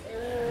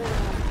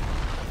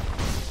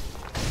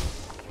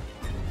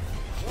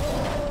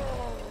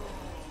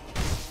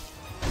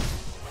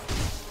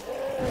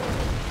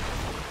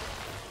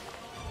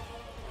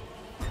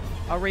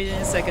 I'll read it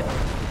in a second.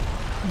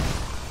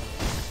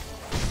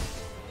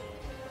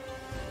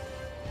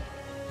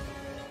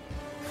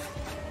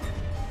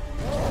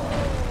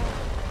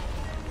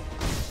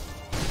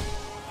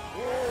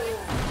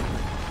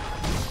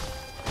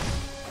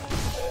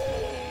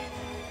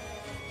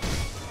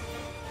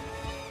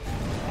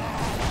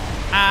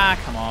 Ah,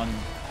 come on.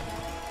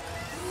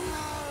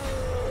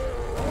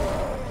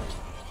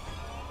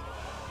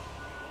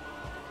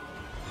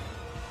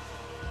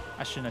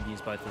 I shouldn't have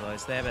used both of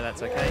those there, but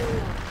that's okay.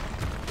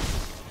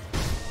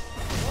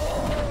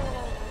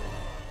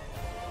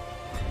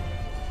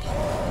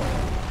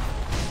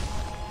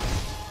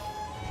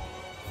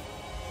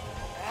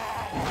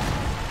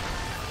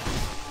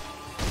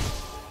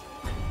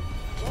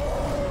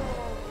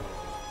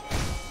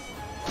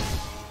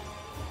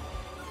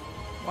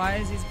 Why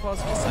is his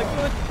possible so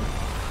good?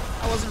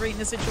 I wasn't reading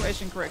the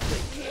situation correctly.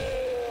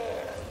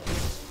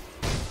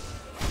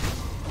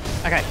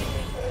 Okay.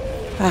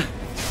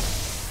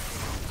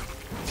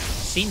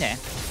 Shine.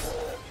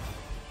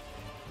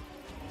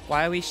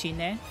 Why are we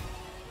Shine?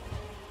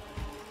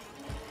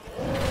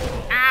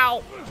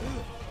 Ow!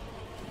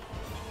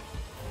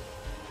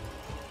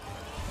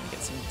 get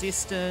some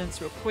distance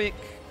real quick.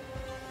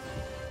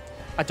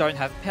 I don't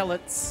have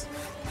pellets.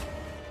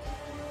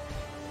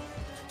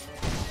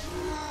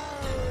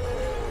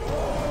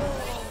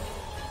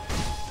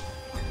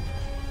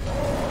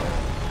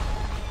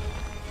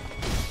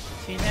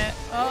 See that?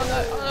 Oh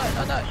no, oh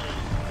no, oh no.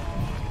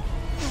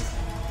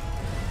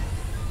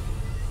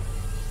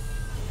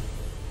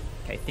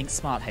 Okay, think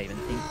smart, Haven.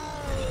 Think.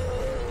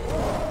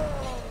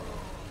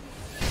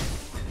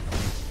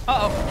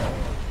 Uh-oh.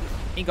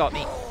 He got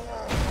me.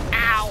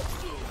 Ow!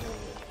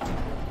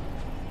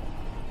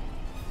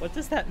 What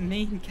does that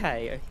mean,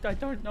 Kay? I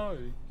don't know.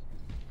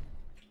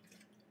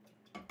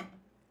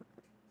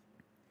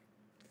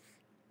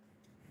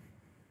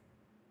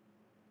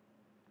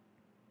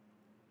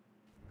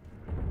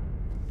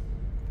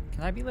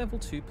 Can I be level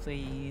 2,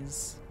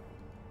 please?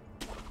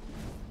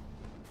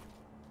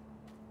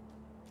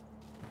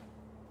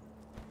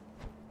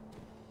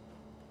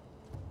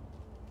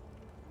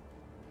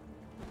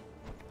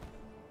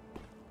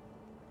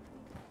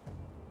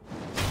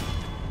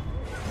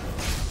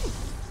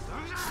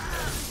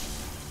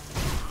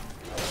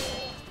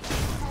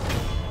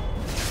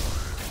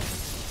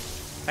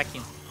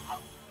 Vacuum.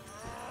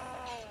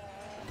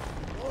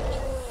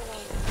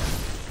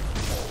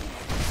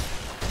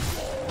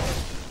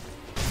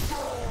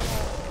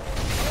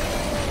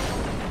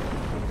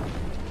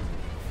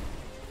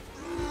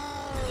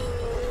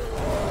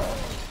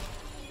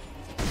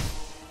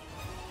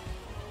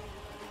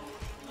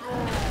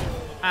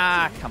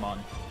 Ah, come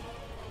on.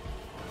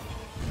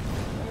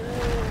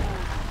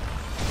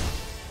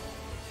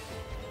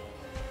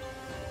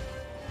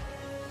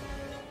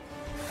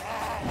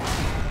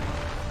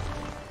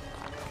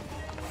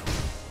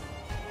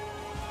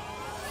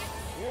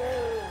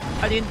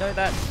 I didn't know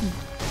that.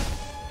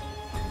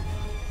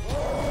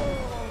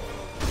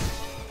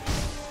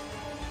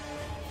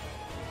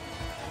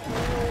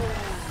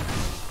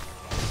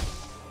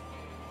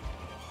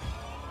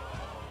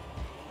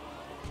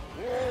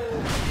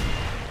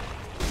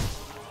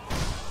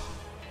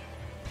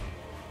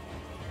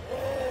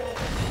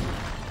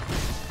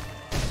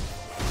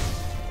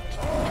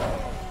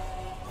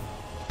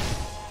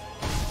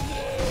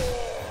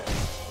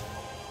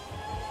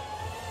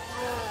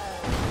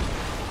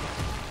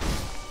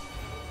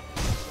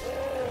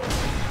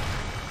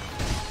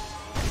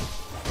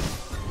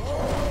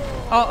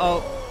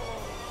 Uh-oh.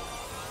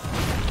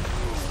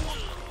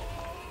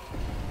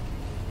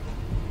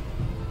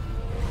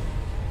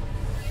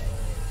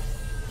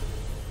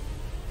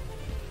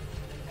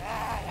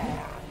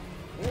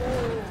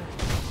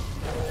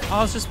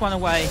 I was just one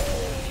away.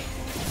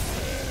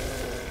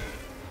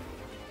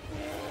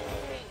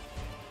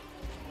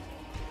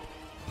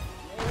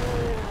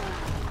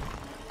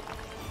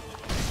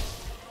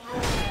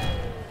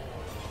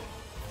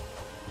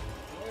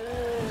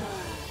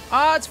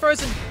 Ah, it's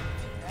frozen.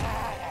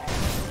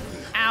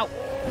 Ow.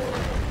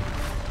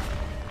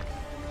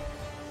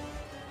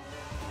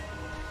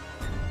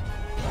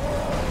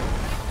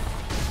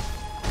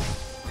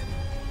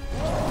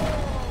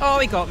 Oh,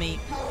 he got me.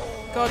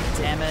 God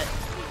damn it.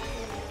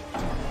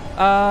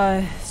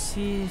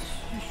 C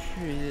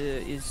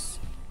is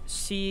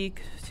C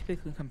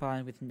typically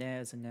combined with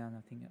NES and now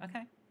nothing.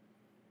 Okay.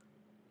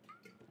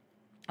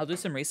 I'll do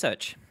some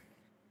research.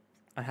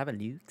 I have a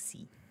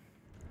look-see.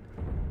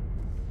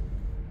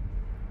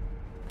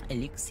 A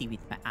look-see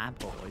with my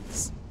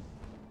eyeballs.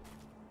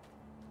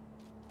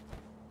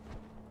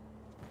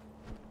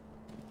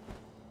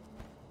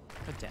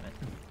 God damn it.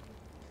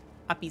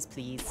 Uppies,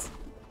 please.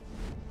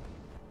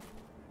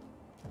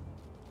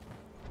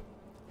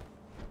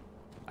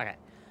 Okay.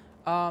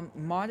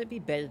 Might it be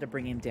better to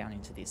bring him down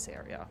into this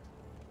area?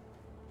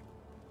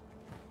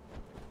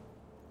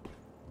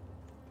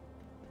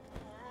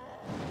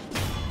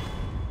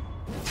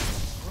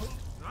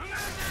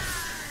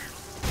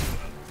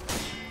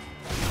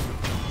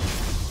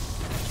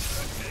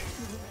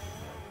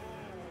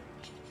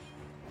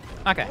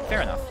 Okay,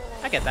 fair enough.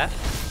 I get that.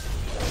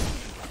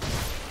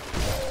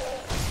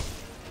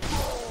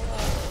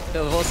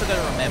 But we've also got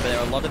to remember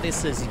that a lot of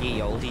this is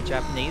ye olde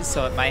Japanese,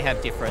 so it may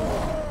have different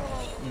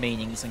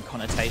meanings and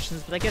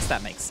connotations, but I guess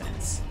that makes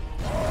sense.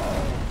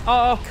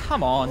 Oh,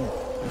 come on.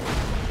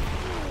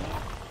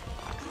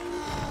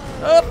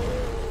 Oh!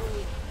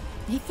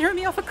 He threw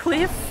me off a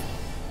cliff.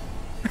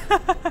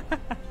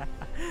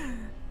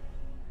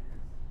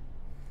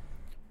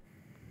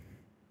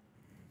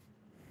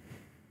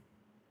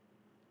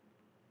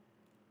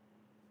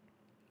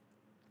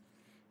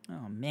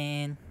 Oh,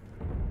 man.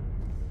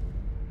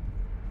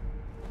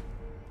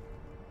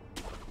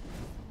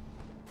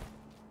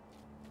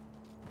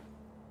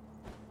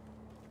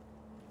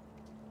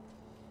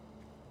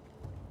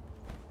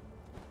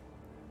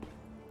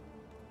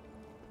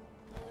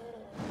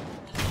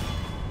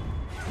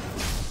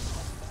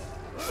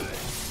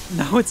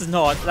 No, it's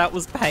not. That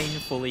was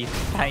painfully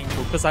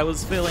painful because I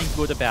was feeling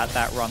good about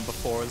that run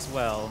before as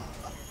well.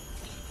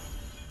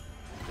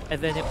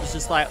 And then it was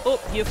just like, oh,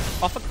 you're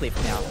off a cliff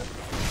now.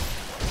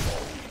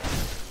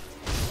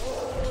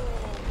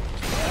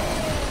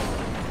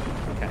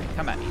 Okay,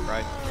 come at me,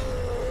 bro.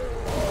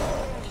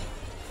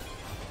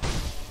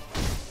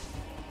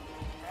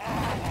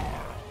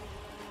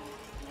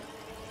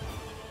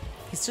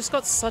 He's just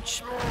got so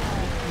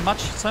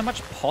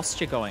much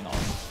posture going on.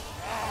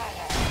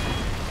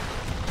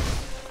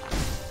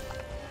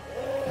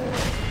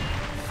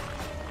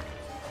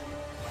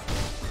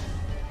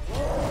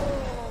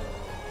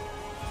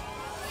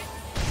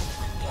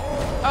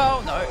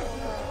 Oh no.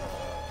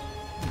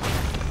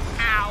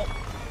 Ow.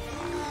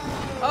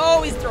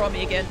 Oh, he's throwing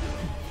me again.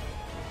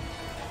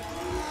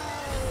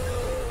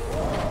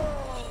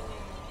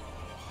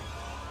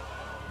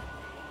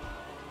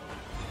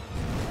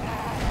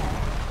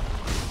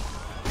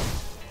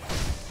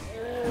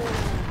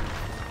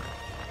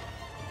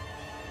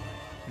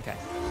 Okay.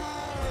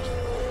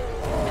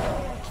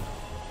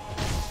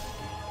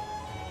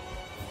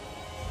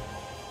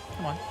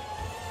 Come on.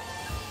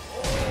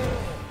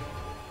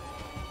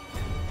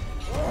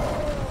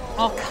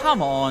 Oh,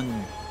 come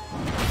on.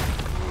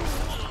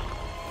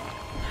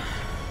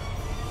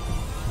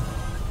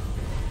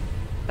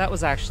 That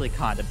was actually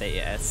kind of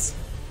BS.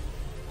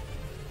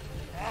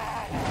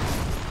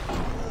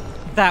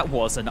 That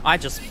wasn't. I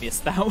just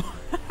missed that one.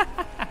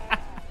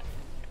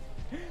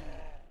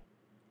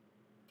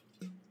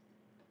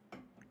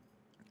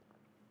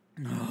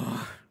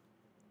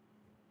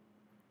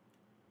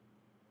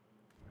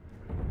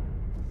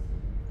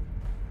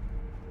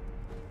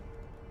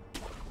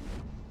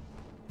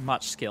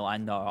 Much skill, I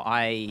know.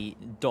 I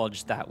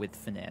dodged that with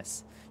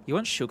finesse. You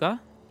want sugar?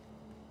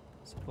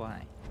 So do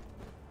I.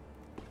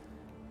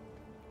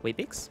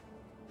 Weet-Bix?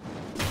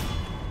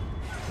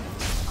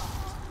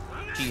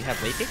 Do you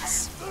have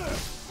Weet-Bix?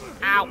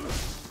 Ow!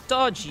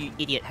 Dodge, you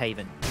idiot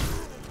Haven.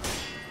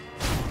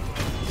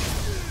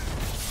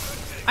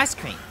 Ice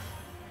cream.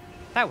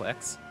 That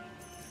works.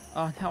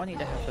 Oh, now I need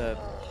to have a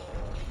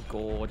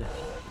gourd.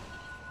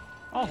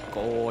 Oh,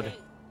 gourd.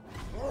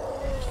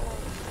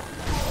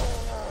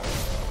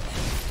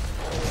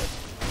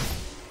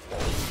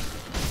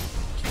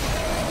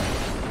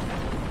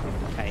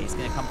 Okay, he's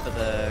gonna come for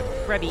the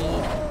grabby.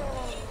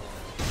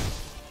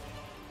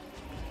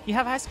 You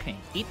have ice cream.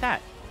 Eat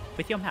that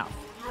with your mouth.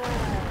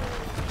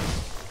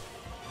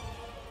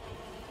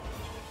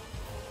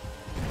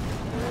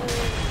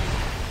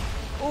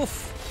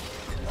 Oof.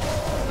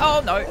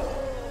 Oh, no.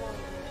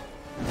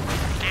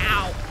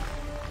 Ow.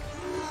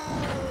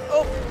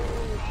 Oh.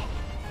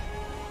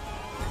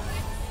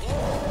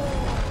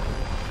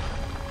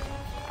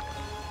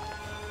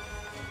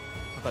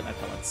 I've got no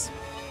pellets.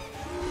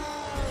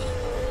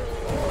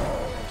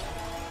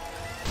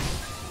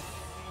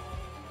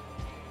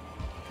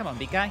 Come on,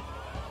 big guy.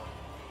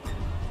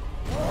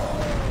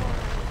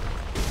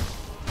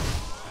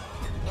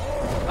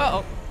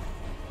 Uh-oh.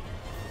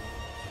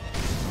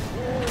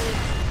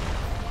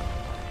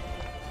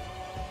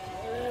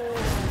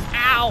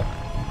 Ow!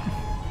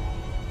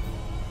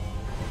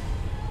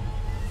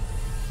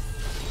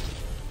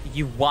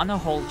 You won a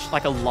whole,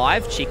 like a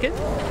live chicken?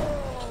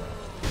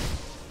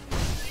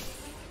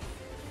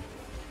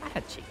 I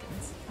had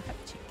chickens. I have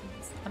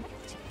chickens. I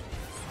like chickens.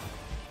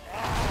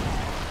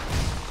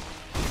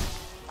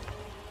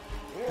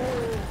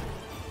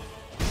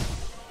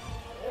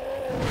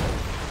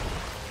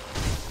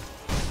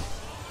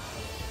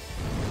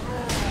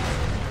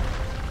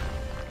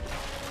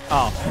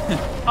 Oh.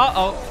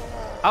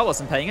 Uh-oh. I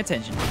wasn't paying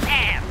attention.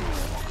 Bam!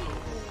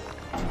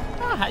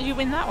 Oh, how did you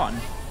win that one?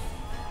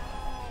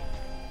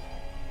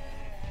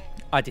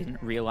 I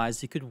didn't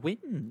realize you could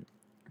win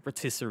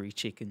rotisserie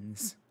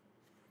chickens.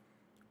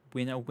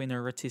 Winner,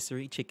 winner,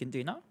 rotisserie chicken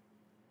dinner?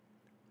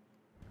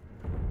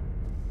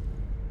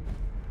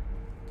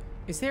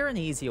 Is there an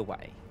easier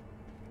way?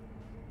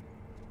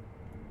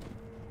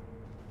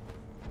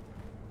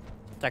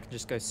 I can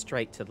just go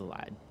straight to the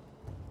lad.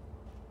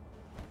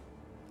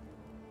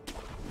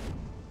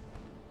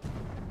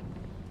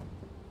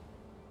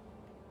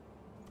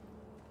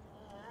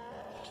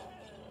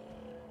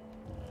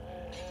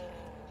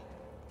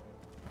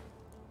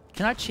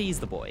 Can I cheese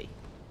the boy?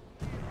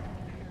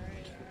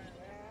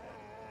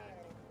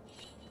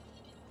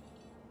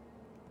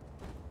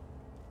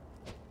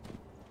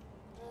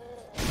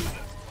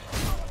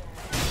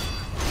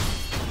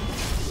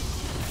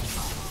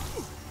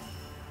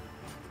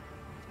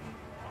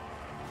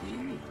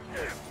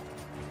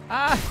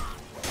 Ah!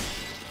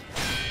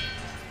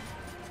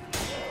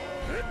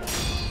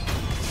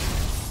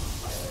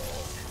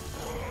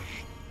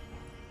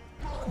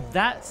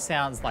 That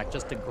sounds like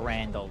just a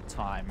grand old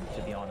time,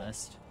 to be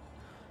honest.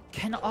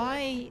 Can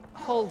I...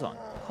 Hold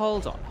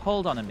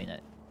on a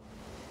minute.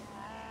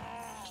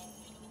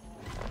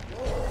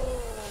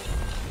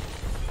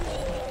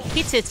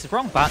 Hit it,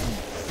 wrong button.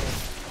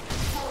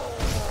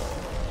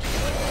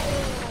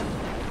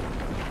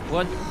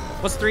 What?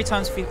 What's 3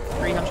 times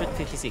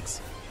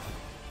 356?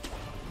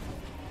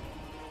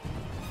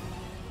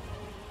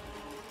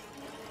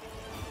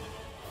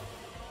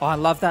 Oh, I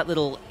love that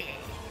little...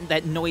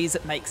 that noise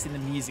it makes in the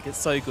music. It's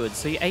so good.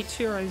 So you 8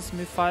 euros,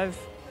 move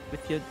 5...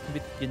 with your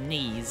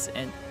knees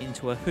and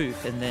into a hoop,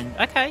 and then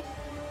okay.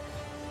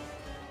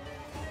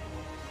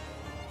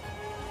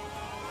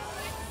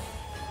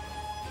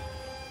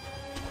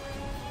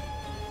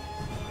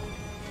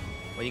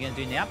 What are you gonna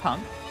do now,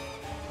 punk?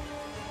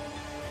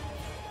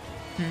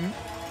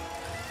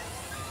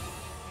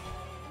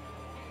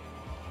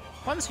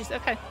 Once you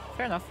okay,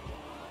 fair enough.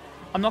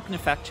 I'm not going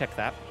to fact check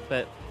that,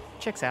 but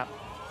checks out.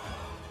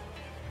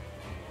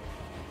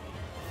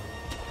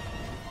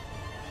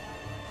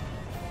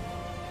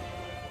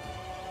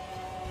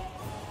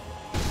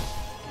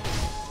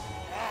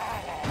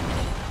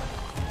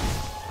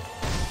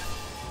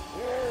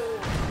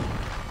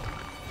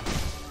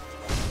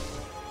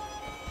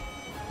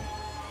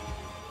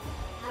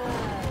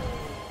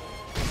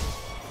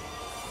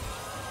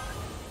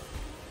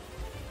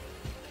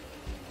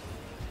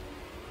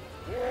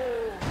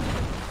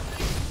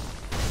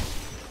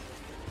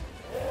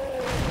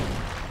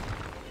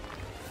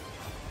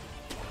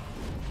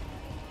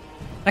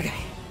 Okay.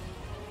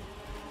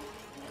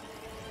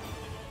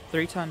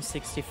 3 times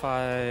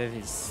 65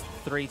 is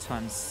 3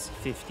 times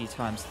 50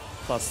 times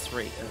plus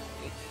 3.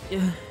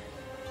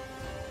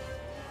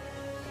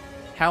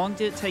 How long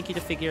did it take you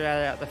to figure it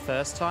out the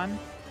first time?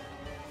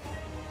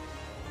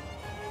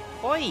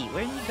 Oi,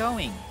 where are you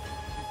going?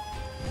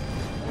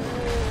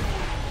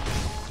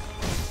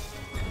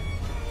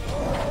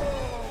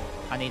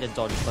 I need to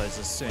dodge those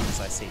as soon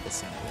as I see the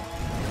symbol.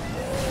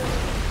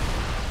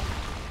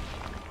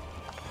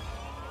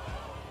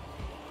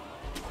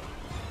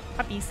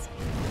 Puppies.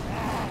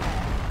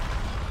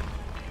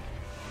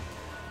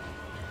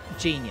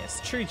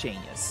 Genius. True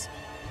genius.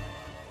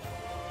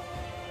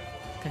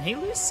 Can he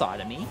lose sight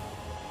of me?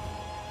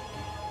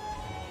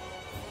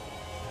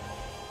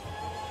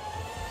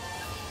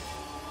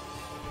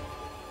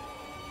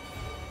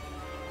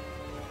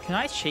 Can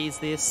I cheese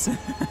this?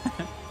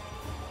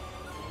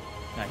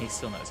 No, he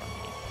still knows I'm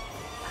here.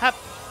 Hap.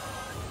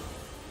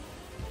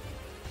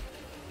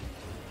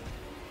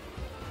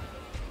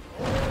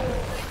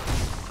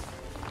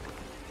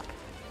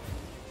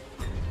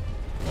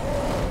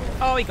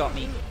 Oh, he got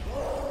me.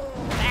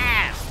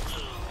 Ah!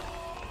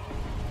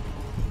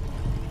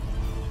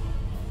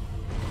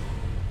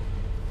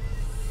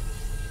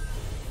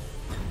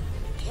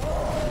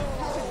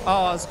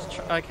 Oh, I was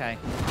okay.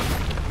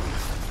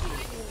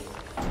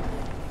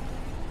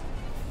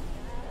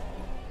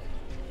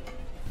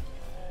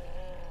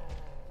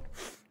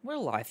 What a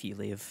life you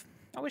live.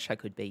 I wish I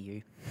could be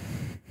you.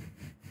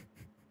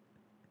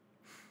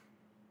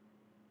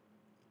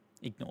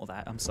 Ignore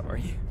that, I'm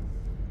sorry.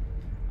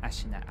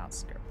 Ashina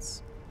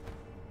outskirts.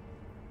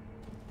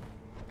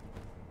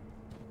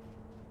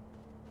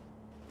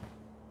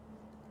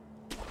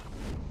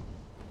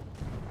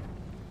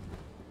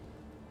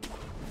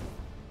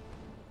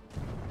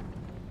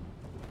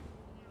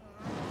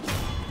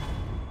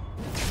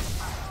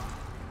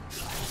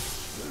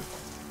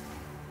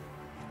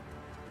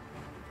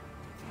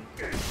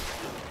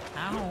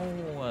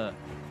 Ow!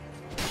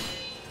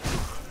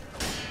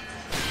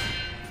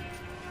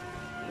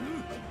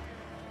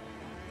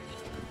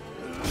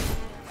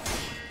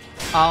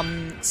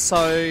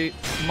 So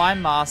my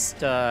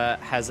master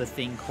has a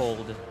thing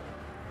called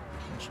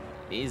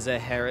is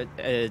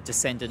a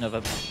descendant of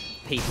a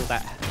people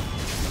that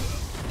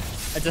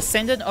a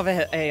descendant of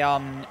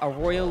a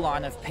royal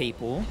line of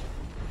people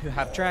who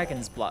have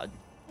dragon's blood.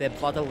 Their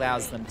blood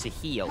allows them to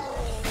heal.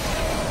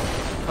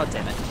 God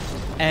damn it!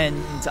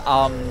 And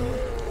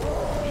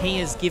he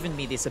has given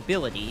me this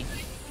ability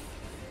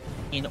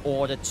in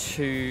order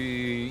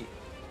to,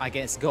 I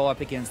guess, go up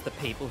against the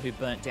people who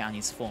burnt down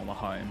his former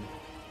home.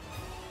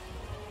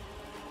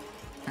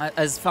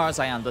 As far as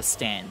I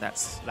understand,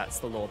 that's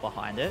the lore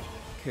behind it.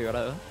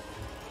 Kuro.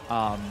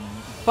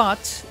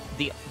 But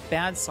the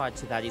bad side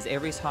to that is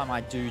every time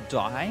I do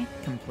die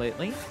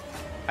completely,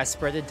 I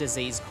spread a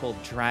disease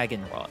called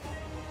dragon rot,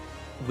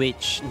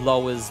 which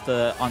lowers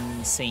the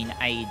unseen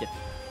aid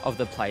of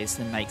the place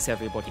and makes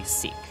everybody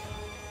sick.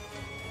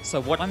 So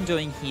what I'm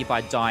doing here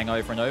by dying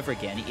over and over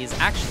again is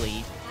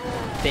actually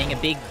being a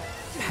big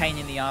pain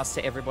in the ass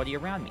to everybody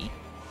around me.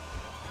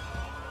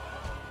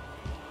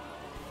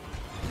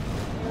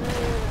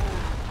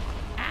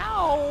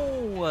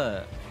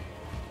 Ow!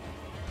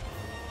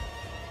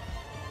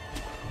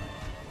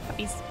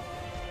 Puppies.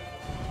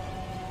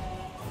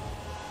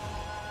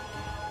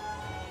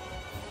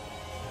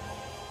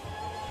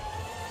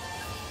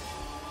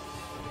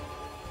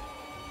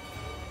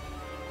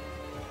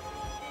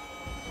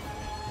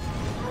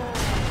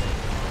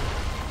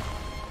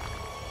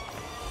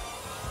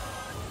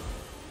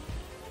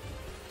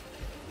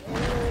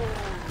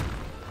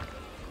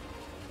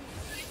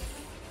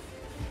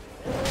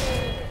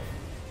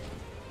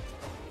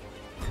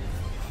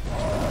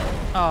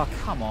 Oh,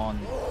 come on.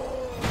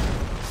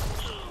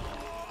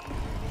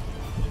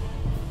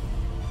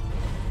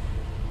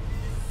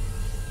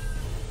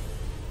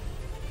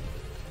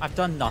 I've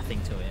done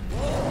nothing to him.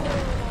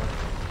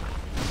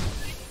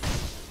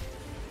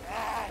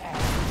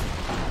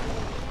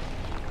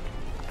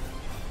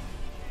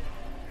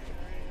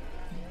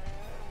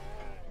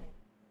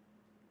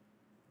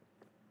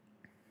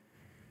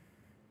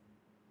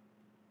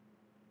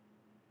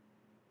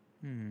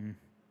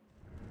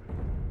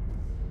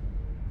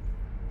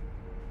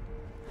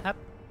 Hap.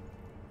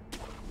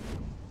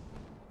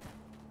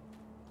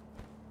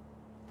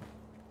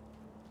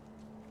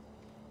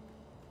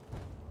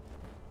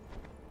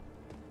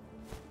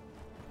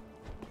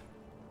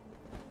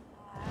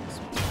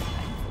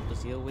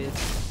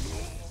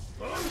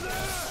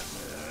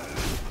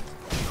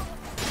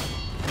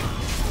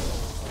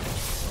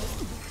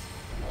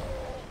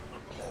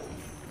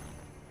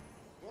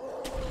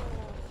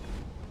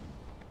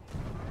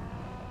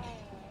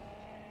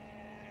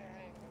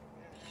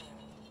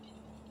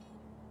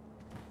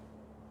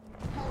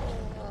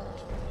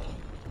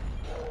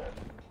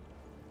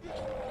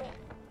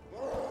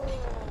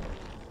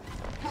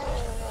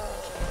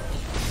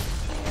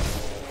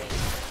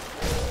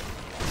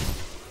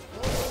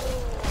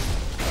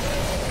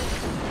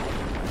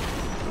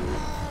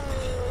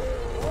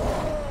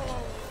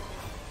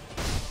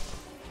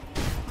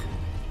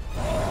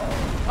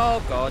 Oh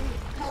god.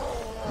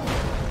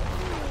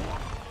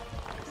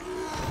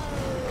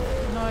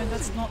 No,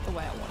 that's not the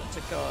way I wanted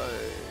to go.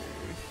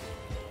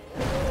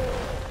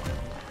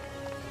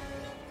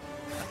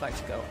 I'd like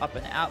to go up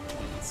and out,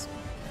 please.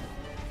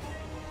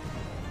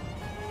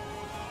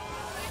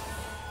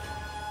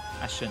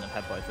 I shouldn't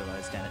have had both of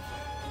those, damn it.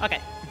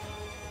 Okay.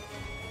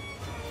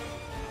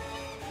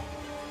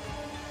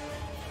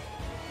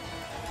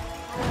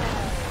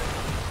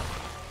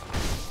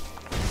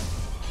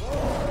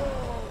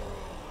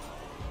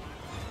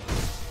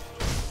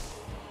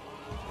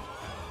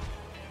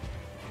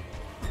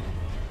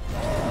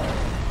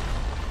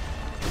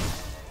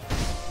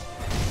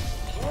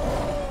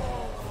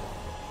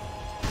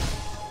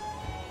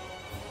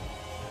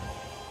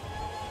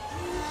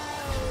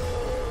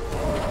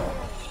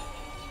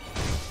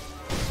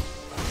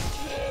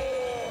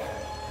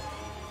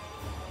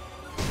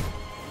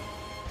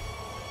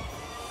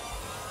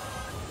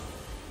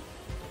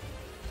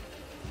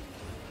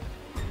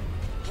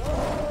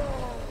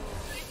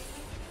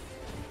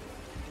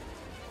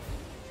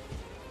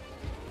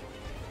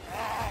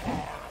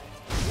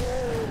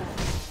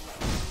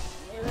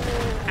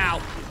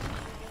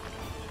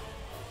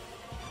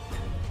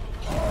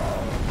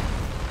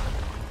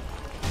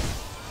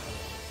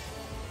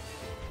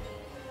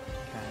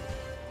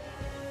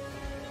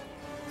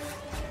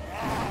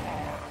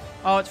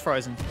 Oh, it's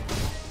frozen.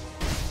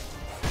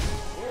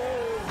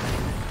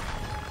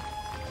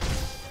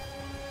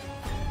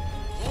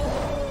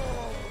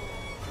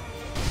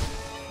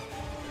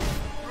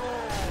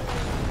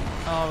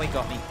 Oh, he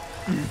got me.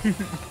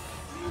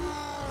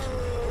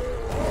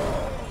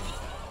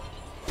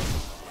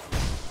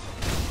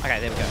 Okay,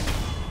 there we go.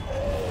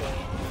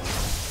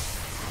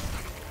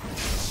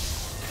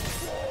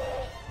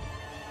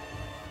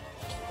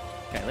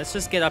 Okay, let's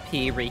just get up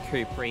here,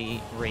 recoup,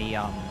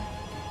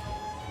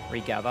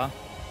 regather.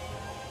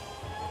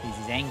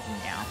 He's angry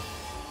now.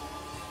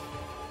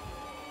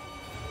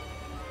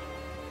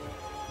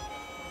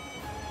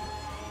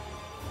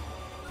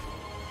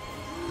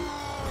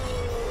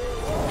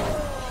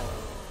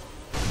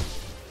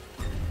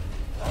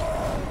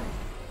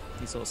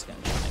 He's also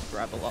going to try and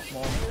grab a lot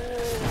more.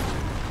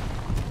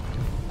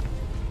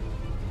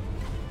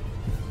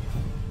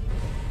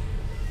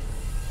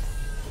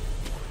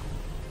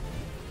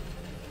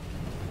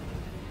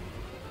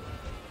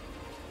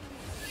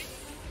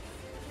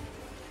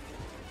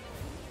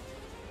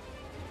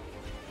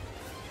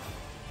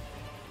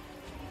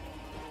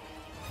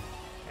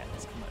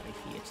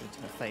 To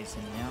face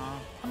him now.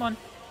 Come on.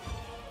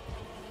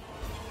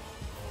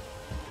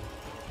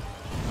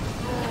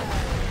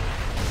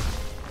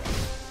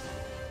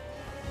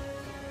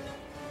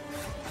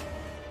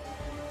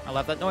 I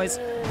love that noise.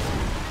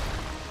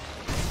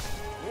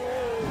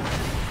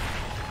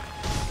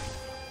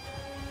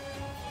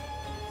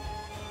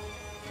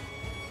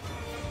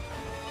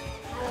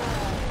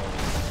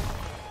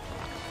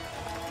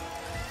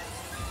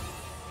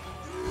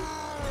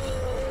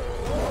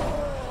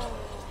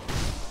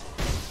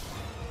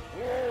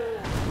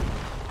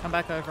 Come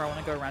back over. I want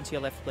to go around to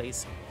your left,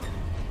 please.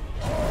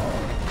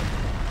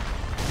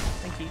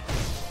 Thank you.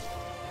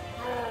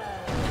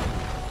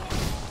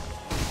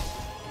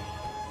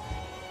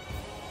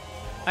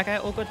 Okay,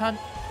 all good, hun.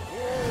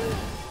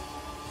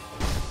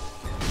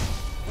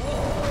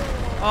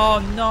 Oh,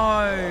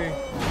 no.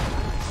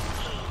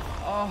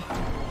 Oh.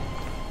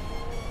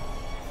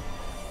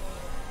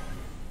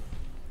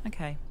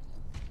 Okay.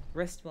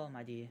 Rest well,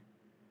 my dear.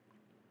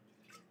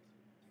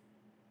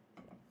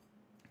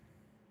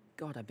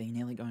 God, I've been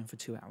nearly going for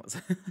 2 hours.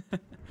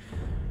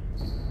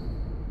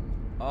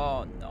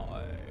 Oh,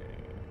 no.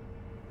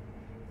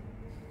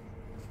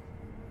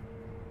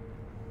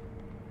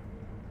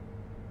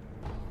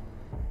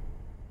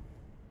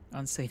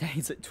 Unseen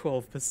AIDS at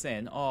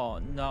 12%. Oh,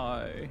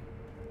 no.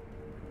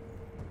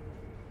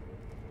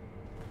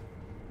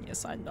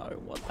 Yes, I know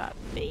what that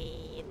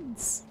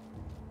means.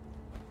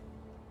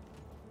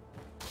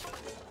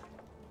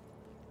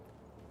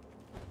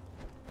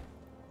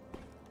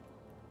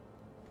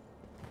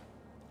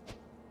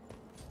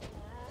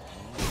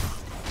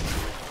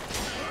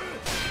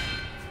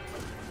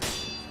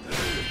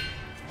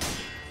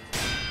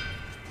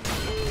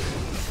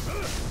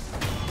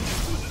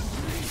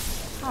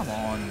 Come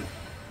on.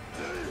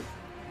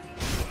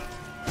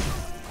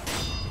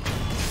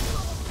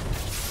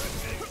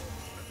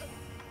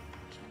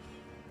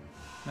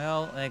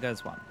 Well, there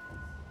goes one.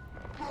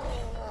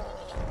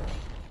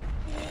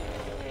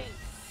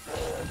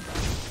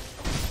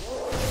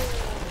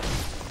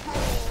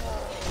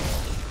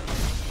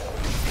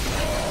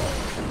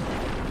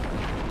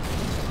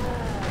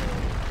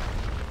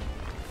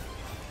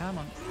 Come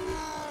on.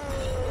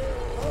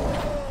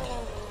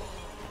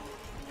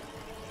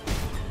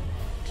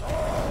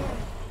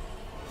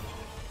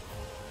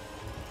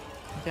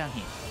 Down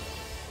here.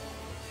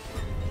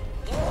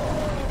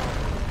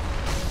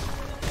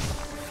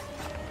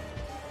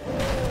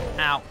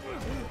 Ow.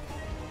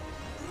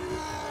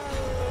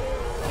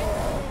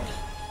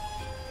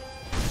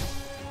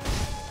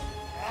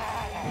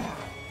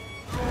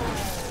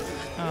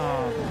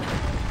 Oh.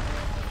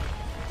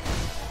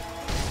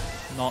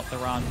 not the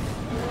run.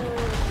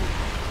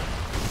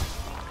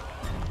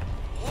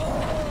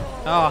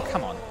 Oh,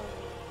 come on.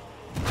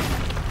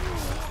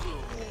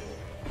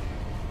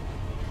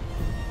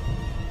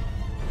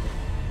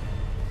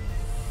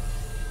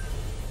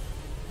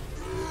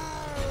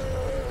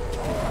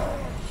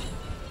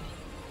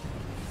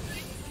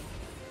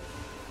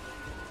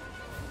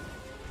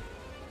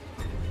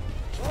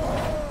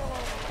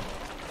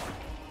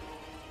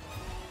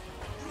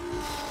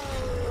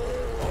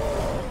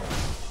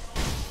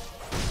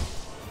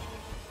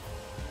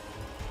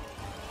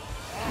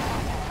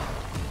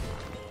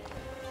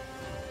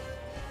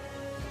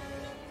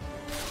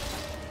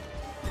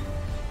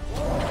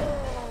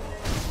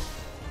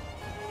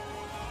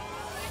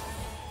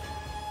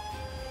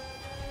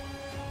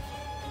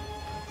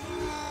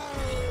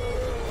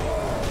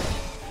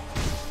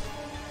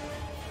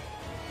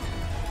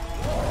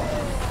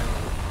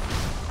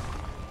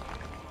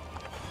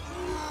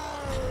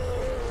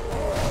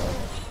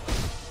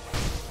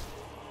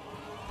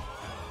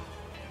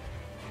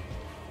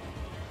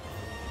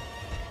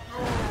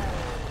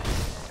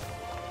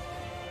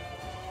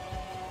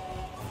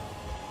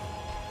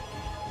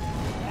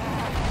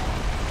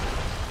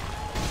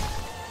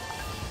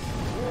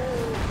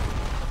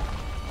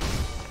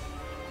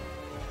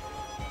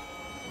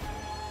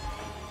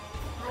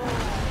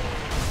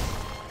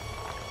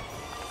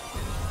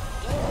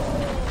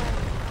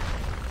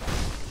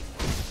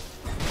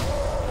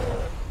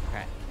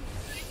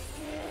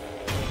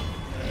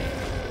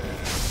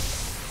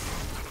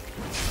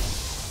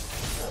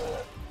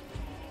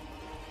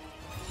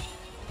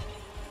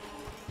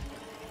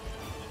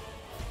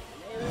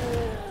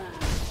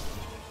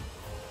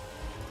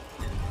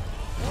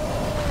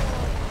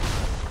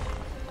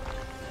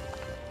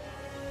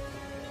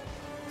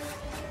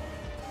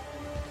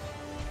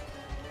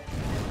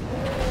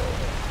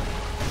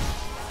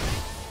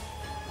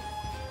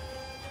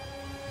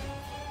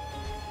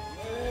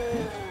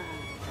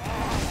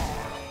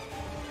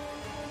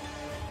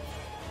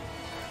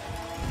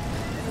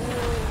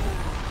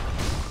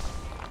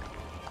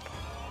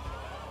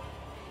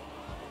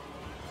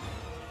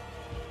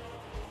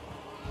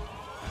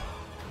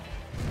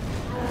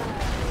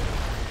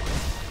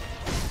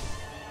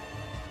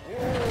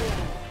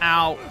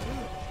 Ow.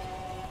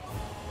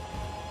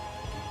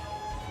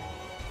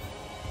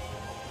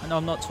 I know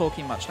I'm not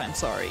talking much, I'm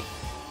sorry.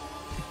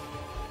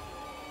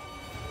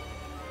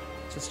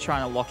 Just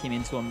trying to lock him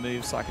into a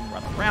move so I can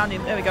run around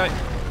him. There we go.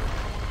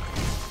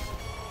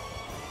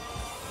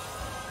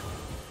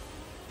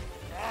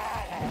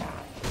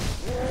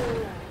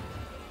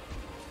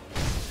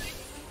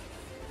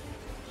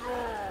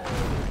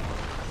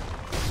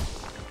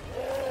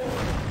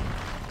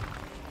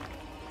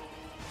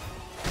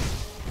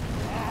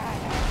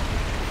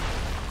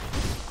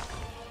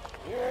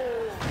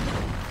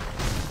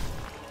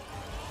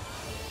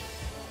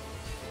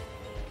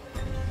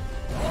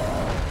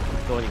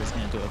 Thought he was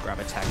going to do a grab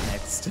attack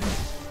next.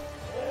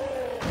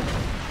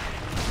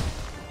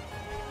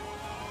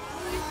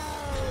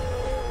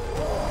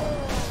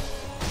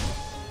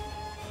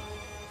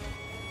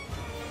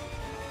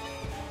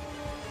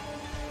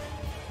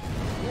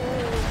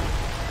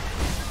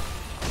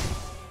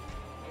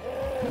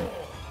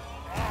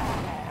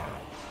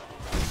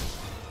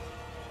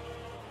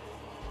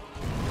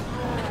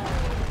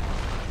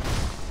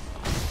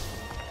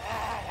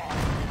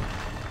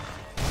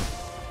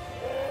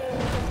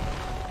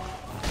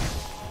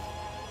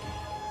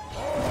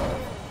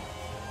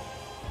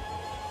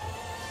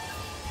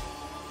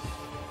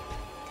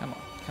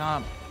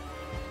 Come.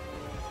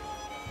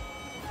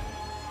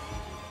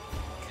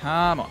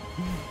 Come on.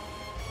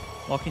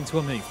 Lock into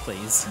a move,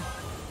 please.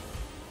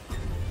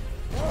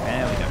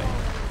 There we go.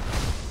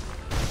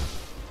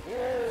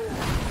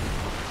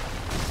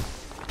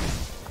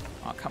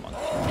 Oh, come on.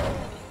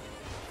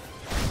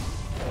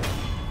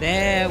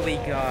 There we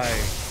go.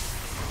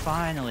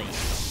 Finally.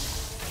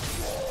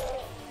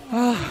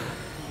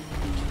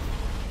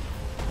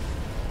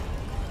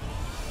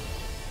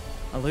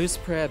 A loose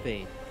prayer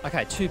bead.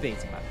 Okay, 2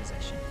 beads in my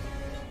possession.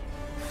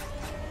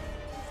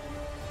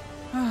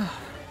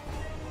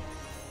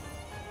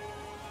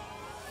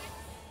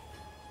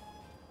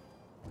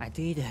 I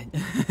did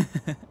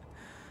it.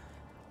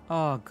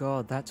 Oh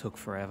god, that took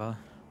forever.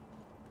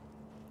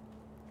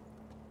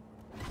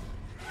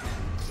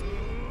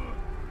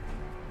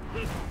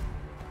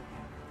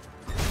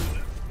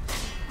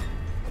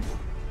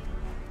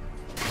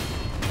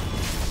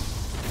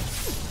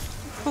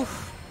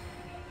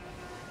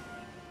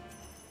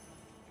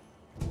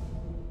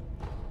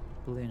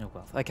 Balloon of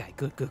wealth. Okay,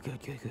 good.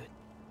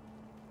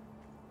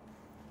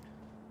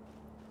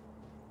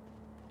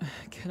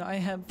 Can I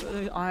have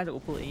the idol,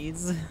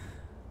 please?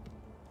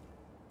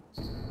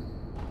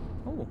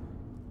 Oh.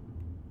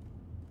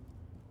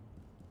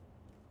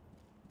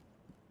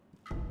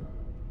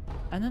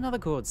 And another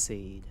gourd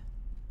seed.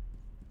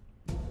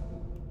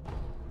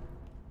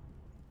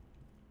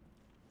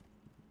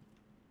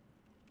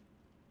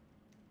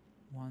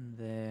 One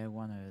there,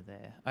 one over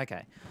there.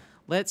 Okay.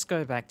 Let's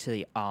go back to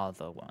the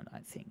other one, I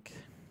think.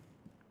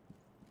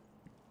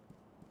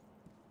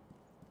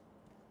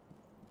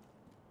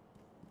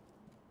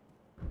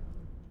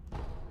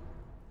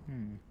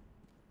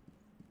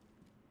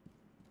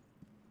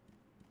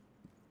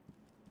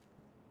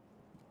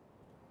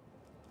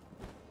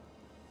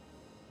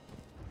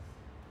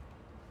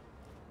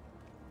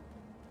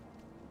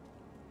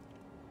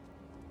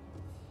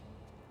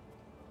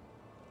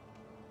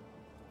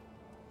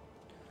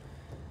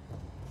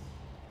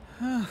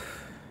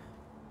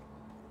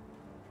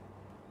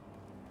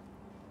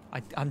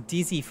 I'm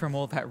dizzy from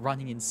all that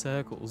running in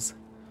circles.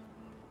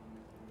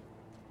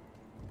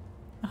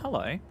 Hello.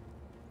 おや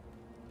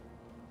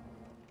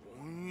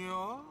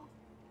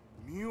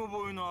見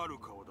覚えのある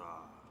顔だ。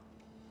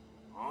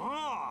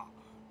ああ、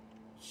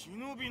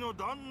忍びの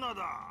旦那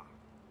だ。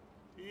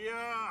い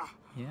や、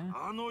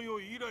あの世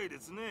以来で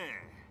すね。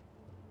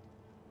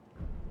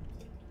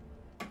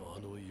あ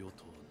の世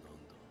とは何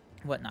だ。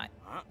 What night?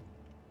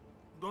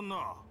 旦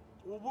那、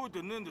覚え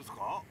てねえんですか？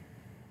あ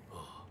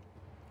あ。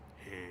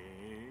へ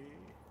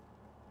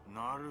え、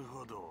なる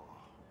ほど。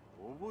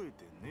覚え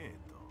てねえ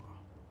と。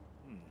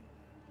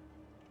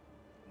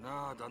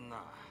なあ旦那、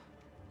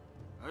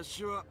あっ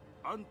しは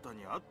あんた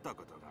に会った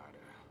ことがある。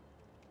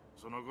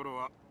その頃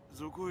は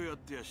賊をやっ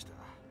てやした。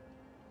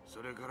そ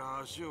れから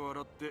足を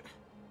洗って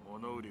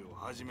物売りを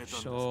始めたんで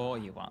す。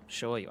Sure you are.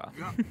 Sure you are.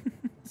 が、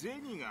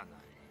銭がない。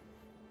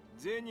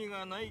銭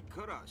がない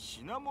から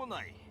品も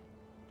ない。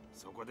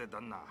そこで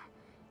旦那、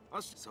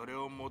それ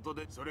を元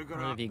で、それか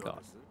らどうで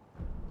す？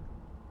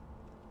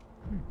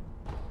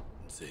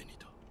銭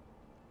だ。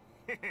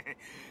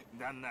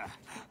旦那、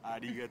あ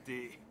りがて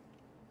え。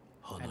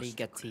あり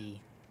がてえ。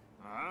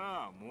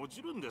ああ、も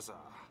ちろんでさ。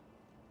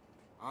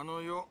あ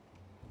の世、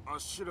あっ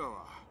しら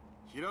は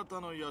平田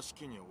の屋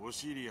敷に押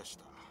し入りやし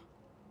た。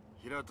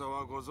平田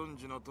はご存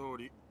知の通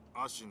り、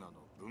芦名の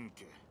分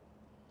家。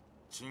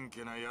ちん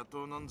けな野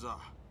党なんざ、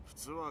普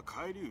通は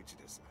返り討ち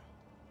です。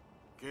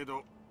け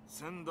ど、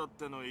先だっ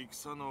ての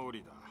戦の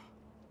折だ。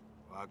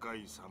若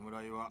い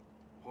侍は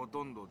ほ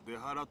とんど出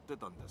払って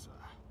たんです。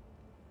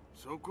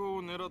そこ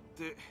を狙っ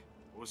て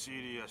押し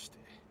入りやして、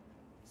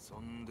そ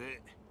ん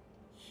で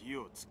火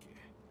をつけ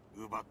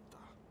奪った。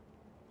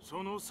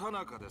その最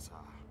中で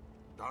さ、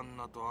旦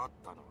那と会っ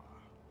たのは。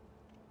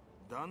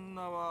旦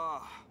那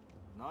は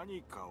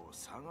何かを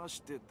探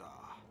してた。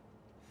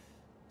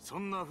そ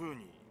んな風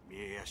に見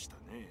えやした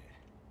ね。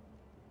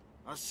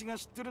あっしが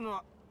知ってるの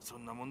はそ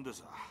んなもんで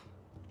さ。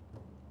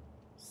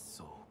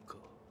そうか。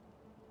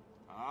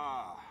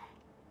あ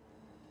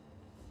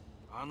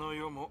あ、あの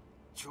世も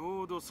ち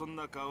ょうどそん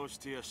な顔し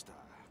てやした。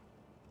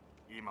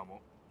今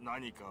も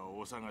何かを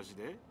お探し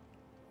で？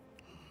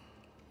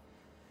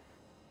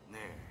ね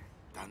え、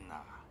旦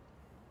那。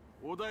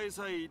お題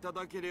さえいた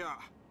だけりゃ、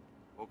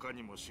他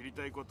にも知り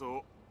たいこと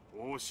を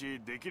お教え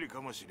できる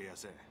かもしれや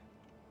せん。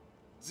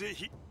ぜ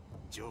ひ、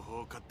情報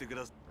を買ってく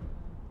ださい。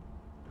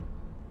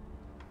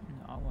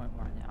No, I won't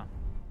right now.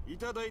 い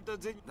ただいた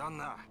銭、旦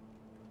那。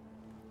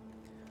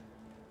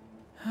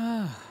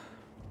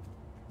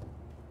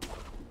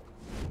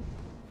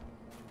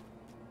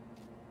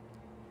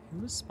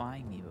Who was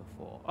spying me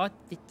before? Oh,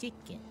 the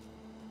chicken.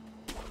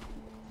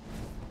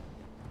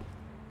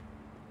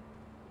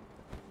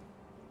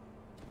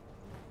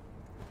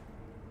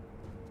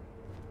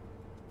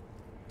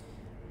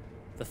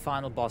 The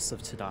final boss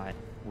of tonight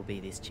will be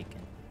this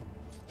chicken.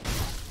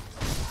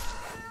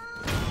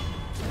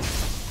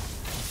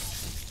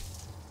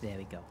 There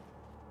we go.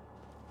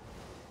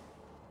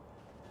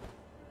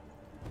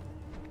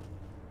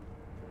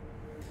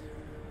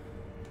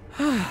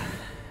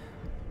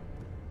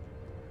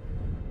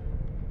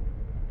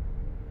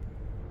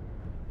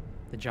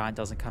 The giant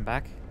doesn't come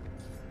back.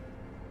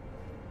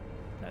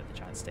 No, the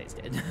giant stays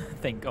dead.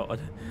 Thank God.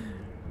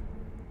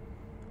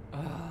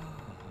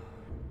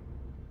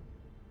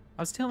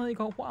 I've still only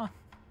got one.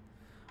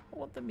 I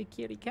want the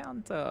Mikiri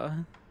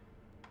counter.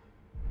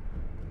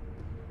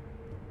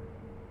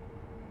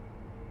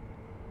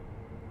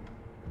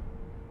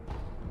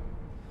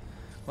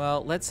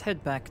 Well, let's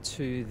head back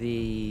to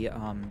the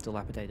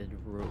dilapidated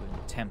ruined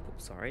temple,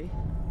 sorry.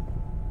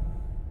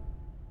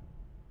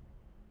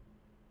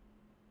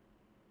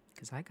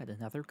 Because I got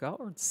another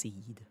guard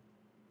seed.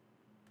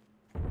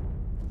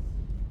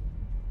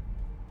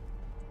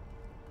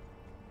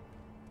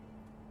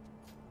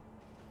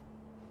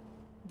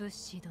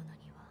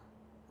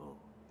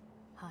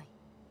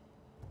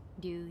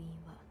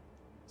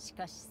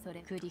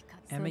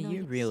 Emma,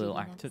 you really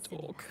like to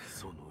talk.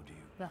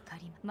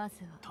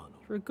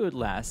 You're a good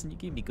lass and you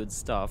give me good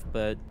stuff,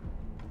 but...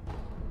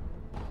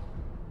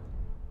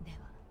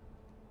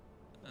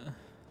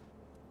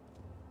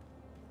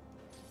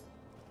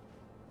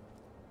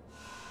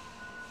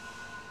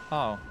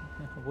 Oh,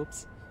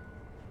 whoops.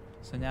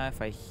 So now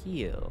if I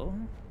heal...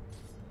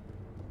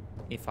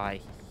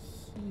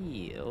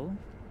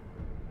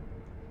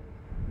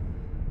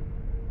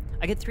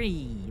 I get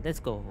 3! Let's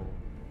go!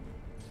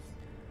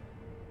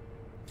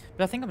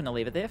 But I think I'm gonna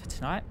leave it there for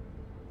tonight.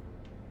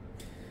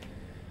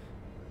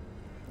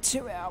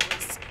 2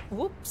 hours.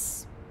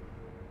 Whoops.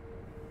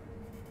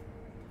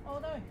 Oh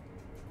no.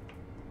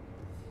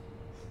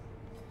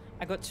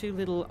 I got 2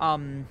 little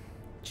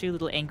two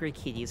little angry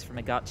kitties from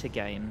a gacha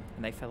game,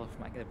 and they fell off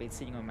my. They've been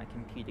sitting on my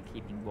computer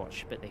keeping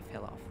watch, but they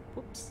fell off.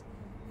 Whoops.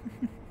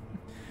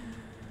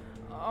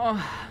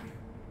 Oh.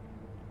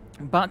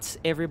 But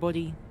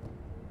everybody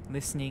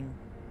listening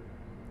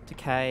to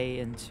Kay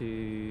and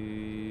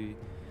to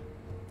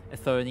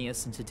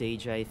Athonius and to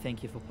DJ,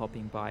 thank you for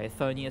popping by.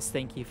 Athonius,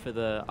 thank you for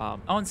the oh,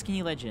 and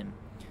Skinny Legend.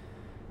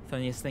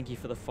 Athonius, thank you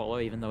for the follow,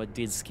 even though it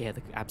did scare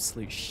the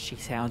absolute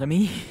shit out of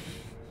me.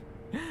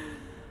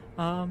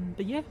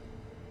 But yeah,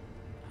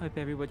 hope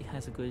everybody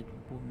has a good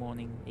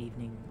morning,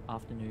 evening,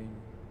 afternoon,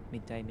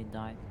 midday,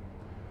 midnight.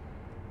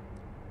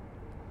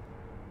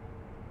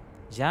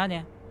 じゃあ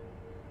ね。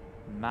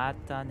ま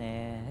た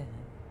ね。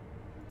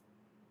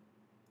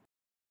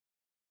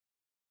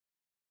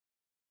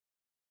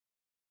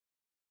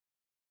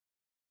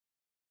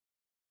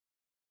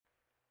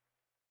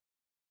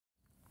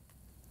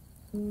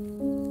う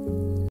ん。